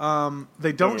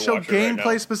 They don't show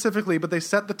gameplay specifically, but they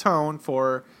set the tone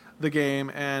for the game,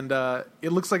 and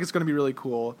it looks like it's going to be really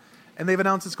cool. And they've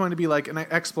announced it's going to be like an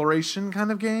exploration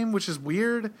kind of game, which is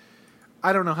weird.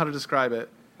 I don't know how to describe it.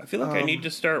 I feel like I need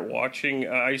to start watching.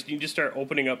 I need to start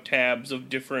opening up tabs of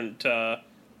different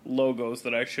logos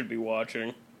that I should be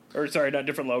watching. Or sorry, not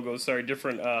different logos. Sorry,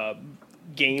 different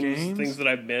games, things that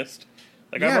I've missed.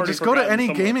 Like, I've already just go to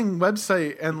any gaming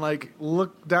website and like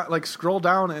look down, like scroll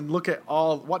down and look at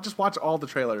just watch all the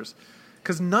trailers,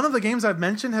 because none of the games I've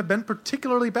mentioned have been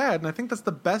particularly bad, and I think that's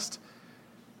the best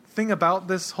thing about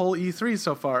this whole E3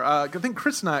 so far. I think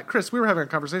Chris, we were having a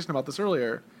conversation about this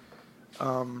earlier.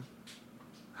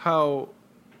 How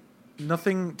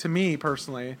nothing to me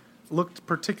personally looked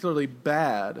particularly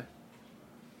bad.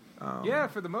 Yeah,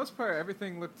 for the most part,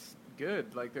 everything looked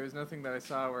good. Like, there was nothing that I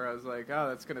saw where I was like, oh,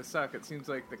 that's going to suck. It seems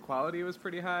like the quality was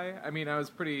pretty high. I mean, I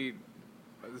was a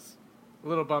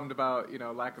little bummed about,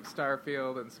 lack of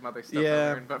Starfield and some other stuff I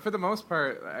learned. But for the most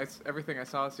part, everything I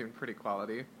saw seemed pretty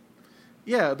quality.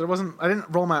 Yeah, I didn't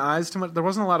roll my eyes too much. There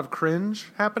wasn't a lot of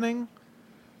cringe happening.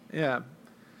 Yeah.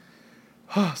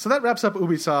 So that wraps up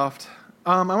Ubisoft.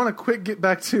 I want to get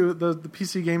back to the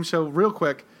PC game show real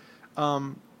quick.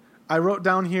 I wrote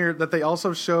down here that they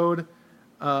also showed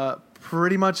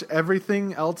pretty much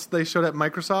everything else they showed at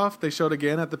Microsoft. They showed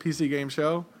again at the PC game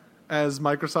show as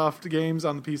Microsoft games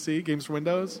on the PC, games for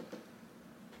Windows.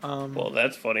 Well,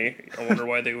 that's funny. I wonder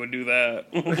why they would do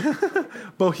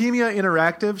that. Bohemia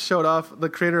Interactive showed off, the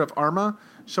creator of Arma,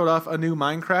 showed off a new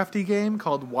Minecraft-y game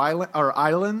called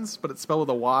Islands, but it's spelled with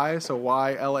a Y, so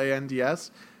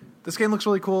Ylands. This game looks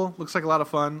really cool. Looks like a lot of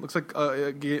fun. Looks like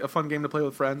a fun game to play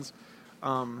with friends,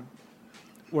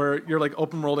 where you're like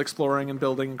open world exploring and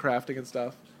building and crafting and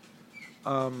stuff.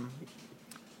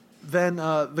 Then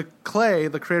the Clay,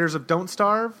 the creators of Don't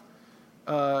Starve,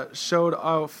 showed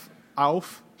off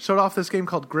this game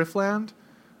called Griffland,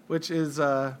 which is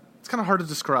it's kind of hard to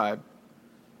describe.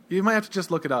 You might have to just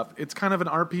look it up. It's kind of an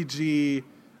RPG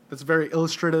that's very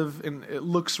illustrative and it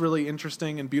looks really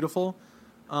interesting and beautiful,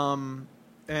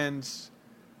 and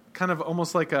kind of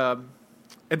almost like a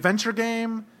adventure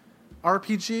game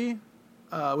RPG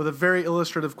with a very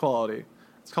illustrative quality.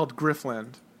 It's called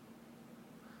Griffland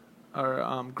or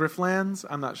Grifflands.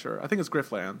 I'm not sure. I think it's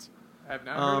Grifflands. I have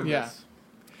not heard of yeah. this.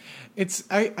 It's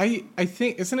I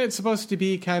think, isn't it supposed to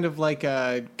be kind of like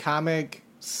a comic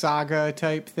saga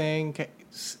type thing?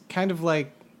 Kind of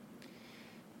like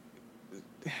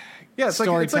Yeah, it's like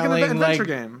an storytelling, adventure like-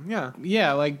 game. Yeah.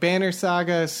 yeah, like Banner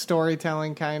Saga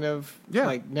storytelling kind of, Yeah.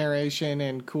 like narration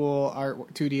and cool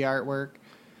art, 2D artwork.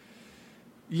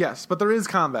 Yes, but there is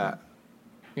combat.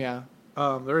 Yeah.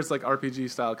 There is like RPG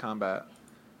style combat.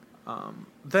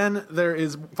 Then there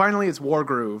is finally it's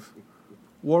Wargroove.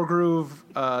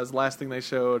 Wargroove is the last thing they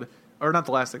showed, or not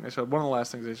the last thing they showed. One of the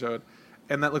last things they showed,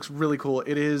 and that looks really cool.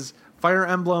 It is Fire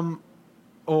Emblem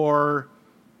or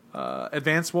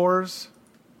Advance Wars.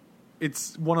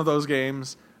 It's one of those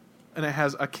games, and it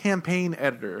has a campaign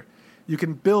editor. You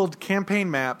can build campaign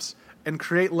maps and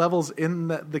create levels in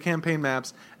the campaign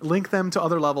maps, link them to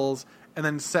other levels, and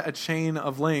then set a chain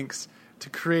of links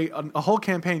to create a whole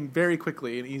campaign very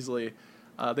quickly and easily.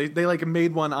 They like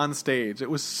made one on stage. It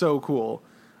was so cool.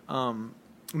 And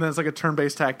then it's like a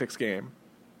turn-based tactics game.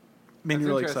 Made That's me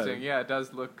really interesting. excited. Yeah, it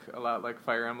does look a lot like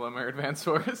Fire Emblem or Advance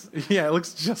Wars. Yeah, it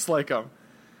looks just like them.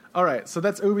 All right, so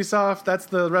that's Ubisoft. That's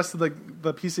the rest of the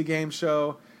PC game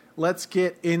show. Let's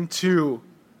get into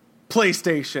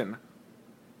PlayStation.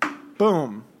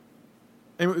 Boom.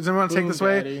 Does anyone want to take Boom, this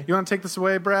away? Daddy. You want to take this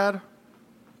away, Brad?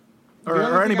 The only Or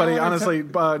thing anybody, I wanna honestly.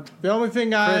 The only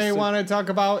thing I Chris- want to talk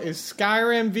about is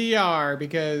Skyrim VR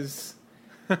because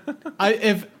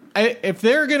if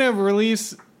they're gonna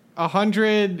release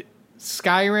 100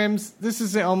 Skyrims, this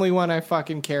is the only one I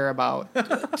fucking care about.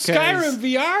 Skyrim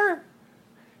VR?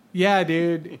 Yeah,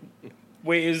 dude.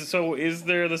 Wait, is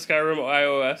there the Skyrim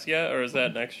iOS yet, or is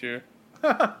that next year?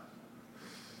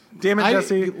 Damn it,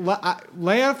 Jesse.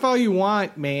 Lay off all you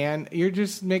want, man. You're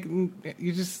just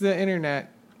the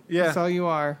internet. Yeah. That's all you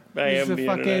are. I You're am just a the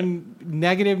fucking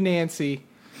negative Nancy.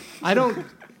 I don't.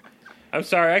 I'm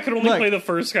sorry, I can only Look. play the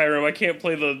first Skyrim. I can't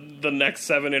play the next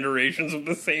 7 iterations of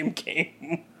the same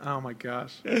game. Oh, my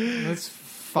gosh. That's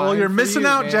fine. Well, you're for missing you,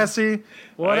 out, man. Jesse. I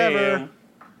Whatever. am.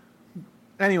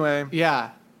 Anyway.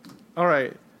 Yeah. All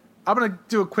right. I'm going to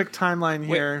do a quick timeline Wait,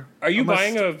 here. are you Unless-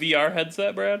 buying a VR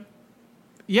headset, Brad?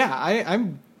 Yeah,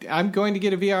 I'm going to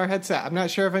get a VR headset. I'm not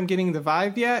sure if I'm getting the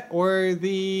Vive yet or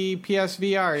the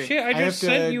PSVR. Shit, I just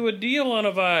sent you a deal on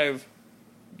a Vive.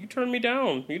 You turned me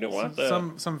down. You didn't want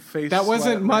that. Some face That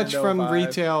wasn't slap much rando from vibe.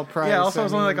 retail price. Yeah, also it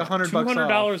was I only mean, like $100 off.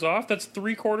 $200 off? That's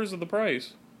 3/4 of the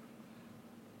price.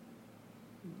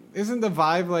 Isn't the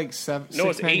Vive like $7? No,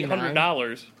 it's $6.99?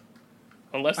 $800.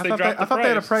 Unless I they thought, drop the I thought price. they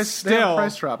had a price. They had a Still.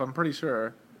 price drop. I'm pretty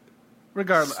sure.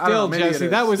 Regardless, I don't know, Still, maybe it Jesse,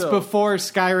 is. that was Still. before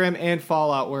Skyrim and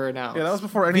Fallout were announced. Yeah, that was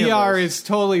before any VR of those. is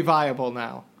totally viable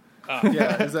now.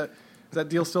 Yeah, is that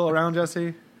deal still around,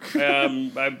 Jesse?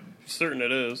 I'm certain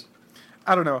it is.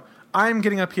 I don't know. I'm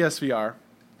getting a PSVR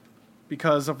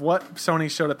because of what Sony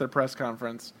showed at their press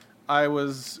conference. I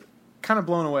was kind of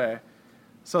blown away.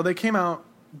 So they came out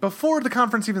before the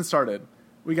conference even started.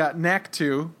 We got Knack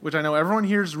 2, which I know everyone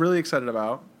here is really excited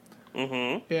about.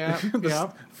 Mm-hmm. Yeah, This-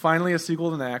 yeah. Finally a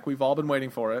sequel to Knack. We've all been waiting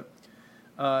for it.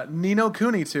 Ni no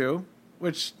Kuni 2,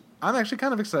 which I'm actually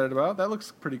kind of excited about. That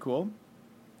looks pretty cool.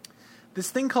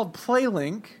 This thing called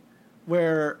PlayLink,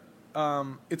 where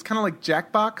it's kind of like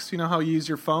Jackbox. You know how you use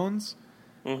your phones?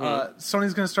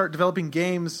 Sony's going to start developing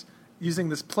games using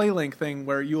this PlayLink thing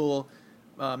where you'll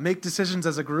make decisions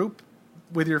as a group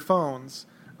with your phones.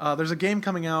 There's a game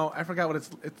coming out. I forgot what it's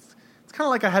kind of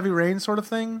like a Heavy Rain sort of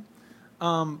thing.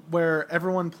 Where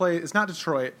everyone plays. It's not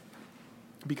Detroit.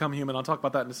 Become Human. I'll talk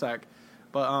about that in a sec.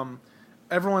 But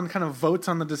everyone kind of votes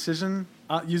on the decision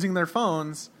using their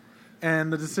phones,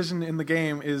 and the decision in the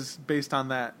game is based on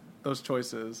those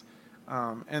choices,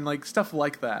 and like stuff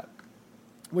like that,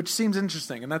 which seems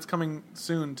interesting. And that's coming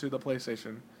soon to the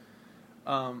PlayStation.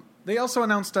 They also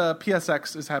announced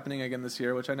PSX is happening again this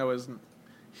year, which I know is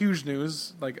huge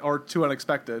news, or too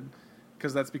unexpected,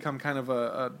 because that's become kind of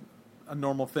a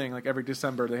normal thing. Like every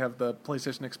December, they have the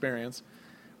PlayStation Experience,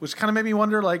 which kind of made me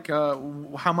wonder,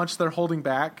 how much they're holding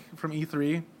back from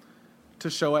E3 to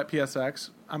show at PSX.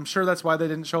 I'm sure that's why they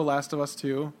didn't show Last of Us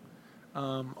 2,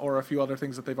 or a few other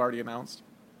things that they've already announced.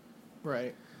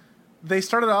 Right. They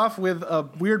started off with a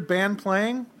weird band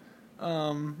playing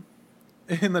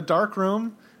in the dark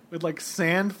room with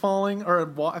sand falling, or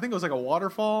I think it was a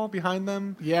waterfall behind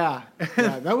them. Yeah.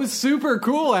 That was super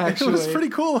cool, actually. It was pretty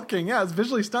cool looking. Yeah, it was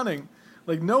visually stunning.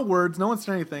 No words, no one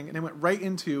said anything, and it went right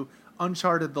into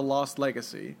Uncharted: The Lost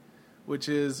Legacy, which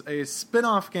is a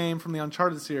spin-off game from the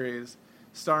Uncharted series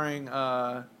starring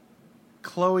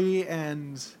Chloe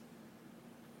and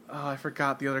I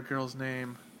forgot the other girl's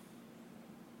name.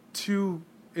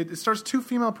 It stars two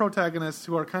female protagonists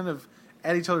who are kind of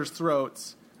at each other's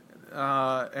throats,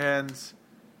 and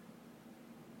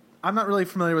I'm not really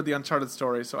familiar with the Uncharted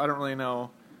story, so I don't really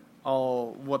know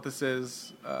all what this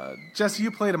is. Jesse,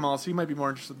 you played them all, so you might be more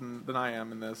interested than I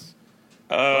am in this.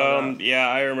 Yeah,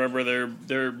 I remember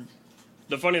they're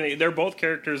the funny thing. They're both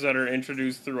characters that are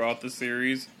introduced throughout the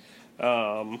series.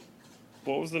 What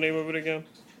was the name of it again?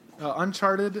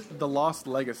 Uncharted: The Lost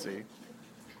Legacy.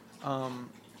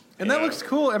 And that looks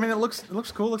cool. I mean, it looks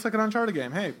cool. It looks like an Uncharted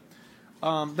game. Hey.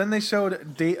 Then they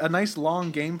showed a nice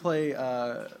long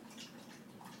gameplay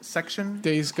section.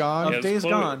 Days Gone. Yeah, Days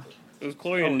Gone. It was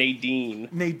Chloe and Nadine.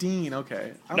 Nadine,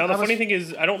 okay. Now, the funny thing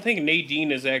is, I don't think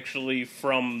Nadine is actually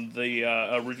from the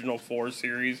original 4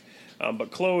 series,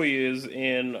 but Chloe is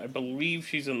in, I believe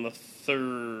she's in the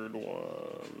 3rd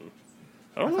one.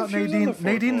 I don't know if she's in the 4th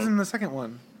Nadine's one. in the 2nd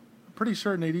one. I'm pretty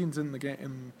sure Nadine's in the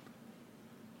game.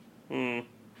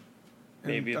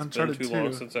 Maybe it's Uncharted been too 2.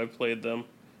 long since I've played them,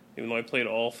 even though I played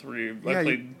all 3. Yeah, I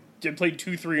played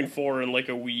 2, 3, and 4 in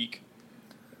a week.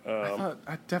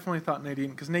 I definitely thought Nadine,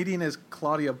 because Nadine is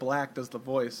Claudia Black does the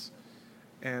voice,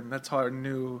 and that's how I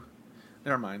knew.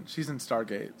 Never mind, she's in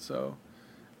Stargate. So,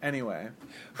 anyway.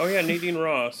 Oh yeah, Nadine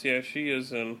Ross. Yeah, she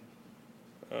is in.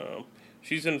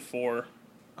 She's in 4.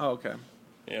 Oh, okay.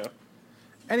 Yeah.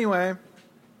 Anyway,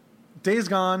 Days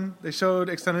Gone. They showed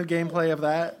extended gameplay of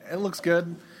that. It looks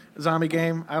good. Zombie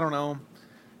game. I don't know.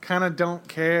 Kind of don't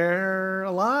care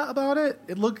a lot about it.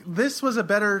 This was a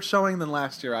better showing than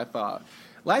last year, I thought.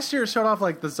 Last year it showed off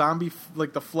the zombie,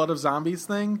 the flood of zombies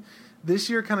thing. This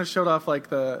year kind of showed off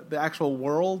the actual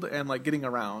world and getting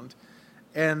around,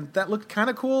 and that looked kind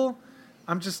of cool.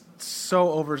 I'm just so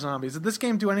over zombies. Did this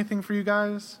game do anything for you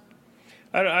guys?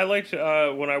 I liked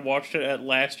when I watched it at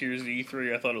last year's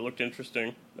E3. I thought it looked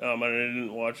interesting. And I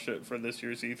didn't watch it for this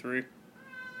year's E3.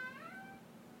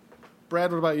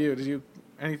 Brad, what about you? Did you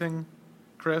anything?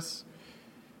 Chris?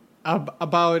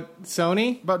 About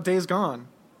Sony? About Days Gone?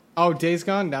 Oh, Days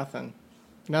Gone?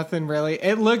 Nothing really.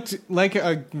 It looked like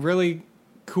a really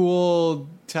cool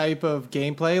type of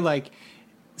gameplay.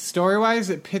 Story-wise,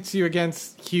 it pits you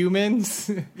against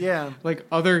humans. Yeah.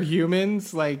 Other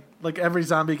humans. Like every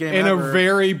zombie game in ever. a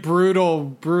very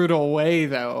brutal way,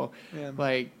 though. Yeah.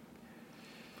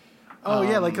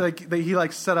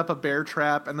 He set up a bear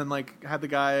trap and then had the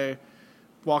guy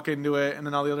walk into it, and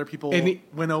then all the other people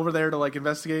went over there to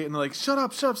investigate, and they're like, shut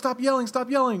up, stop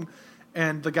yelling.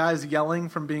 And the guys yelling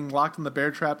from being locked in the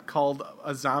bear trap called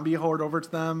a zombie horde over to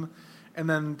them, and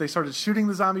then they started shooting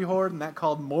the zombie horde, and that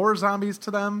called more zombies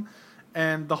to them.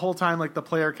 And the whole time the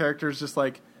player character is just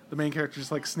the main character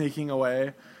is sneaking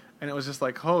away, and it was just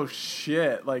oh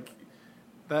shit,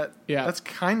 that. Yeah, that's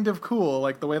kind of cool,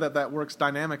 the way that works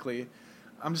dynamically.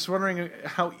 I'm just wondering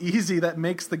how easy that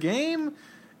makes the game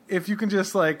if you can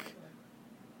just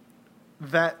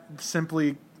that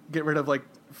simply get rid of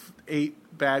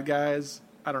 8 bad guys.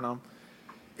 I don't know.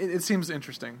 It seems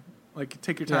interesting.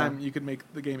 Take your time. Yeah. You could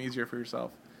make the game easier for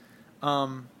yourself.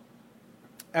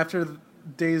 After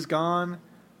Days Gone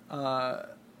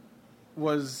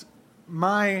was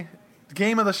my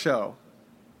game of the show.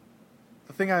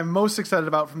 The thing I'm most excited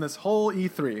about from this whole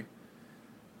E3.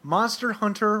 Monster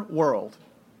Hunter World.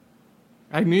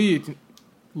 I knew you'd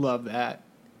love that.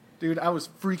 Dude, I was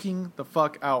freaking the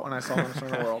fuck out when I saw Monster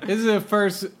Hunter World. This is the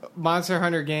first Monster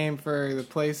Hunter game for the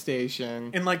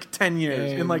PlayStation. In 10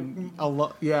 years.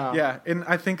 Yeah, in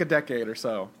I think a decade or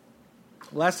so.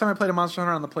 Last time I played a Monster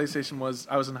Hunter on the PlayStation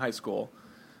I was in high school.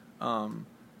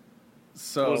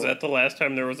 So was that the last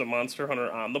time there was a Monster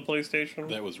Hunter on the PlayStation?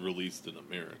 That was released in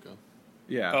America.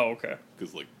 Yeah. Oh, okay.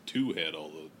 Because 2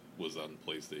 was on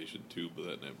PlayStation 2, but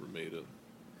that never made it.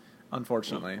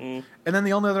 Unfortunately. Mm-hmm. And then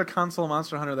the only other console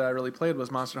Monster Hunter that I really played was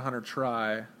Monster Hunter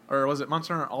Tri. Or was it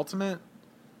Monster Hunter Ultimate?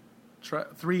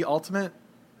 3 Ultimate?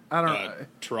 I don't know.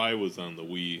 Try was on the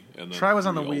Wii, and then Try was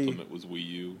on the 3 Wii. Ultimate was Wii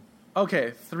U.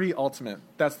 Okay, 3 Ultimate.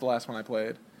 That's the last one I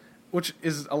played, which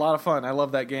is a lot of fun. I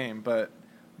love that game, but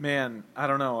man, I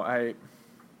don't know. I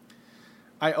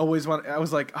always want. I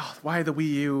was like, oh, why the Wii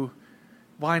U?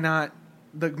 Why not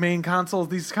the main console?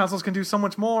 These consoles can do so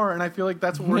much more, and I feel like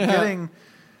that's what we're getting.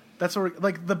 That's what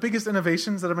like the biggest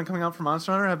innovations that have been coming out from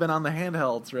Monster Hunter have been on the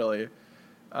handhelds, really.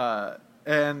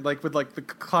 And like with like the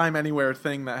climb anywhere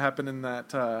thing that happened in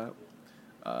that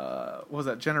what was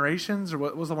that, Generations, or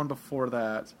what was the one before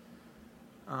that?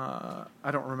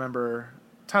 I don't remember.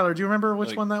 Tyler, do you remember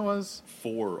which one that was?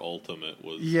 4 Ultimate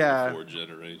was before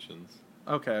Generations.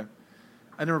 Okay.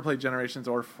 I never played Generations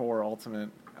or 4 Ultimate,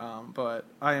 but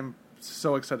I am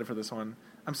so excited for this one.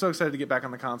 I'm so excited to get back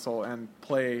on the console and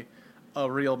play a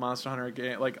real Monster Hunter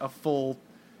game, like a full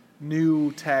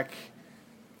new tech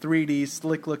 3D,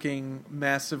 slick-looking,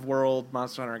 massive world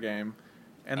Monster Hunter game.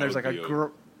 And there's like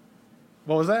what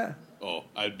was that? Oh,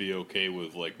 I'd be okay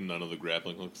with like none of the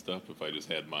grappling hook stuff if I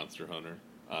just had Monster Hunter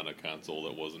on a console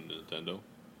that wasn't Nintendo.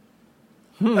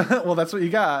 Well, that's what you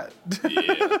got.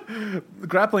 Yeah. The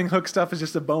grappling hook stuff is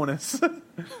just a bonus.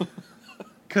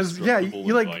 Because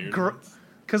you like,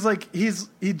 because like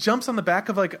he jumps on the back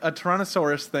of like a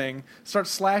Tyrannosaurus thing, starts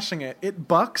slashing it. It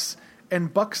bucks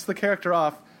and bucks the character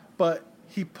off, but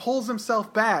he pulls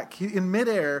himself back. In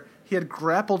midair, he had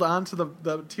grappled onto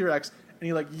the T-Rex, and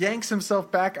he like yanks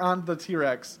himself back onto the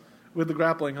T-Rex with the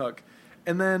grappling hook.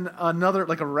 And then another,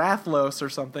 like a Rathalos or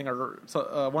something, or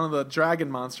one of the dragon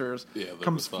monsters,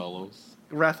 comes.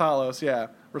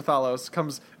 Rathalos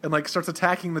comes and like starts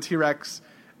attacking the T-Rex,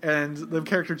 and the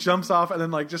character jumps off and then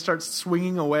like just starts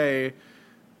swinging away.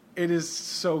 It is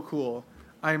so cool.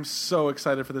 I am so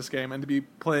excited for this game and to be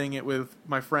playing it with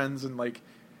my friends and like,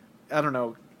 I don't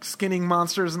know, skinning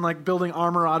monsters and like building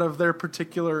armor out of their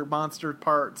particular monster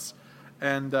parts,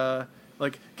 and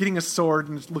like getting a sword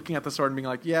and looking at the sword and being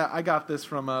like, yeah, I got this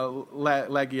from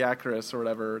Lagiacrus or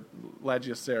whatever,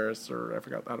 Lagiaceris, or I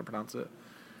forgot how to pronounce it.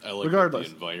 I like Regardless,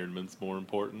 that the environment's more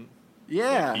important.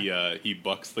 Yeah. Like he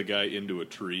bucks the guy into a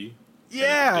tree.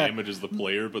 Yeah. And it damages the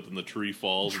player, but then the tree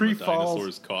falls and the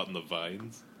dinosaur's caught in the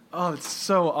vines. Oh, it's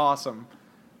so awesome.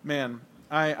 Man,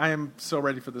 I am so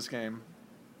ready for this game.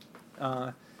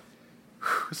 So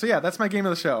yeah, that's my game of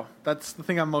the show. That's the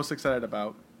thing I'm most excited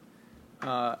about.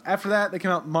 After that, they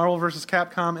came out Marvel vs.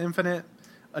 Capcom Infinite.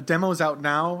 A demo is out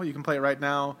now. You can play it right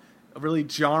now. A really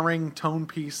jarring tone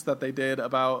piece that they did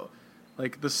about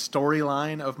like the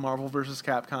storyline of Marvel vs.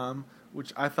 Capcom,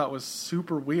 which I thought was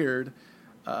super weird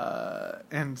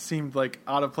and seemed like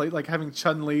out of place. Like having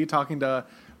Chun-Li talking to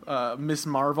Miss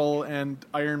Marvel and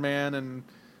Iron Man, and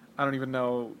I don't even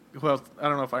know who else. I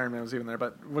don't know if Iron Man was even there,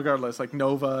 but regardless, like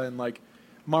Nova and like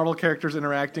Marvel characters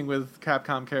interacting with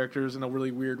Capcom characters in a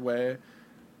really weird way.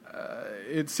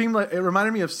 It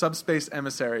reminded me of Subspace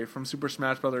Emissary from Super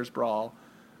Smash Bros. Brawl,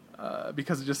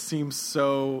 because it seemed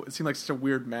like such a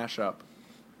weird mashup.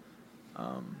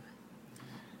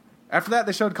 After that,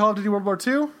 they showed Call of Duty World War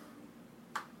II.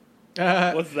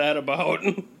 What's that about?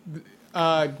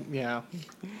 Yeah.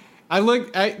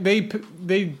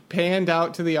 They panned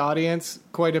out to the audience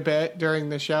quite a bit during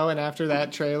the show, and after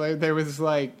that trailer, there was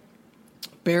like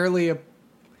barely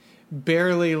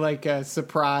like a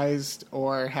surprised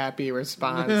or happy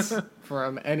response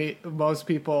from most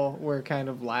people were kind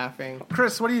of laughing.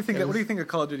 Chris, what do you think? What do you think of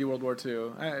Call of Duty World War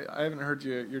II? I haven't heard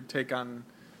your take on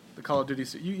the Call of Duty.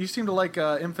 You seem to like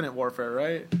Infinite Warfare,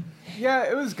 right? Yeah,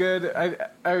 it was good.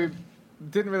 I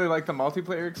didn't really like the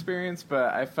multiplayer experience,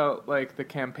 but I felt like the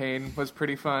campaign was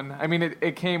pretty fun. I mean,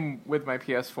 it came with my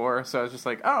PS4, so I was just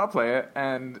like, oh, I'll play it,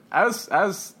 and I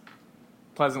was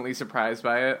pleasantly surprised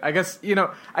by it. I guess,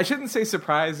 I shouldn't say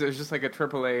surprised. It was just like a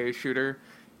AAA shooter.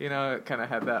 It kind of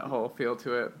had that whole feel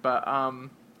to it. But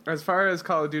as far as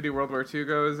Call of Duty World War II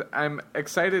goes, I'm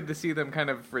excited to see them kind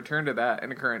of return to that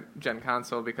in a current gen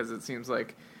console, because it seems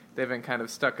like they've been kind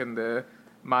of stuck in the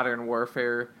modern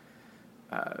warfare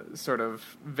sort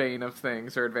of vein of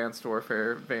things, or advanced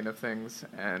warfare vein of things.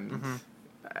 And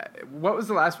what was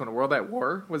the last one? World at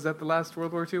War? Was that the last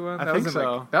World War II one? I think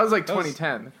so. That was like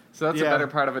 2010. So that's a better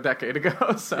part of a decade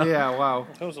ago. So. Yeah, wow.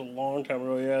 That was a long time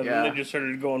ago, yeah. Then they just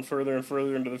started going further and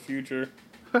further into the future.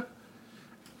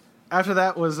 After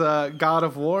that was God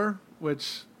of War,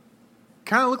 which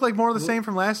kind of looked like more of the same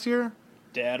from last year.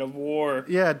 Dad of War.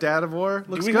 Yeah, Dad of War.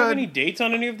 Looks good. Do we have any dates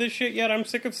on any of this shit yet? I'm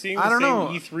sick of seeing the same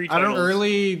E3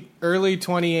 titles. Early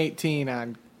 2018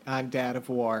 on Dad of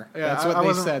War. Yeah, that's what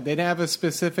they said. They didn't have a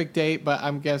specific date, but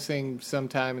I'm guessing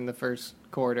sometime in the first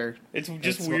quarter. It's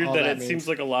just weird that it seems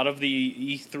like a lot of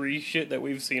the E3 shit that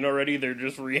we've seen already, they're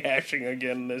just rehashing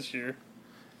again this year.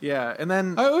 Yeah, and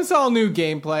then It was all new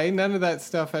gameplay. None of that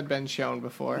stuff had been shown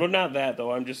before. Well, not that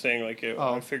though. I'm just saying, like,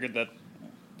 Oh. I figured that,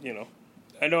 you know,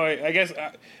 I know. I guess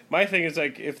my thing is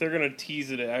like, if they're gonna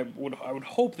tease it, I would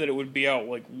hope that it would be out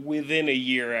like within a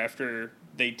year after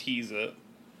they tease it.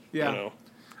 yeah. You know?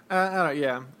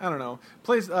 I don't know.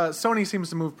 Sony seems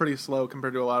to move pretty slow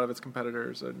compared to a lot of its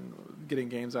competitors and getting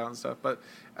games out and stuff. But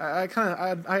I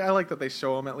like that they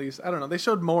show them at least. I don't know. They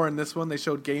showed more in this one. They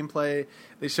showed gameplay.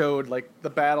 They showed like the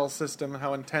battle system,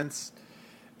 how intense.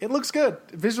 It looks good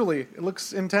visually. It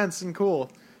looks intense and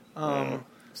cool.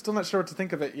 Still not sure what to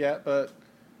think of it yet, but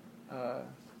I'm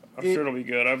sure it'll be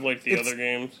good. I've liked the other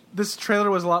games. This trailer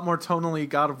was a lot more tonally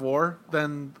God of War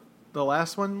than the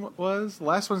last one was. The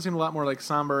last one seemed a lot more like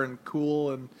somber and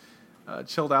cool and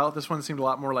chilled out. This one seemed a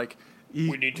lot more like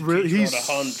We need to teach how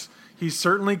to hunt. He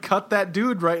certainly cut that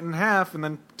dude right in half and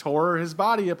then tore his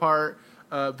body apart,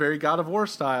 very God of War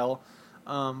style.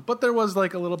 But there was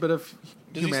like a little bit of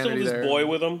Does he still humanity have his there. boy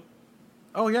with him?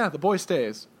 Oh yeah, the boy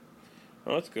stays.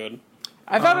 Oh, that's good.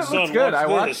 I thought it Son, looked good.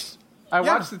 watch this. I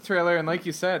watched the trailer, and like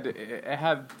you said, it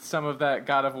had some of that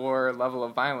God of War level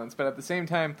of violence, but at the same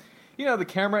time, you know, the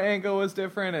camera angle was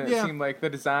different, and it seemed like the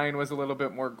design was a little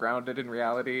bit more grounded in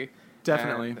reality.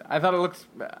 Definitely. And I thought it looked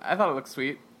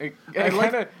sweet. It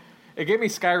gave me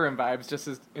Skyrim vibes, just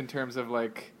as in terms of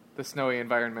like the snowy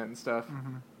environment and stuff.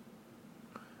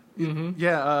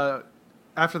 Yeah.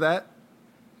 After that,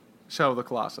 Shadow of the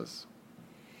Colossus.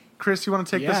 Chris, you want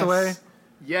to take this away?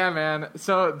 Yeah, man.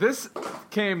 So this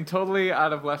came totally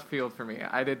out of left field for me.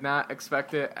 I did not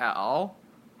expect it at all.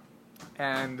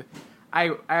 And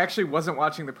I actually wasn't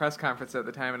watching the press conference at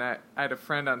the time, and I had a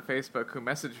friend on Facebook who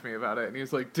messaged me about it, and he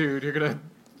was like, dude, you're going to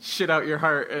shit out your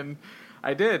heart. And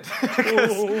I did.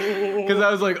 Because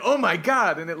I was like, oh my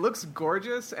God. And it looks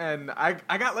gorgeous, and I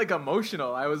got like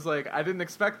emotional. I was like, I didn't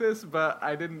expect this, but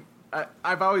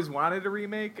I've always wanted a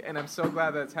remake, and I'm so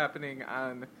glad that's happening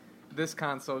on this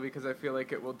console because I feel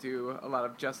like it will do a lot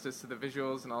of justice to the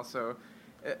visuals, and also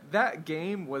that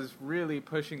game was really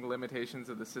pushing the limitations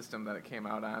of the system that it came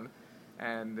out on,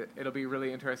 and it'll be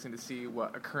really interesting to see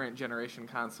what a current generation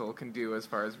console can do as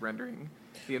far as rendering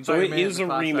the environment. So it is a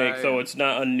remake, though. It's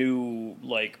not a new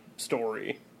like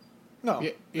story. No,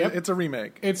 Yep. it's a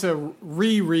remake. It's a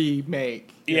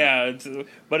remake. Yeah,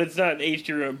 but it's not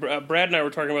HD. Brad and I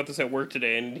were talking about this at work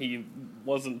today, and he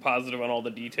wasn't positive on all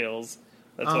the details.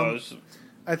 That's why I was.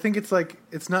 I think it's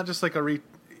not just like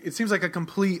it seems like a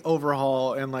complete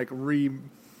overhaul and like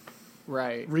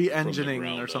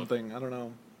re-engineering or something. I don't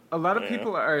know. A lot of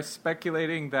people are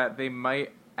speculating that they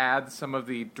might add some of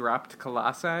the dropped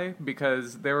colossi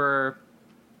because there were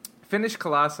finished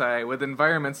colossi with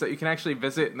environments that you can actually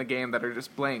visit in the game that are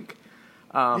just blank.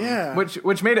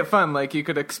 Which made it fun. Like you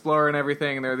could explore and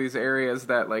everything, and there are these areas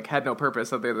that like had no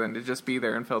purpose other than to just be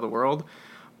there and fill the world.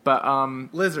 But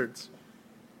lizards.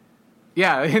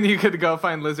 Yeah, and you could go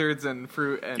find lizards and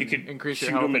fruit and You could increase your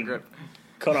shoot health them and grip.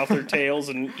 Cut off their tails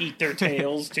and eat their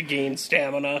tails to gain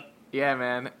stamina. Yeah,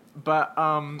 man. But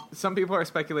some people are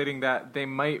speculating that they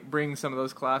might bring some of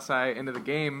those colossi into the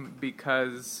game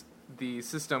because the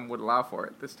system would allow for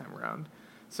it this time around.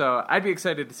 So I'd be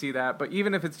excited to see that. But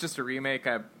even if it's just a remake,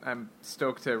 I'm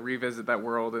stoked to revisit that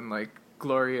world in like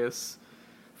glorious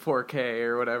 4K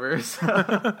or whatever.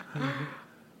 So.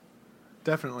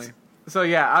 Definitely. So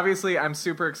yeah, obviously I'm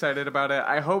super excited about it.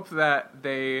 I hope that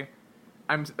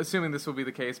I'm assuming this will be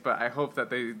the case, but I hope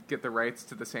that they get the rights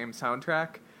to the same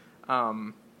soundtrack,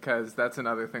 because that's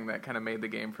another thing that kind of made the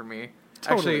game for me.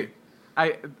 Totally.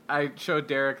 Actually, I showed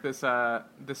Derek this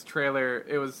trailer.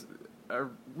 It was a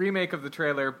remake of the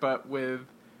trailer, but with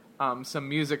some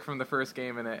music from the first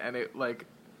game in it, and it like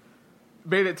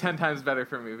made it 10 times better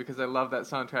for me because I love that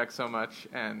soundtrack so much,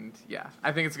 and yeah,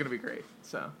 I think it's gonna be great.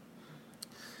 So.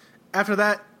 After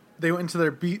that, they went into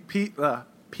their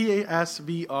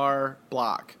PSVR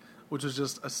block, which was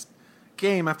just a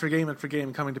game after game after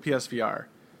game coming to PSVR.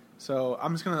 So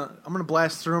I'm gonna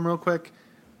blast through them real quick.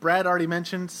 Brad already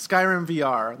mentioned Skyrim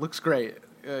VR. Looks great.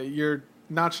 You're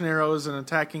notching arrows and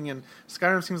attacking, and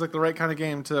Skyrim seems like the right kind of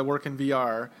game to work in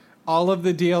VR. All of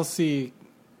the DLC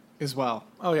as well.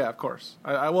 Oh yeah, of course.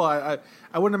 I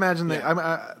wouldn't imagine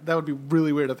that would be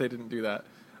really weird if they didn't do that.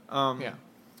 Yeah.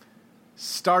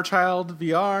 Star Child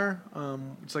VR,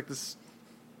 it's like this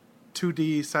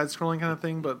 2D side-scrolling kind of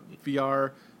thing, but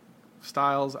VR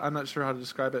styles. I'm not sure how to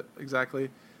describe it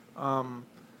exactly.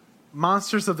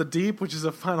 Monsters of the Deep, which is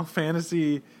a Final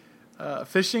Fantasy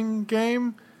fishing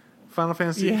game. For Final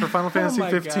Fantasy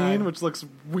 15, God. which looks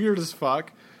weird as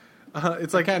fuck.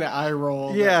 It's like kind of eye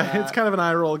roll. Yeah, it's kind of an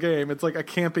eye roll game. It's like a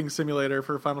camping simulator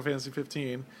for Final Fantasy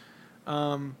 15.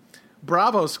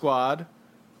 Bravo Squad,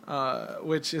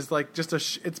 which is like just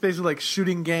it's basically like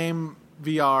shooting game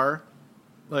VR,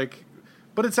 like,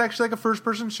 but it's actually like a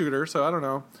first-person shooter. So I don't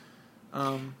know.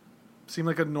 Seemed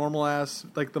like a normal ass,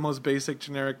 like the most basic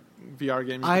generic VR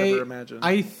game you could ever imagine.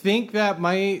 I think that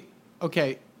might.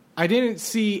 Okay, I didn't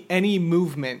see any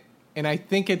movement, and I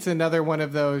think it's another one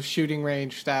of those shooting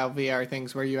range style VR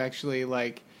things where you actually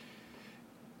like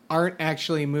aren't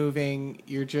actually moving.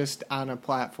 You're just on a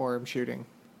platform shooting.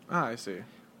 Ah, I see.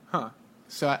 Huh.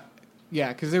 So,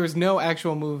 yeah, because there was no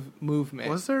actual movement.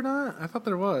 Was there not? I thought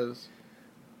there was.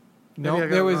 No,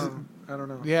 there was. Wrong. I don't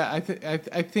know. Yeah, I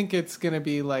think it's gonna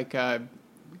be like a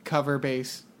cover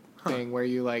based thing where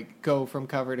you like go from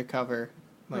cover to cover,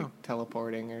 like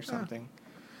teleporting or something.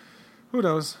 Who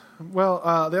knows?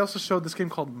 Well, they also showed this game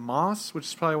called Moss, which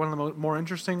is probably one of the more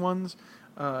interesting ones.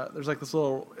 There's like this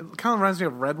little. It kind of reminds me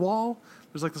of Redwall.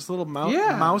 There's like this little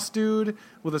mouse dude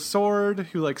with a sword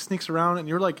who like sneaks around, and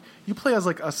you're like you play as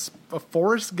like a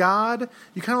forest god.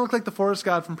 You kind of look like the forest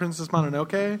god from Princess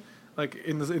Mononoke, like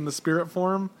in the spirit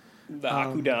form. The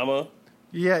Akudama.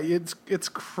 Yeah, it's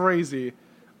crazy.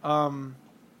 It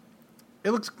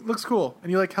looks cool,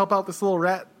 and you like help out this little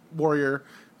rat warrior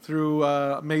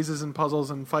through mazes and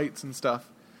puzzles and fights and stuff.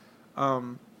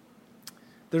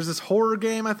 There's this horror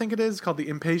game, I think it is, called the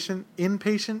Inpatient,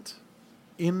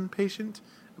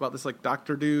 about this like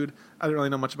doctor dude. I didn't really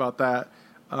know much about that.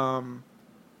 But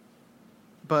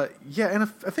yeah, and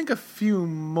I think a few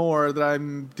more that I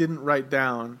didn't write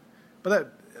down.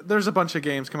 But there's a bunch of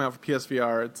games coming out for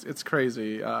PSVR. It's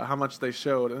crazy how much they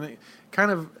showed, and it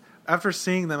kind of after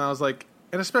seeing them, I was like,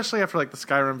 and especially after like the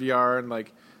Skyrim VR and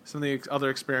like some of the other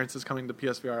experiences coming to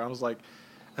PSVR, I was like,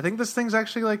 I think this thing's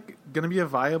actually like going to be a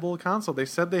viable console. They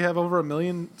said they have over 1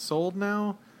 million sold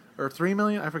now, or 3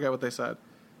 million. I forget what they said.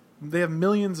 They have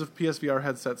millions of PSVR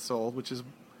headsets sold, which is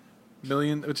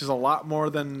a lot more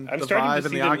than I'm the starting Vive to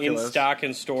see and the them Oculus. in stock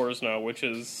in stores now, which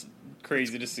is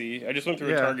crazy to see. I just went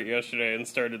through a Target yesterday and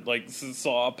started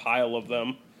saw a pile of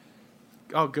them.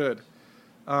 Oh, good.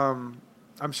 I'm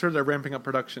sure they're ramping up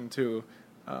production too,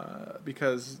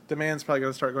 because demand's probably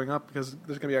going to start going up because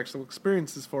there's going to be actual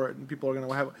experiences for it, and people are going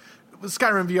to have.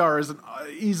 Skyrim VR is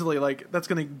easily like that's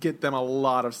going to get them a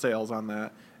lot of sales on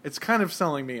that. It's kind of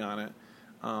selling me on it.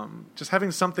 Just having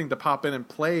something to pop in and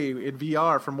play in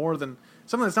VR for more than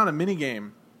something that's not a mini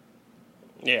game.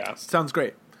 Yeah, sounds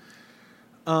great.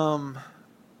 Then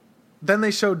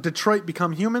they showed Detroit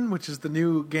Become Human, which is the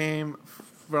new game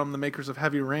from the makers of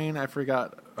Heavy Rain. I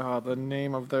forgot the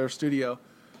name of their studio.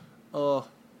 I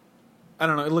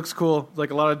don't know. It looks cool.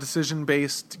 Like a lot of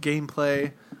decision-based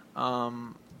gameplay,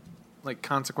 like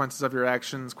consequences of your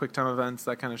actions, quick time events,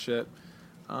 that kind of shit.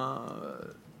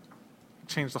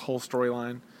 Changed the whole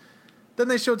storyline. Then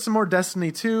they showed some more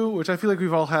Destiny 2, which I feel like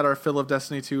we've all had our fill of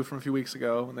Destiny 2 from a few weeks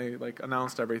ago when they like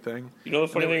announced everything. You know the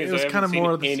funny thing is I haven't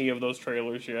seen any of those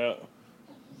trailers yet.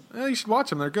 Yeah, you should watch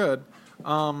them. They're good.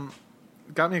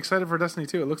 Got me excited for Destiny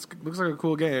 2. It looks like a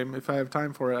cool game. If I have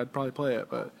time for it, I'd probably play it.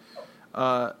 But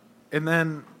and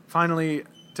then finally,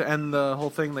 to end the whole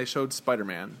thing, they showed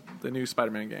Spider-Man, the new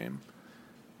Spider-Man game.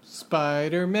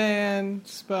 Spider-Man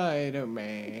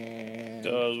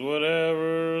does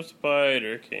whatever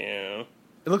Spider can.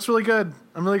 It looks really good.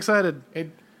 I'm really excited.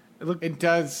 It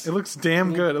does. It looks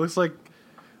damn good. It looks like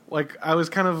I was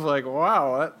kind of like,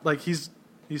 wow, like he's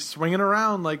swinging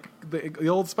around like the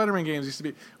old Spider-Man games used to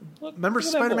be. Remember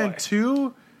Spider-Man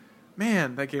 2?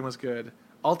 Man, that game was good.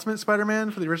 Ultimate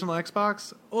Spider-Man for the original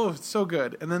Xbox. Oh, it's so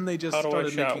good. And then they just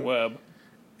started making web.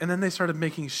 And then they started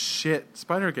making shit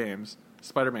Spider-Man games.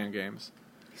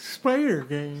 Spider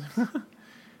game.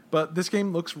 But this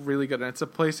game looks really good, and it's a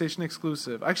PlayStation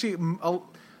exclusive. Actually,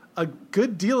 a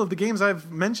good deal of the games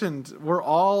I've mentioned were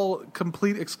all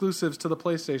complete exclusives to the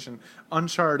PlayStation.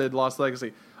 Uncharted, Lost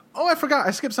Legacy. Oh, I forgot.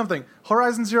 I skipped something.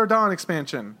 Horizon Zero Dawn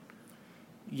expansion.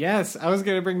 Yes, I was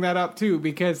going to bring that up, too,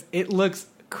 because it looks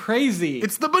crazy.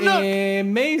 It's the Banuk.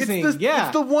 Amazing.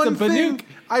 It's the one thing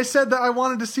I said that I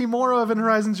wanted to see more of in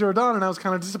Horizon Zero Dawn, and I was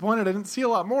kind of disappointed I didn't see a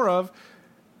lot more of,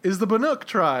 is the Banuk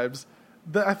tribes.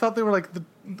 I thought they were like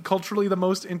culturally the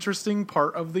most interesting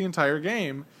part of the entire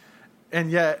game,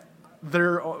 and yet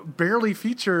they're barely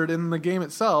featured in the game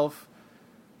itself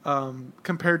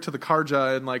compared to the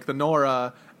Karja and like the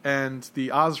Nora and the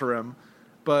Osram.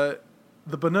 But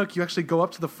the Banuk, you actually go up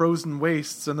to the frozen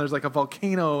wastes, and there's like a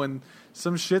volcano, and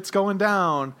some shit's going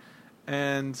down,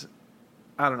 and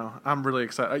I don't know. I'm really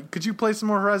excited. Could you play some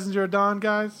more Horizon Zero Dawn,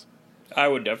 guys? I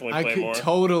would definitely play more.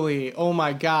 Totally. Oh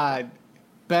my god.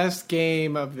 Best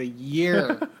game of the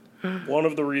year. One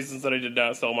of the reasons that I did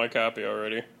not sell my copy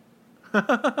already.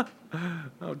 Oh,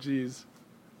 jeez.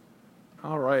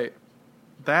 All right.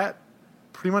 That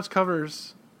pretty much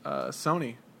covers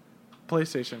Sony,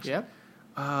 PlayStation. Yep.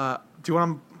 Do you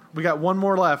want to? We got one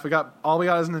more left. We got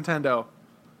is Nintendo.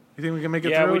 You think we can make it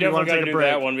through? Yeah, we or do you definitely want to got take to a do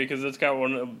break? that one because it's got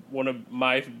one of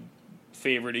my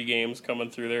favorite games coming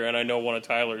through there, and I know one of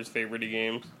Tyler's favorite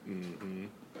games. Mm-hmm.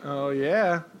 Oh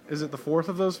yeah, is it the fourth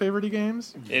of those favorite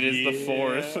games? It is the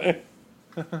fourth.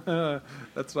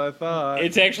 That's what I thought.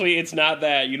 It's not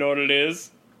that. You know what it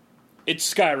is?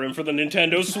 It's Skyrim for the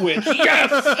Nintendo Switch.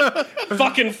 Yes!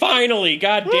 Fucking finally!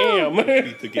 God damn!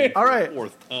 Beat the game All for right. the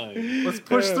fourth time. Let's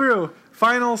push through.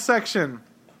 Final section.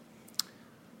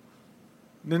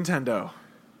 Nintendo.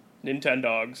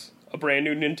 Nintendogs. A brand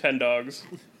new Nintendogs.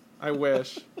 I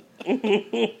wish.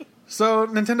 So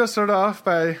Nintendo started off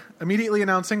by immediately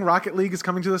announcing Rocket League is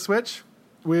coming to the Switch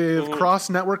with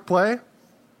cross-network play.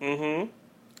 Mm-hmm.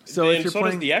 So and if you're so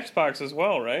playing, does the Xbox as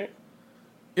well, right?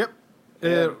 yep,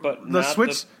 But the not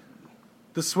Switch.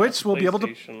 The Switch will be able to.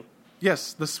 PlayStation.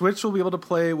 Yes, the Switch will be able to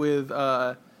play with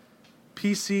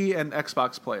PC and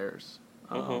Xbox players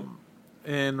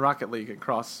in Rocket League and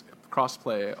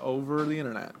cross-play over the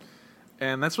internet.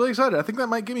 And that's really exciting. I think that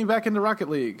might get me back into Rocket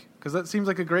League because that seems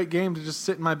like a great game to just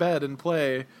sit in my bed and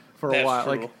play for a That's while.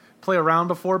 true. Like play a round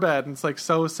before bed, and it's like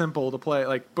so simple to play.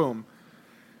 Like boom,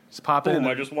 just pop in. Boom,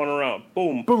 I and- just went around.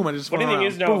 Boom. Boom, I just Funny went thing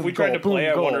around. is now, Boom, if we tried goal, to play,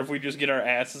 boom, I wonder goal. if we just get our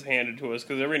asses handed to us,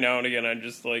 because every now and again I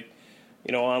just, like,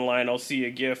 you know, online I'll see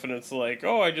a GIF, and it's like,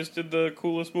 oh, I just did the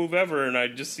coolest move ever, and I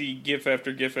just see GIF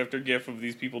after GIF after GIF of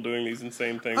these people doing these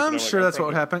insane things. I'm and sure like, that's what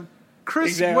would happen. Chris,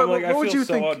 Exactly. what, I'm like, what I would feel you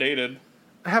so think outdated.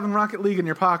 having Rocket League in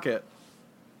your pocket?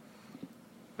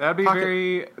 That'd be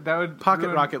Pocket- that would Pocket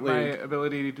ruin Rocket my League.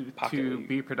 ability Pocket to League.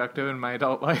 be productive in my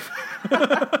adult life.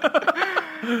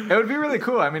 It would be really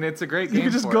cool. I mean, it's a great game. You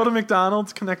could just for go it. to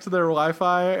McDonald's, connect to their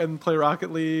Wi-Fi, and play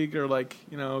Rocket League, or like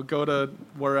go to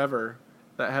wherever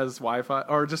that has Wi-Fi,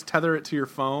 or just tether it to your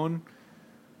phone,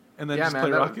 and then just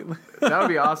play Rocket League. That would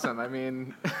be awesome. I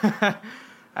mean,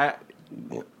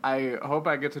 I hope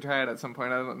I get to try it at some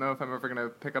point. I don't know if I'm ever gonna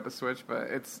pick up a Switch, but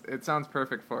it sounds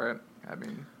perfect for it. I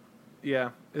mean, Yeah,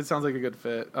 it sounds like a good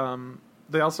fit.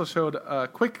 They also showed a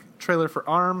quick trailer for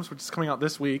ARMS, which is coming out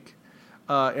this week,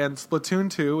 and Splatoon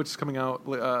 2, which is coming out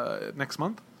next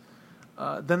month.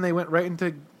 Then they went right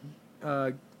into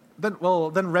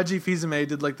then Reggie Fils-Aimé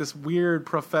did like this weird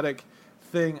prophetic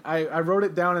thing. I wrote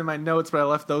it down in my notes, but I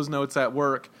left those notes at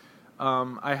work.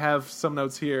 I have some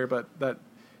notes here, but that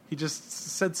he just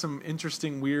said some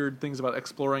interesting, weird things about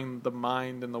exploring the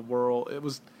mind and the world. It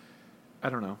was, I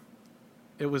don't know.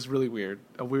 It was really weird.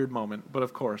 A weird moment, but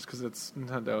of course, because it's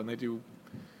Nintendo and they do...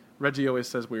 Reggie always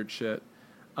says weird shit.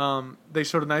 They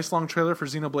showed a nice long trailer for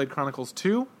Xenoblade Chronicles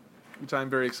 2, which I'm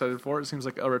very excited for. It seems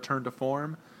like a return to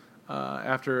form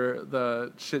after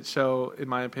the shit show, in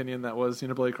my opinion, that was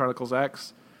Xenoblade Chronicles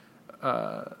X.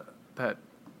 That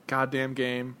goddamn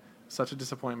game, such a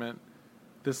disappointment.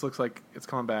 This looks like it's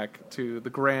coming back to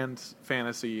the grand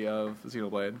fantasy of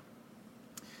Xenoblade.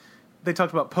 They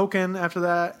talked about Pokken after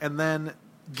that, and then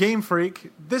Game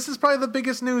Freak. This is probably the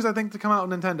biggest news, I think, to come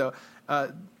out of Nintendo.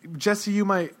 Jesse, you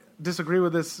might disagree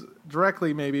with this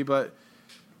directly, maybe, but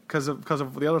because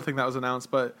of the other thing that was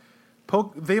announced. But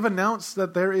they've announced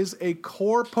that there is a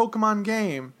core Pokemon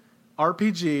game,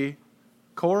 RPG,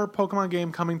 core Pokemon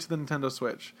game coming to the Nintendo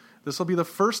Switch. This will be the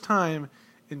first time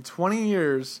in 20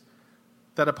 years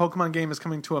that a Pokemon game is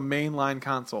coming to a mainline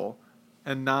console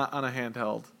and not on a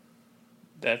handheld.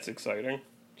 That's exciting.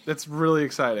 That's really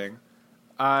exciting.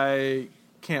 I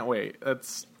can't wait.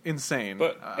 That's insane.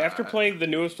 But after playing the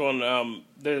newest one,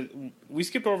 we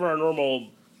skipped over our normal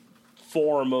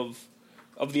form of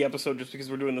the episode just because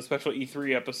we're doing the special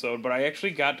E3 episode, but I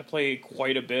actually got to play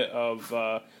quite a bit of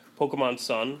Pokemon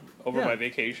Sun over my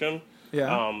vacation.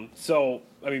 Yeah. So,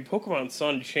 I mean, Pokemon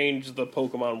Sun changed the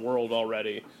Pokemon world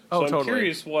already. So Oh, I'm totally.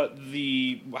 curious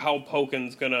how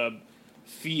Poken's gonna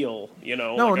feel,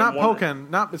 No, like, not I'm wondering-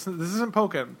 Pokken. This isn't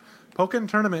Pokken. Pokken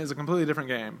Tournament is a completely different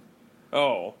game.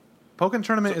 Oh. Pokken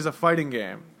Tournament is a fighting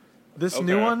game. This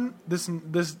new Okay. one, this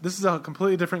is a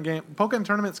completely different game. Pokken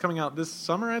Tournament's coming out this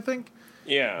summer, I think.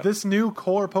 Yeah. This new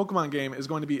core Pokemon game is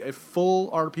going to be a full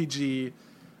RPG,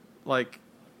 like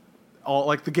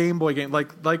the Game Boy game,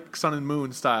 like Sun and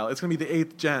Moon style. It's going to be the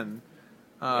 8th gen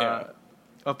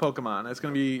of Pokemon. It's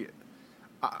going to be,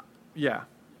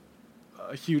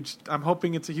 a huge. I'm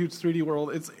hoping it's a huge 3D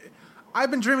world. I've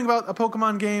been dreaming about a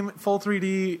Pokemon game full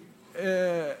 3D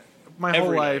my whole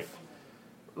Every life. day.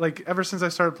 Like, ever since I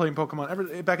started playing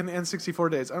Pokemon, back in the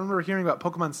N64 days. I remember hearing about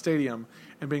Pokemon Stadium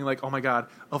and being like, oh my god,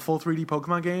 a full 3D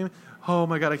Pokemon game? Oh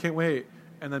my god, I can't wait.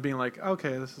 And then being like,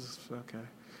 okay, this is okay.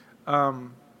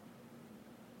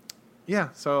 Yeah,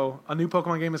 so a new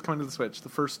Pokemon game is coming to the Switch, the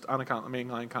first on a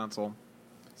mainline console.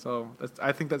 So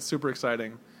I think that's super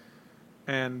exciting,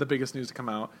 and the biggest news to come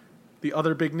out. The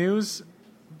other big news,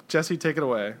 Jesse, take it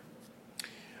away.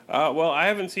 Well, I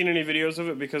haven't seen any videos of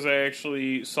it because I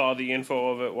actually saw the info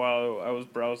of it while I was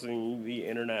browsing the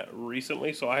internet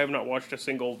recently, so I have not watched a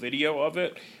single video of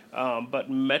it. But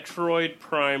Metroid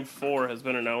Prime 4 has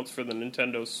been announced for the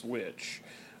Nintendo Switch.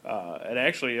 And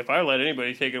actually, if I let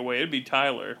anybody take it away, it'd be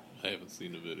Tyler. I haven't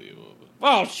seen a video of it.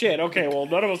 Oh, shit. Okay, well,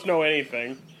 none of us know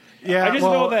anything. Yeah, I just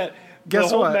know that the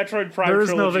whole what? Metroid Prime There is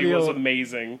no trilogy video. was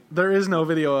amazing. There is no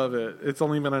video of it. It's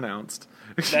only been announced.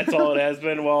 That's all it has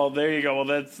been. Well, there you go.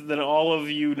 Well, then all of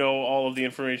you know all of the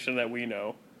information that we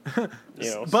know.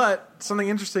 But something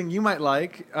interesting you might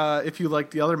like, if you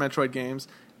like the other Metroid games,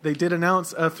 they did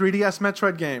announce a 3DS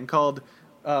Metroid game called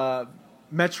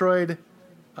Metroid.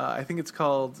 I think it's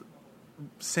called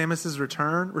Samus's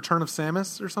Return of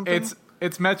Samus or something.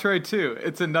 It's Metroid 2.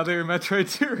 It's another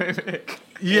Metroid 2 remake.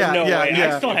 Yeah, No yeah, way.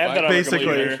 yeah. I still have that on Basically.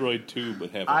 my computer. Metroid 2, but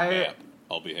have a map.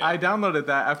 I'll be happy. I downloaded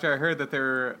that after I heard that they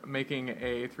were making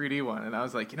a 3D one, and I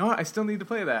was like, you know what? I still need to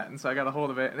play that, and so I got a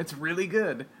hold of it, and it's really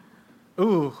good.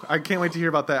 Ooh, I can't wait to hear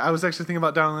about that. I was actually thinking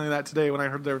about downloading that today when I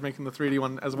heard they were making the 3D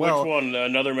one as well. Which one?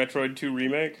 Another Metroid 2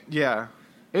 remake? Yeah.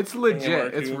 It's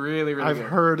legit. MR2. It's really, really I've good.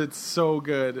 heard it's so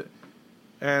good.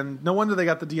 And no wonder they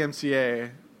got the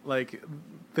DMCA. Like,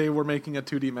 they were making a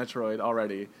 2D Metroid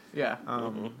already. Yeah.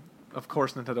 Of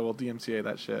course Nintendo will DMCA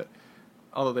that shit.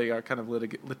 Although they are kind of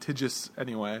litigious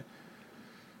anyway.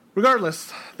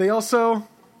 Regardless, they also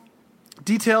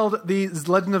detailed the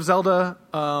Legend of Zelda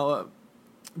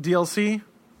DLC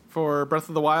for Breath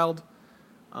of the Wild.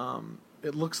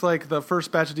 It looks like the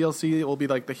first batch of DLC will be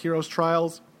like the Heroes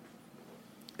Trials.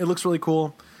 It looks really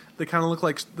cool. They kind of look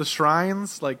like the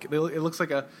shrines. Like it looks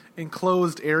like a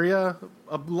enclosed area,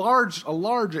 a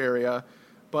large area,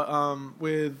 but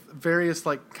with various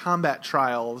like combat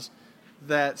trials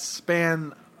that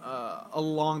span a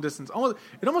long distance.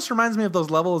 It almost reminds me of those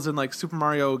levels in like Super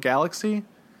Mario Galaxy,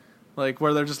 like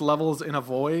where they're just levels in a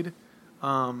void.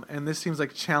 And this seems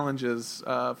like challenges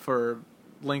for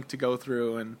Link to go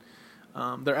through, and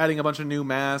they're adding a bunch of new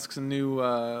masks and new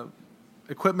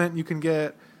equipment you can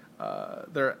get.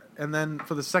 And then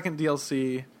for the second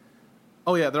DLC,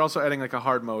 they're also adding like a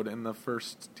hard mode in the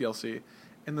first DLC.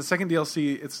 In the second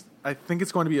DLC, I think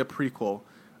it's going to be a prequel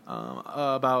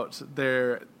about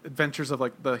their adventures of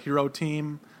like the hero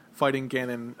team fighting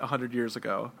Ganon 100 years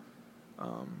ago,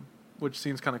 which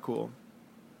seems kind of cool.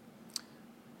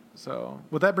 So,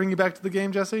 would that bring you back to the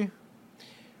game, Jesse?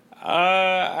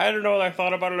 I don't know. I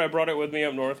thought about it. I brought it with me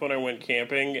up north when I went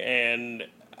camping, and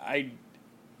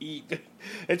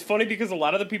it's funny because a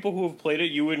lot of the people who have played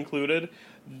it, you included,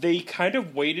 they kind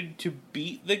of waited to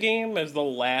beat the game as the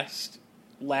last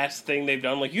thing they've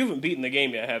done. Like, you haven't beaten the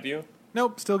game yet, have you?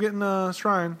 Nope, still getting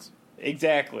shrines.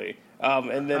 Exactly.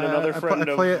 And then another friend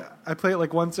I play it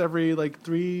like once every like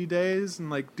 3 days and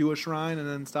like do a shrine and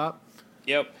then stop.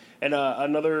 Yep. And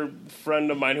another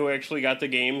friend of mine who actually got the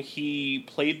game, he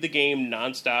played the game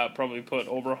nonstop, probably put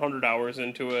over 100 hours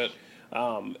into it.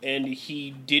 And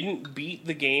he didn't beat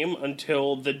the game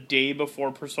until the day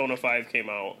before Persona 5 came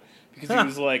out. Because he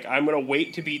was like, I'm going to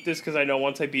wait to beat this because I know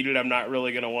once I beat it, I'm not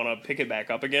really going to want to pick it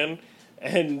back up again.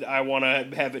 And I want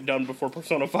to have it done before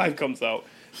Persona 5 comes out.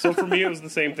 So for me, it was the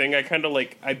same thing. I kind of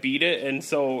I beat it, and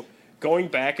so going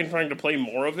back and trying to play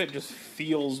more of it just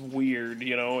feels weird,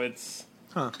 you know? It's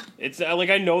like,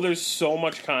 I know there's so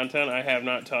much content I have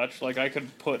not touched. Like, I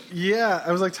could put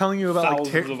I was like telling you about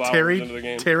like thousands of hours into the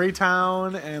game.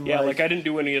 Terrytown and like I didn't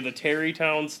do any of the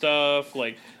Terrytown stuff.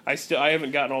 Like I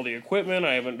haven't gotten all the equipment.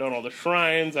 I haven't done all the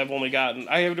shrines. I don't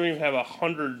even have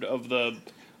 100 of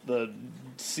the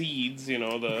seeds. You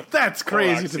know That's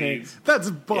crazy to seeds. me. That's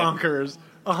bonkers.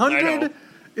 100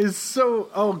 is so.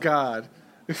 Oh God.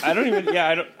 I don't even.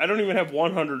 Yeah, I don't even have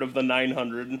 100 of the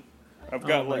 900. I've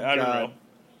got I don't know.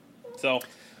 So,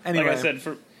 anyway. Like I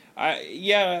said,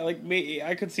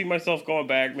 I could see myself going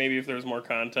back maybe if there's more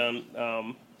content,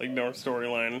 like more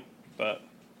storyline, but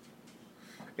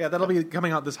yeah, that'll be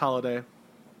coming out this holiday.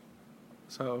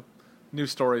 So, new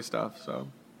story stuff. So,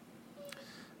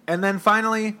 and then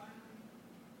finally,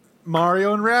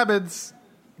 Mario and Rabbids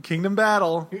Kingdom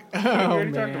Battle. we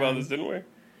already talked about this, didn't we?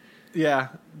 Yeah,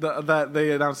 that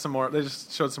they announced some more. They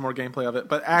just showed some more gameplay of it,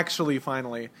 but actually,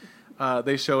 finally.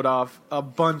 They showed off a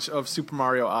bunch of Super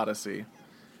Mario Odyssey.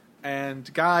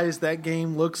 And guys, that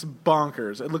game looks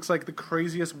bonkers. It looks like the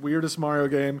craziest, weirdest Mario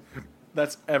game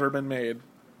that's ever been made.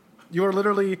 You are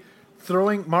literally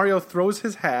Mario throws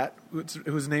his hat,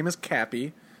 whose name is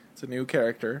Cappy. It's a new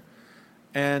character.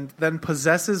 and then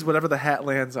possesses whatever the hat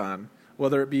lands on,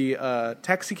 whether it be a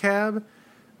taxi cab,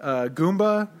 a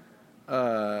Goomba,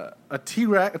 a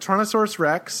T-Rex, a Tyrannosaurus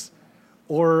Rex,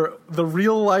 or the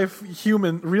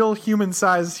real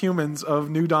human-sized humans of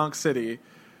New Donk City.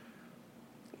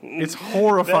 It's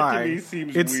horrifying. That to me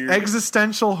seems it's weird.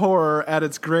 existential horror at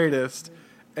its greatest,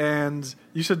 and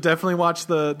you should definitely watch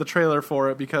the trailer for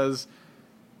it because,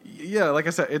 yeah, like I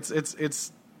said,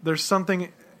 it's there's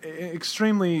something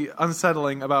extremely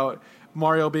unsettling about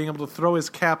Mario being able to throw his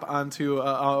cap onto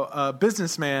a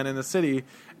businessman in the city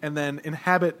and then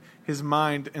inhabit his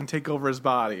mind and take over his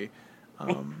body.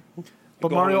 But Go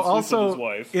Mario home and sleep with his also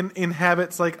wife.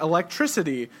 inhabits like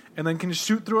electricity and then can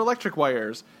shoot through electric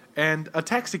wires and a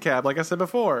taxi cab, like I said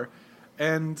before.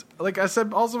 And like I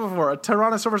said also before, a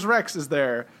Tyrannosaurus Rex is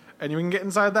there and you can get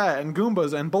inside that, and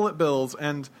Goombas and bullet bills,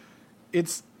 and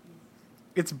it's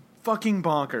fucking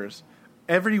bonkers.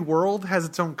 Every world has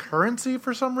its own currency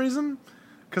for some reason,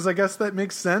 because I guess that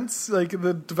makes sense. Like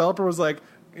the developer was like,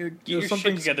 Get your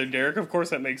shit together, Derek. Of course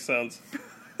that makes sense.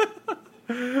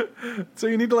 So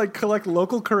you need to like collect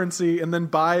local currency and then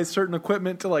buy certain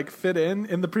equipment to like fit in.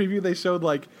 In the preview, they showed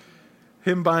like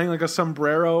him buying like a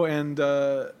sombrero and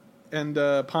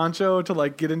poncho to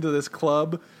like get into this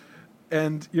club.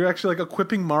 And you're actually like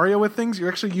equipping Mario with things. You're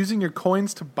actually using your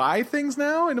coins to buy things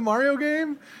now in a Mario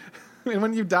game. And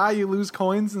when you die, you lose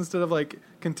coins instead of like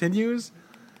continues.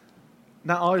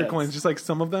 Not all your coins, just like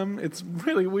some of them. It's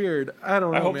really weird. I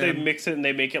don't know. I hope man. they mix it and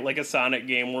they make it like a Sonic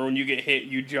game where when you get hit,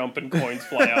 you jump and coins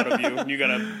fly out of you. And you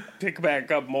gotta pick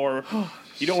back up more.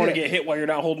 You don't want to get hit while you're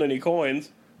not holding any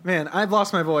coins. Man, I've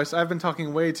lost my voice. I've been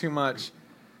talking way too much.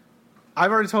 I've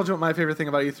already told you what my favorite thing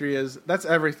about E3 is. That's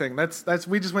everything. That's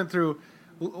we just went through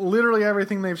literally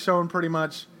everything they've shown pretty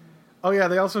much. Oh yeah,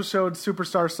 they also showed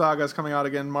Superstar Saga's coming out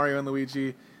again, Mario and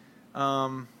Luigi.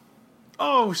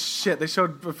 Oh shit, they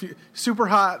showed a few, Super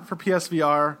Hot for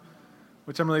PSVR,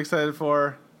 which I'm really excited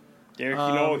for. Derek,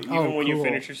 you know, even when you cool.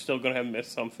 finish, you're still gonna have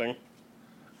missed something.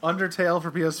 Undertale for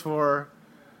PS4.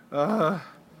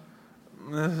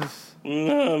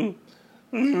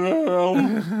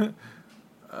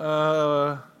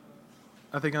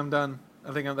 I think I'm done.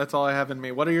 That's all I have in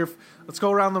me. What are your? Let's go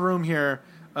around the room here,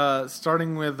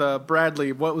 starting with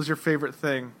Bradley. What was your favorite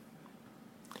thing?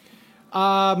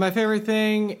 My favorite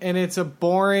thing, and it's a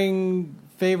boring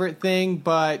favorite thing,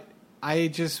 but I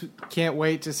just can't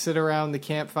wait to sit around the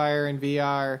campfire in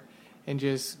VR and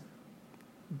just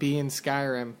be in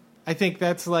Skyrim. I think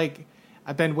that's like,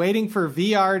 I've been waiting for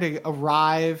VR to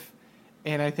arrive,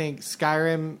 and I think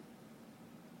Skyrim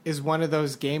is one of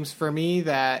those games for me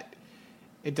that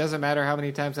it doesn't matter how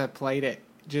many times I've played it,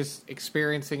 just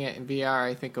experiencing it in VR,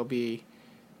 I think will be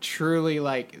truly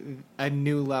like a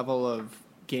new level of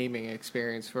gaming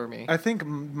experience for me. I think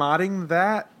modding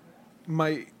that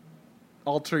might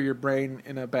alter your brain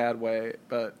in a bad way,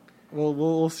 but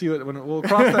we'll see it when we'll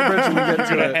cross that bridge when we get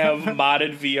to it. Have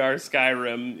modded VR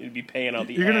Skyrim and be paying out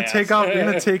the You're gonna ass. take off. You're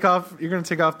gonna take off. You're gonna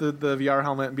take off the VR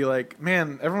helmet and be like,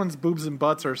 man, everyone's boobs and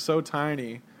butts are so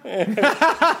tiny.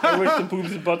 I wish the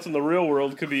boobs and butts in the real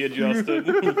world could be adjusted.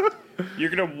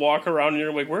 You're gonna walk around and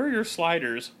you're like, where are your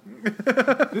sliders?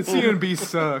 This UNB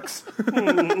sucks.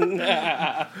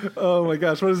 Oh my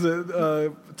gosh, what is it?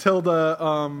 Tilda.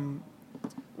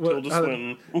 Tilda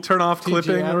Swinton. Turn off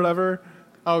clipping TGM? or whatever.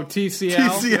 Oh, TCL?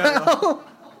 TCL.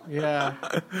 Yeah.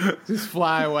 Just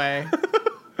fly away.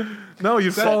 No,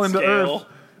 you fall into Scale.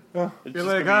 Earth. It's You're just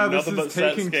like, gonna be oh, this nothing is but set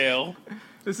taking- scale.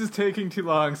 This is taking too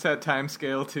long. Set time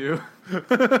scale too. You're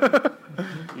gonna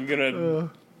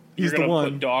He's the put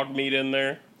one. dog meat in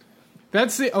there.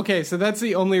 That's the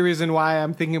only reason why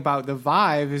I'm thinking about the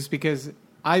Vive is because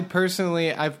I've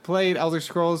played Elder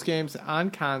Scrolls games on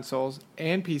consoles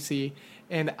and PC,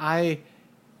 and I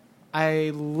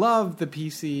love the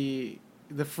PC,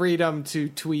 the freedom to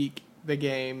tweak the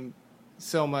game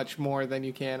so much more than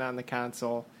you can on the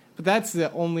console. But that's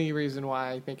the only reason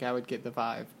why I think I would get the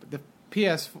Vive. But the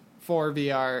PS4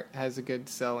 VR has a good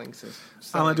selling system.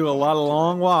 I'm gonna do a lot of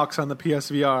long walks on the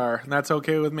PSVR, and that's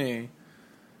okay with me.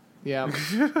 Yeah.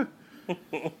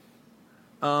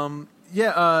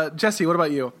 Yeah, Jesse, what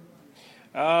about you?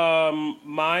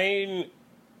 Mine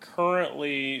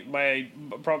currently all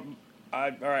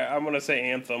right, I'm gonna say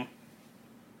Anthem.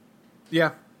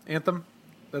 Yeah, Anthem.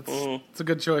 That's a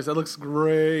good choice. That looks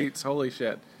great. Holy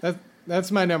shit.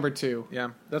 That's my number 2. Yeah,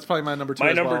 that's probably my number 2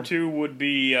 My as number well. 2 would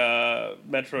be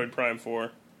Metroid Prime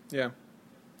 4. Yeah.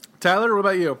 Tyler, what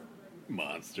about you?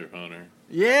 Monster Hunter.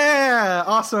 Yeah,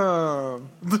 awesome.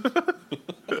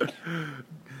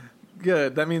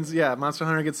 Good. That means, Monster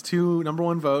Hunter gets 2 number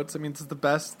 1 votes. That means it's the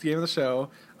best game of the show.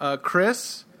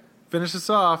 Chris, finish us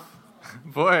off.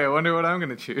 Boy, I wonder what I'm going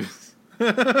to choose.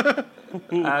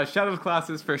 Shadow of the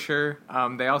Colossus for sure.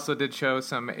 They also did show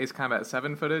some Ace Combat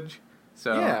 7 footage.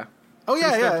 So Yeah. Oh yeah,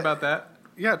 pretty yeah. stoked about that.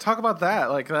 Yeah, talk about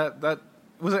that. Like that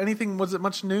was it anything? Was it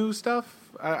much new stuff?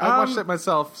 I watched it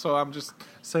myself, so I'm just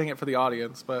saying it for the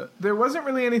audience. But There wasn't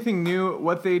really anything new.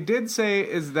 What they did say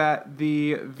is that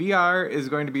the VR is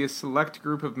going to be a select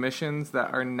group of missions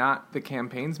that are not the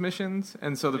campaign's missions,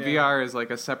 and so the Yeah. VR is like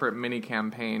a separate mini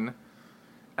campaign,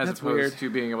 as That's opposed weird. to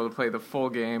being able to play the full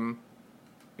game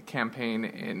campaign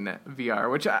in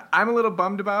VR, which I'm a little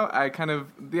bummed about.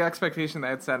 The expectation that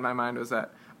I had set in my mind was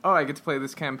that, oh, I get to play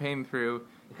this campaign through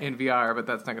in VR, but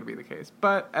that's not going to be the case.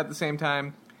 But at the same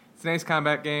time, it's an Ace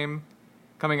Combat game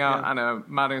coming out on a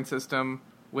modern system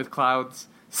with clouds.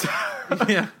 So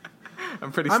yeah,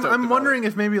 I'm pretty stoked I'm about wondering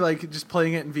if maybe like just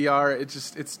playing it in VR,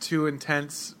 it's too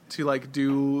intense to like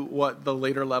do what the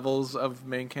later levels of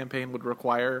main campaign would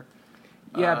require.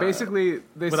 it. Yeah, basically,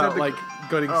 they Without said like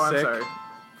getting oh, sick. I'm sorry.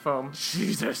 Foam.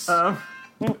 Jesus. Oh,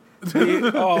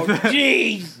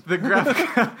 jeez. The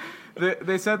graphic.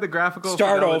 They said the graphical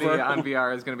Start fidelity over. on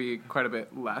VR is going to be quite a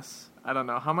bit less. I don't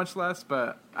know how much less,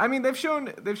 but I mean they've shown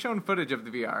footage of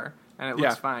the VR and it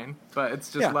looks Yeah. fine, but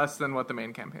it's just Yeah. less than what the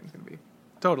main campaign is going to be.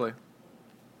 Totally.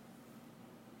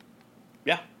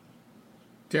 Yeah,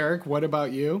 Derek, what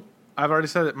about you? I've already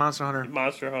said it. Monster Hunter.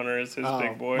 Monster Hunter is his Oh,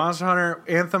 big boy. Monster Hunter.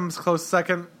 Anthem's close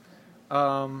second.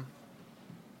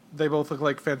 They both look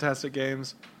like fantastic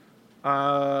games.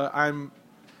 I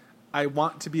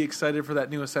want to be excited for that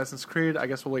new Assassin's Creed. I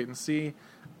guess we'll wait and see.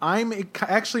 I'm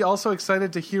actually also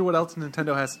excited to hear what else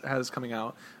Nintendo has coming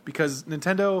out, because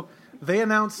Nintendo, they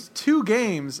announced 2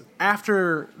 games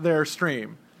after their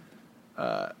stream.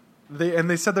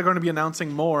 They said they're going to be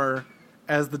announcing more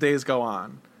as the days go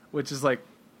on, which is like,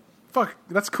 fuck,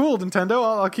 that's cool, Nintendo.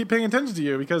 I'll keep paying attention to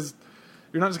you, because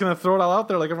you're not just going to throw it all out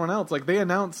there like everyone else. Like, they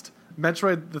announced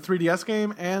Metroid, the 3DS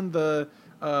game, and the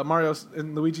Mario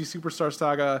and Luigi Superstar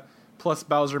Saga plus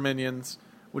Bowser Minions,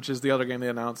 which is the other game they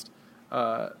announced.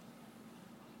 After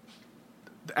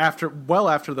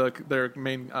their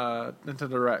main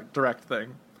Nintendo Direct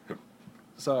thing.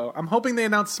 So I'm hoping they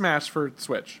announce Smash for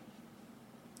Switch.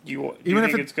 Do you Even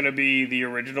if think it- it's going to be the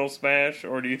original Smash,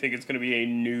 or do you think it's going to be a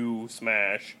new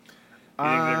Smash? Do you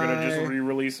think they're going to just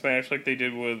re-release Smash like they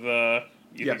did with? You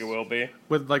Yes. think it will be?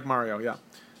 With like Mario, yeah.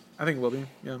 I think it will be,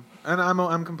 yeah. And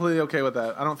I'm completely okay with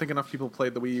that. I don't think enough people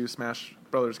played the Wii U Smash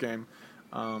Brothers game.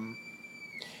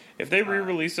 If they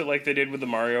re-release it like they did with the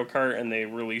Mario Kart, and they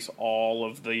release all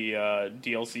of the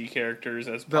DLC characters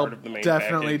as They'll part of the main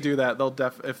definitely package, do that.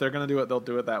 If they're going to do it, they'll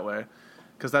do it that way.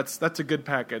 Because that's a good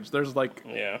package. There's like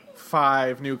yeah.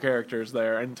 5 new characters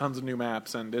there and tons of new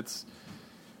maps, and it's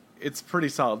pretty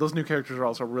solid. Those new characters are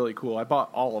also really cool. I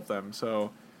bought all of them,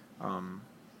 so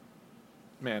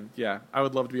man, yeah, I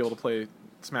would love to be able to play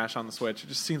Smash on the Switch. It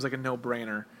just seems like a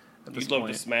no-brainer at this You'd love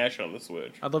point. to smash on the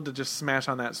Switch. I'd love to just smash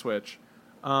on that Switch.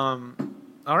 All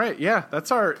right, yeah,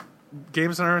 that's our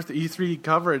Games on Earth E3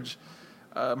 coverage.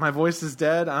 My voice is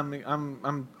dead.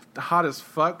 I'm hot as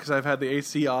fuck because I've had the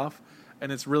AC off,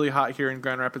 and it's really hot here in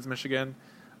Grand Rapids, Michigan.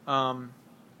 Yeah,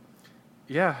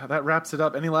 that wraps it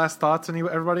up. Any last thoughts,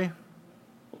 everybody?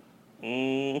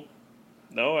 No,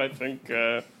 I think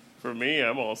for me,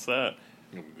 I'm all set.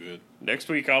 I'm good. Next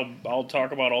week, I'll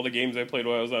talk about all the games I played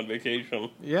while I was on vacation.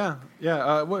 Yeah.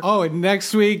 Oh, and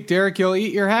next week, Derek, you'll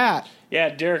eat your hat. Yeah,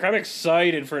 Derek, I'm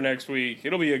excited for next week.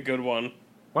 It'll be a good one.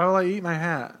 Why will I eat my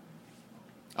hat?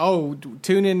 Oh,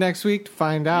 tune in next week to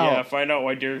find out. Yeah, find out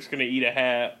why Derek's going to eat a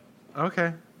hat.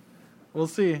 Okay, we'll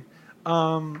see.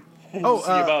 We'll see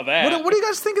about that. What do you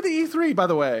guys think of the E3? By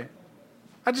the way,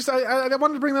 I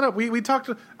wanted to bring that up. We talked.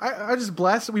 We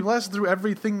blasted through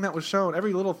everything that was shown,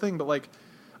 every little thing. But like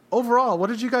overall, what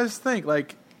did you guys think?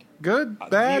 Like, good,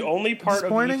 bad, The only part of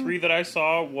disappointing? E3 that I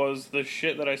saw was the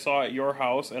shit that I saw at your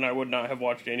house, and I would not have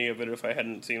watched any of it if I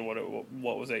hadn't seen what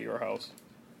was at your house.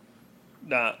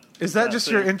 Is that not just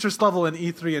seeing. your interest level in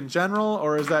E3 in general,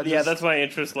 or is that just... Yeah, that's my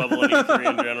interest level in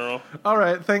E3 in general. All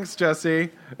right, thanks,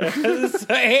 Jesse.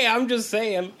 Hey, I'm just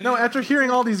saying. No, after hearing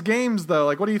all these games, though,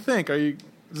 like, what do you think? Is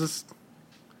this...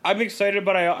 I'm excited,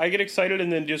 but I get excited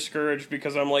and then discouraged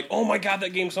because I'm like, oh my god,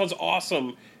 that game sounds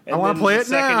awesome. And I wanna then play the it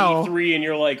second now. E3, and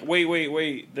you're like,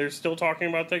 wait, they're still talking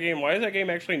about that game? Why is that game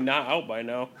actually not out by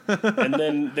now? And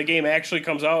then the game actually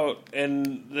comes out,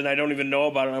 and then I don't even know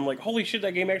about it. I'm like, holy shit,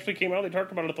 that game actually came out. They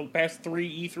talked about it the past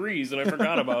 3 E3s, and I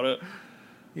forgot about it.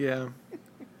 Yeah.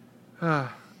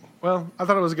 Well, I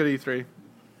thought it was a good E3.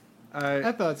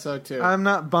 I thought so too. I'm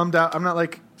not bummed out. I'm not,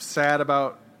 like, sad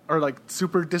about... or, like,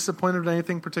 super disappointed in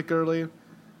anything particularly.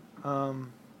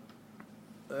 I'm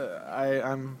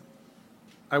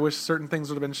I wish certain things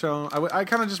would have been shown. I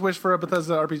kind of just wish for a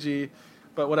Bethesda RPG,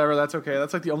 but whatever, that's okay.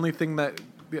 That's like the only thing that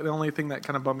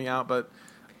kind of bummed me out. But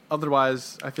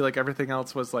otherwise, I feel like everything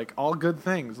else was like all good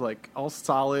things, like all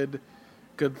solid,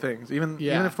 good things. Even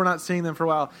if we're not seeing them for a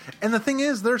while. And the thing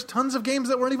is, there's tons of games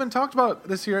that weren't even talked about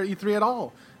this year at E3 at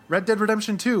all. Red Dead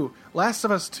Redemption 2, Last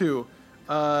of Us 2,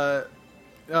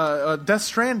 Death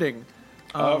Stranding.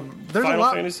 There's Final a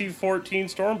lot. Fantasy 14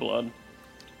 Stormblood.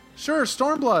 Sure,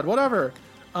 Stormblood, whatever.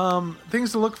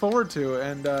 Things to look forward to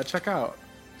and check out.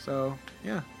 So,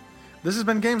 yeah. This has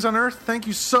been Games on Earth. Thank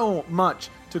you so much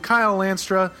to Kyle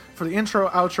Lanstra for the intro,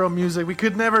 outro music. We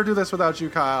could never do this without you,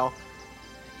 Kyle.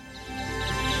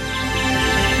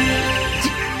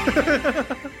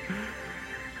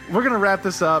 We're going to wrap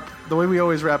this up the way we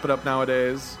always wrap it up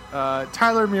nowadays.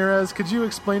 Tyler Mires, could you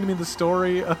explain to me the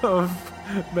story of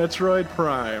Metroid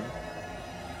Prime?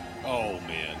 Oh,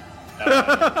 man.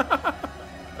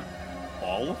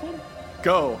 All of them?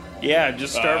 Go. Yeah,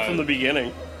 just start from the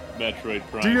beginning. Metroid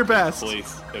Prime. Do your best. Takes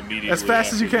place immediately As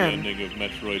fast as you after can. The ending of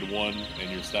Metroid 1, and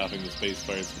you're stopping the space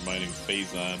pirates from mining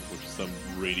Phazon, which is some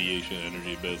radiation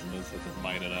energy business that they're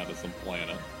mining out of some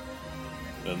planet.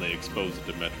 Then they expose it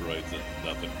to Metroids, and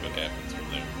nothing good happens from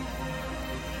there.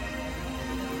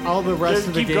 All the rest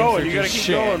of the keep games going. are You gotta just keep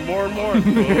shit. going more and more. It's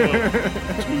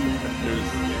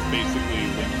basically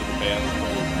Link to the Past,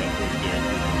 all those Metroid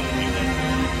characters,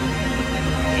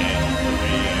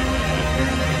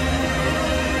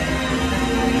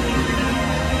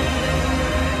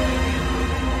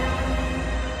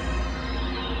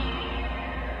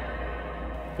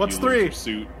 What's you lose 3? your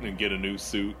suit and get a new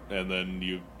suit, and then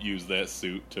you use that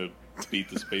suit to beat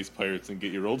the space pirates and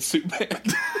get your old suit back.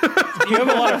 You have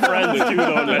a lot of friends too,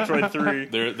 though, in Metroid 3.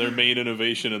 Their main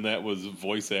innovation in that was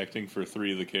voice acting for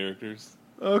 3 of the characters.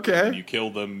 Okay. And you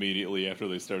killed them immediately after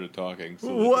they started talking,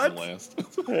 so What? they didn't last.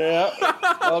 Yeah.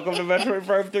 Welcome to Metroid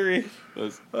Prime 3.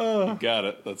 You got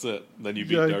it. That's it. Then you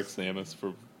beat Yikes. Dark Samus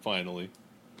for finally.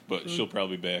 But she'll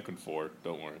probably be back in 4.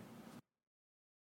 Don't worry.